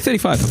fun. Take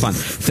 35 for fun.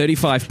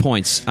 35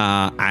 points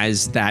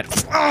as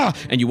that...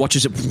 and you watch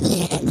as it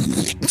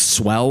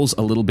swells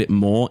a little bit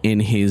more in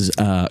his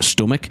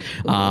stomach.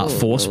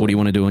 Force, what do you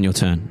want to do on your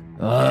turn?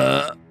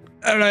 All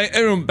right,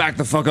 everyone back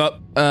the fuck up.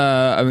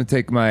 I'm going to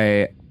take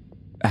my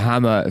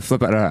hammer,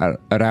 flip it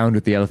around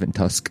with the elephant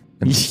tusk,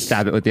 and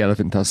stab it with the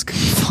elephant tusk.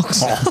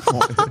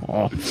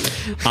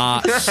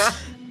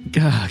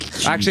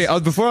 Actually,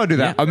 before I do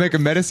that, I'll make a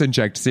medicine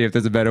check to see if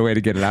there's a better way to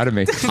get it out of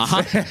me.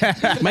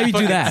 Maybe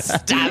do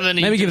that.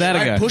 Maybe give that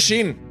a go. Push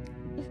in.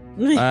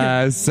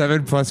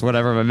 7 plus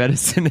whatever my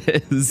medicine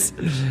is.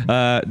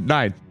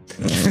 9.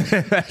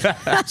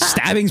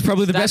 Stabbing's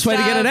probably the best way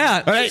to get it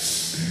out. All right.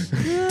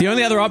 The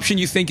only other option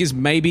you think is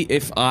maybe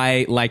if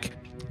I like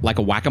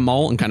a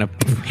whack-a-mole and kind of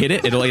hit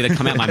it, it'll either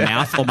come out my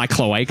mouth or my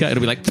cloaca. It'll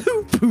be like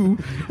poo poo.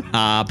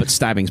 But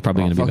stabbing's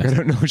probably going to be better. I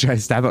don't know. Should I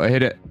stab it or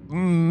hit it?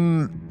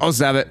 I'll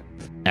stab it.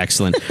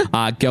 Excellent.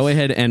 Go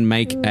ahead and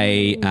make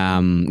a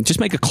just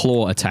make a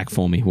claw attack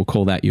for me. We'll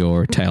call that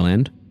your tail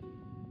end.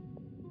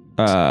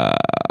 All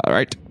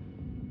right.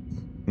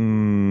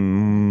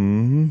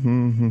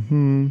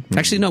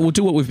 Actually, no. We'll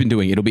do what we've been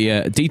doing. It'll be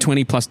a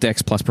D20 plus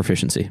Dex plus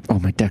proficiency. Oh,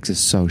 my Dex is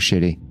so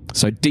shitty.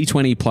 So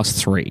D20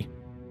 plus 3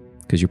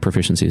 because your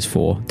proficiency is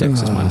 4.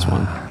 Dex is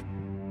 -1.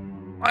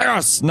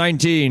 Yes,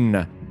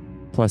 19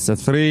 plus a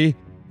 3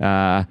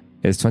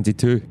 is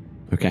 22.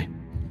 Okay.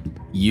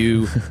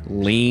 You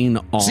lean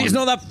on. See, it's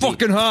not that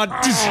fucking hard.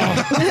 As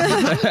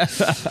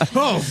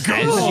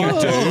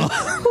you do,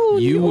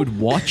 you would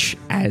watch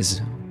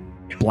as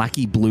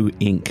blacky blue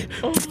ink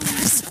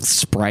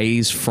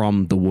sprays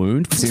from the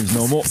wound. Seems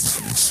normal.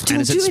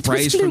 And as it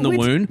sprays from the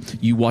wound,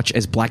 you watch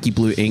as blacky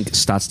blue ink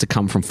starts to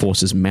come from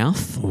Force's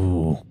mouth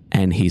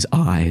and his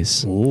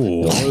eyes. As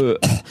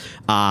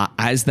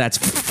that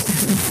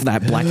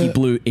blacky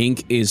blue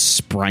ink is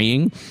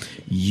spraying,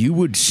 you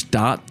would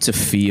start to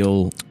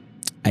feel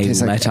a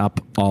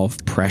let-up of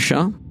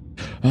pressure.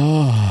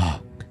 And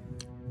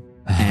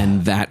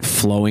that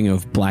flowing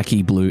of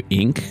blacky blue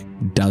ink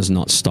does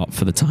not stop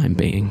for the time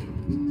being.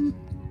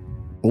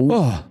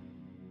 I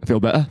feel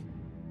better.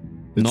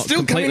 Not still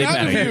completely coming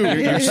out of better.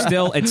 you.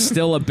 It's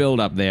still a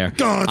build-up there.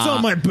 God, it's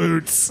on my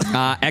boots.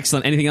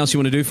 Excellent. Anything else you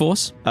want to do,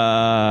 Force?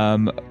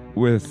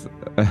 With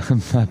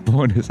my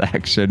bonus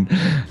action,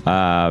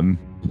 no,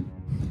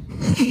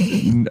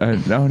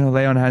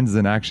 lay on hands is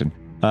an action.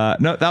 No,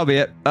 that'll be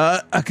it.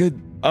 I could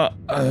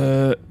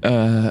Okay,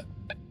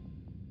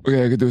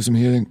 I could do some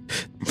healing.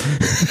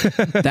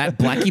 That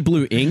blacky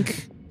blue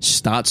ink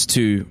starts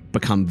to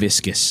become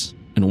viscous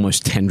and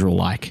almost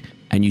tendril-like,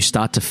 and you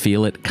start to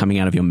feel it coming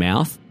out of your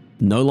mouth.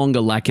 No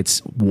longer like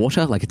it's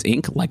water, like it's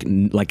ink, like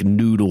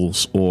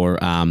noodles or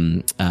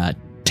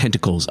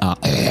tentacles are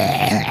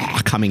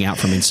coming out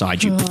from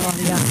inside you.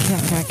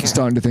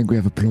 Starting to think we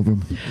have a problem.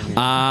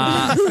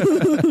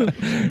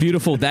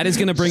 Beautiful. That is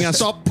going to bring us...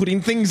 Stop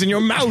putting things in your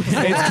mouth.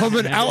 It's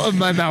coming out of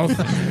my mouth.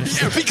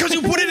 Because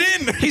you put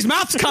it in. His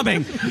mouth's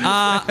coming.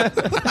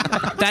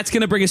 That's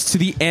going to bring us to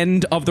the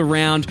end of the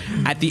round.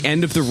 At the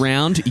end of the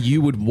round,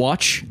 you would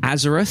watch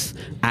Azareth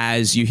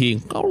as you hear...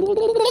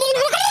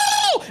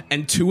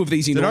 And two of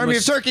these enormous... An army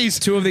of turkeys.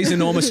 Two of these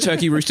enormous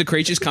turkey rooster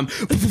creatures come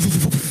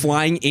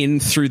flying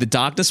in through the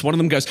darkness. One of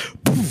them goes...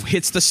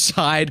 hits the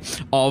side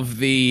of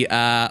the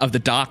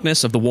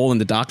darkness, of the wall in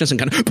the darkness, and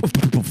kind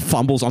of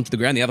fumbles onto the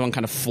ground. The other one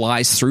kind of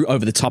flies through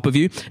over the top of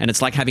you, and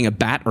it's like having a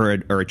bat or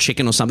a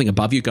chicken or something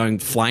above you going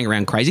flying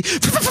around crazy.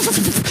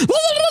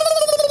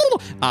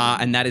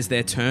 And that is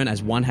their turn,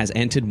 as one has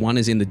entered, one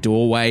is in the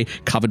doorway,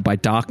 covered by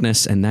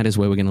darkness, and that is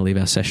where we're going to leave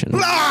our session.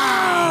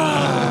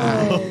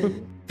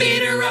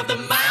 Theater of the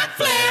Mind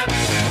Flip.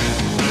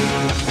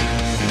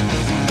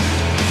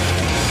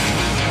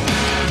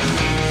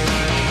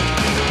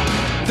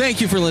 Thank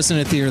you for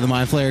listening to Theater of the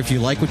Mind Flayer. If you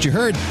like what you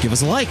heard, give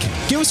us a like,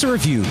 give us a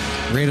review,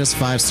 rate us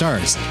 5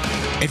 stars.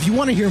 If you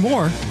want to hear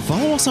more,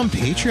 follow us on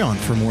Patreon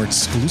for more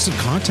exclusive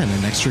content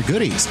and extra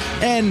goodies.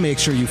 And make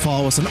sure you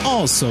follow us on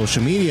all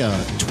social media,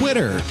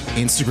 Twitter,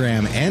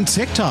 Instagram, and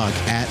TikTok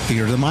at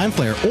Theater of the Mind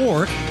Flayer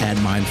or at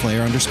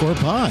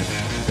mindflayer_pod.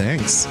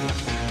 Thanks.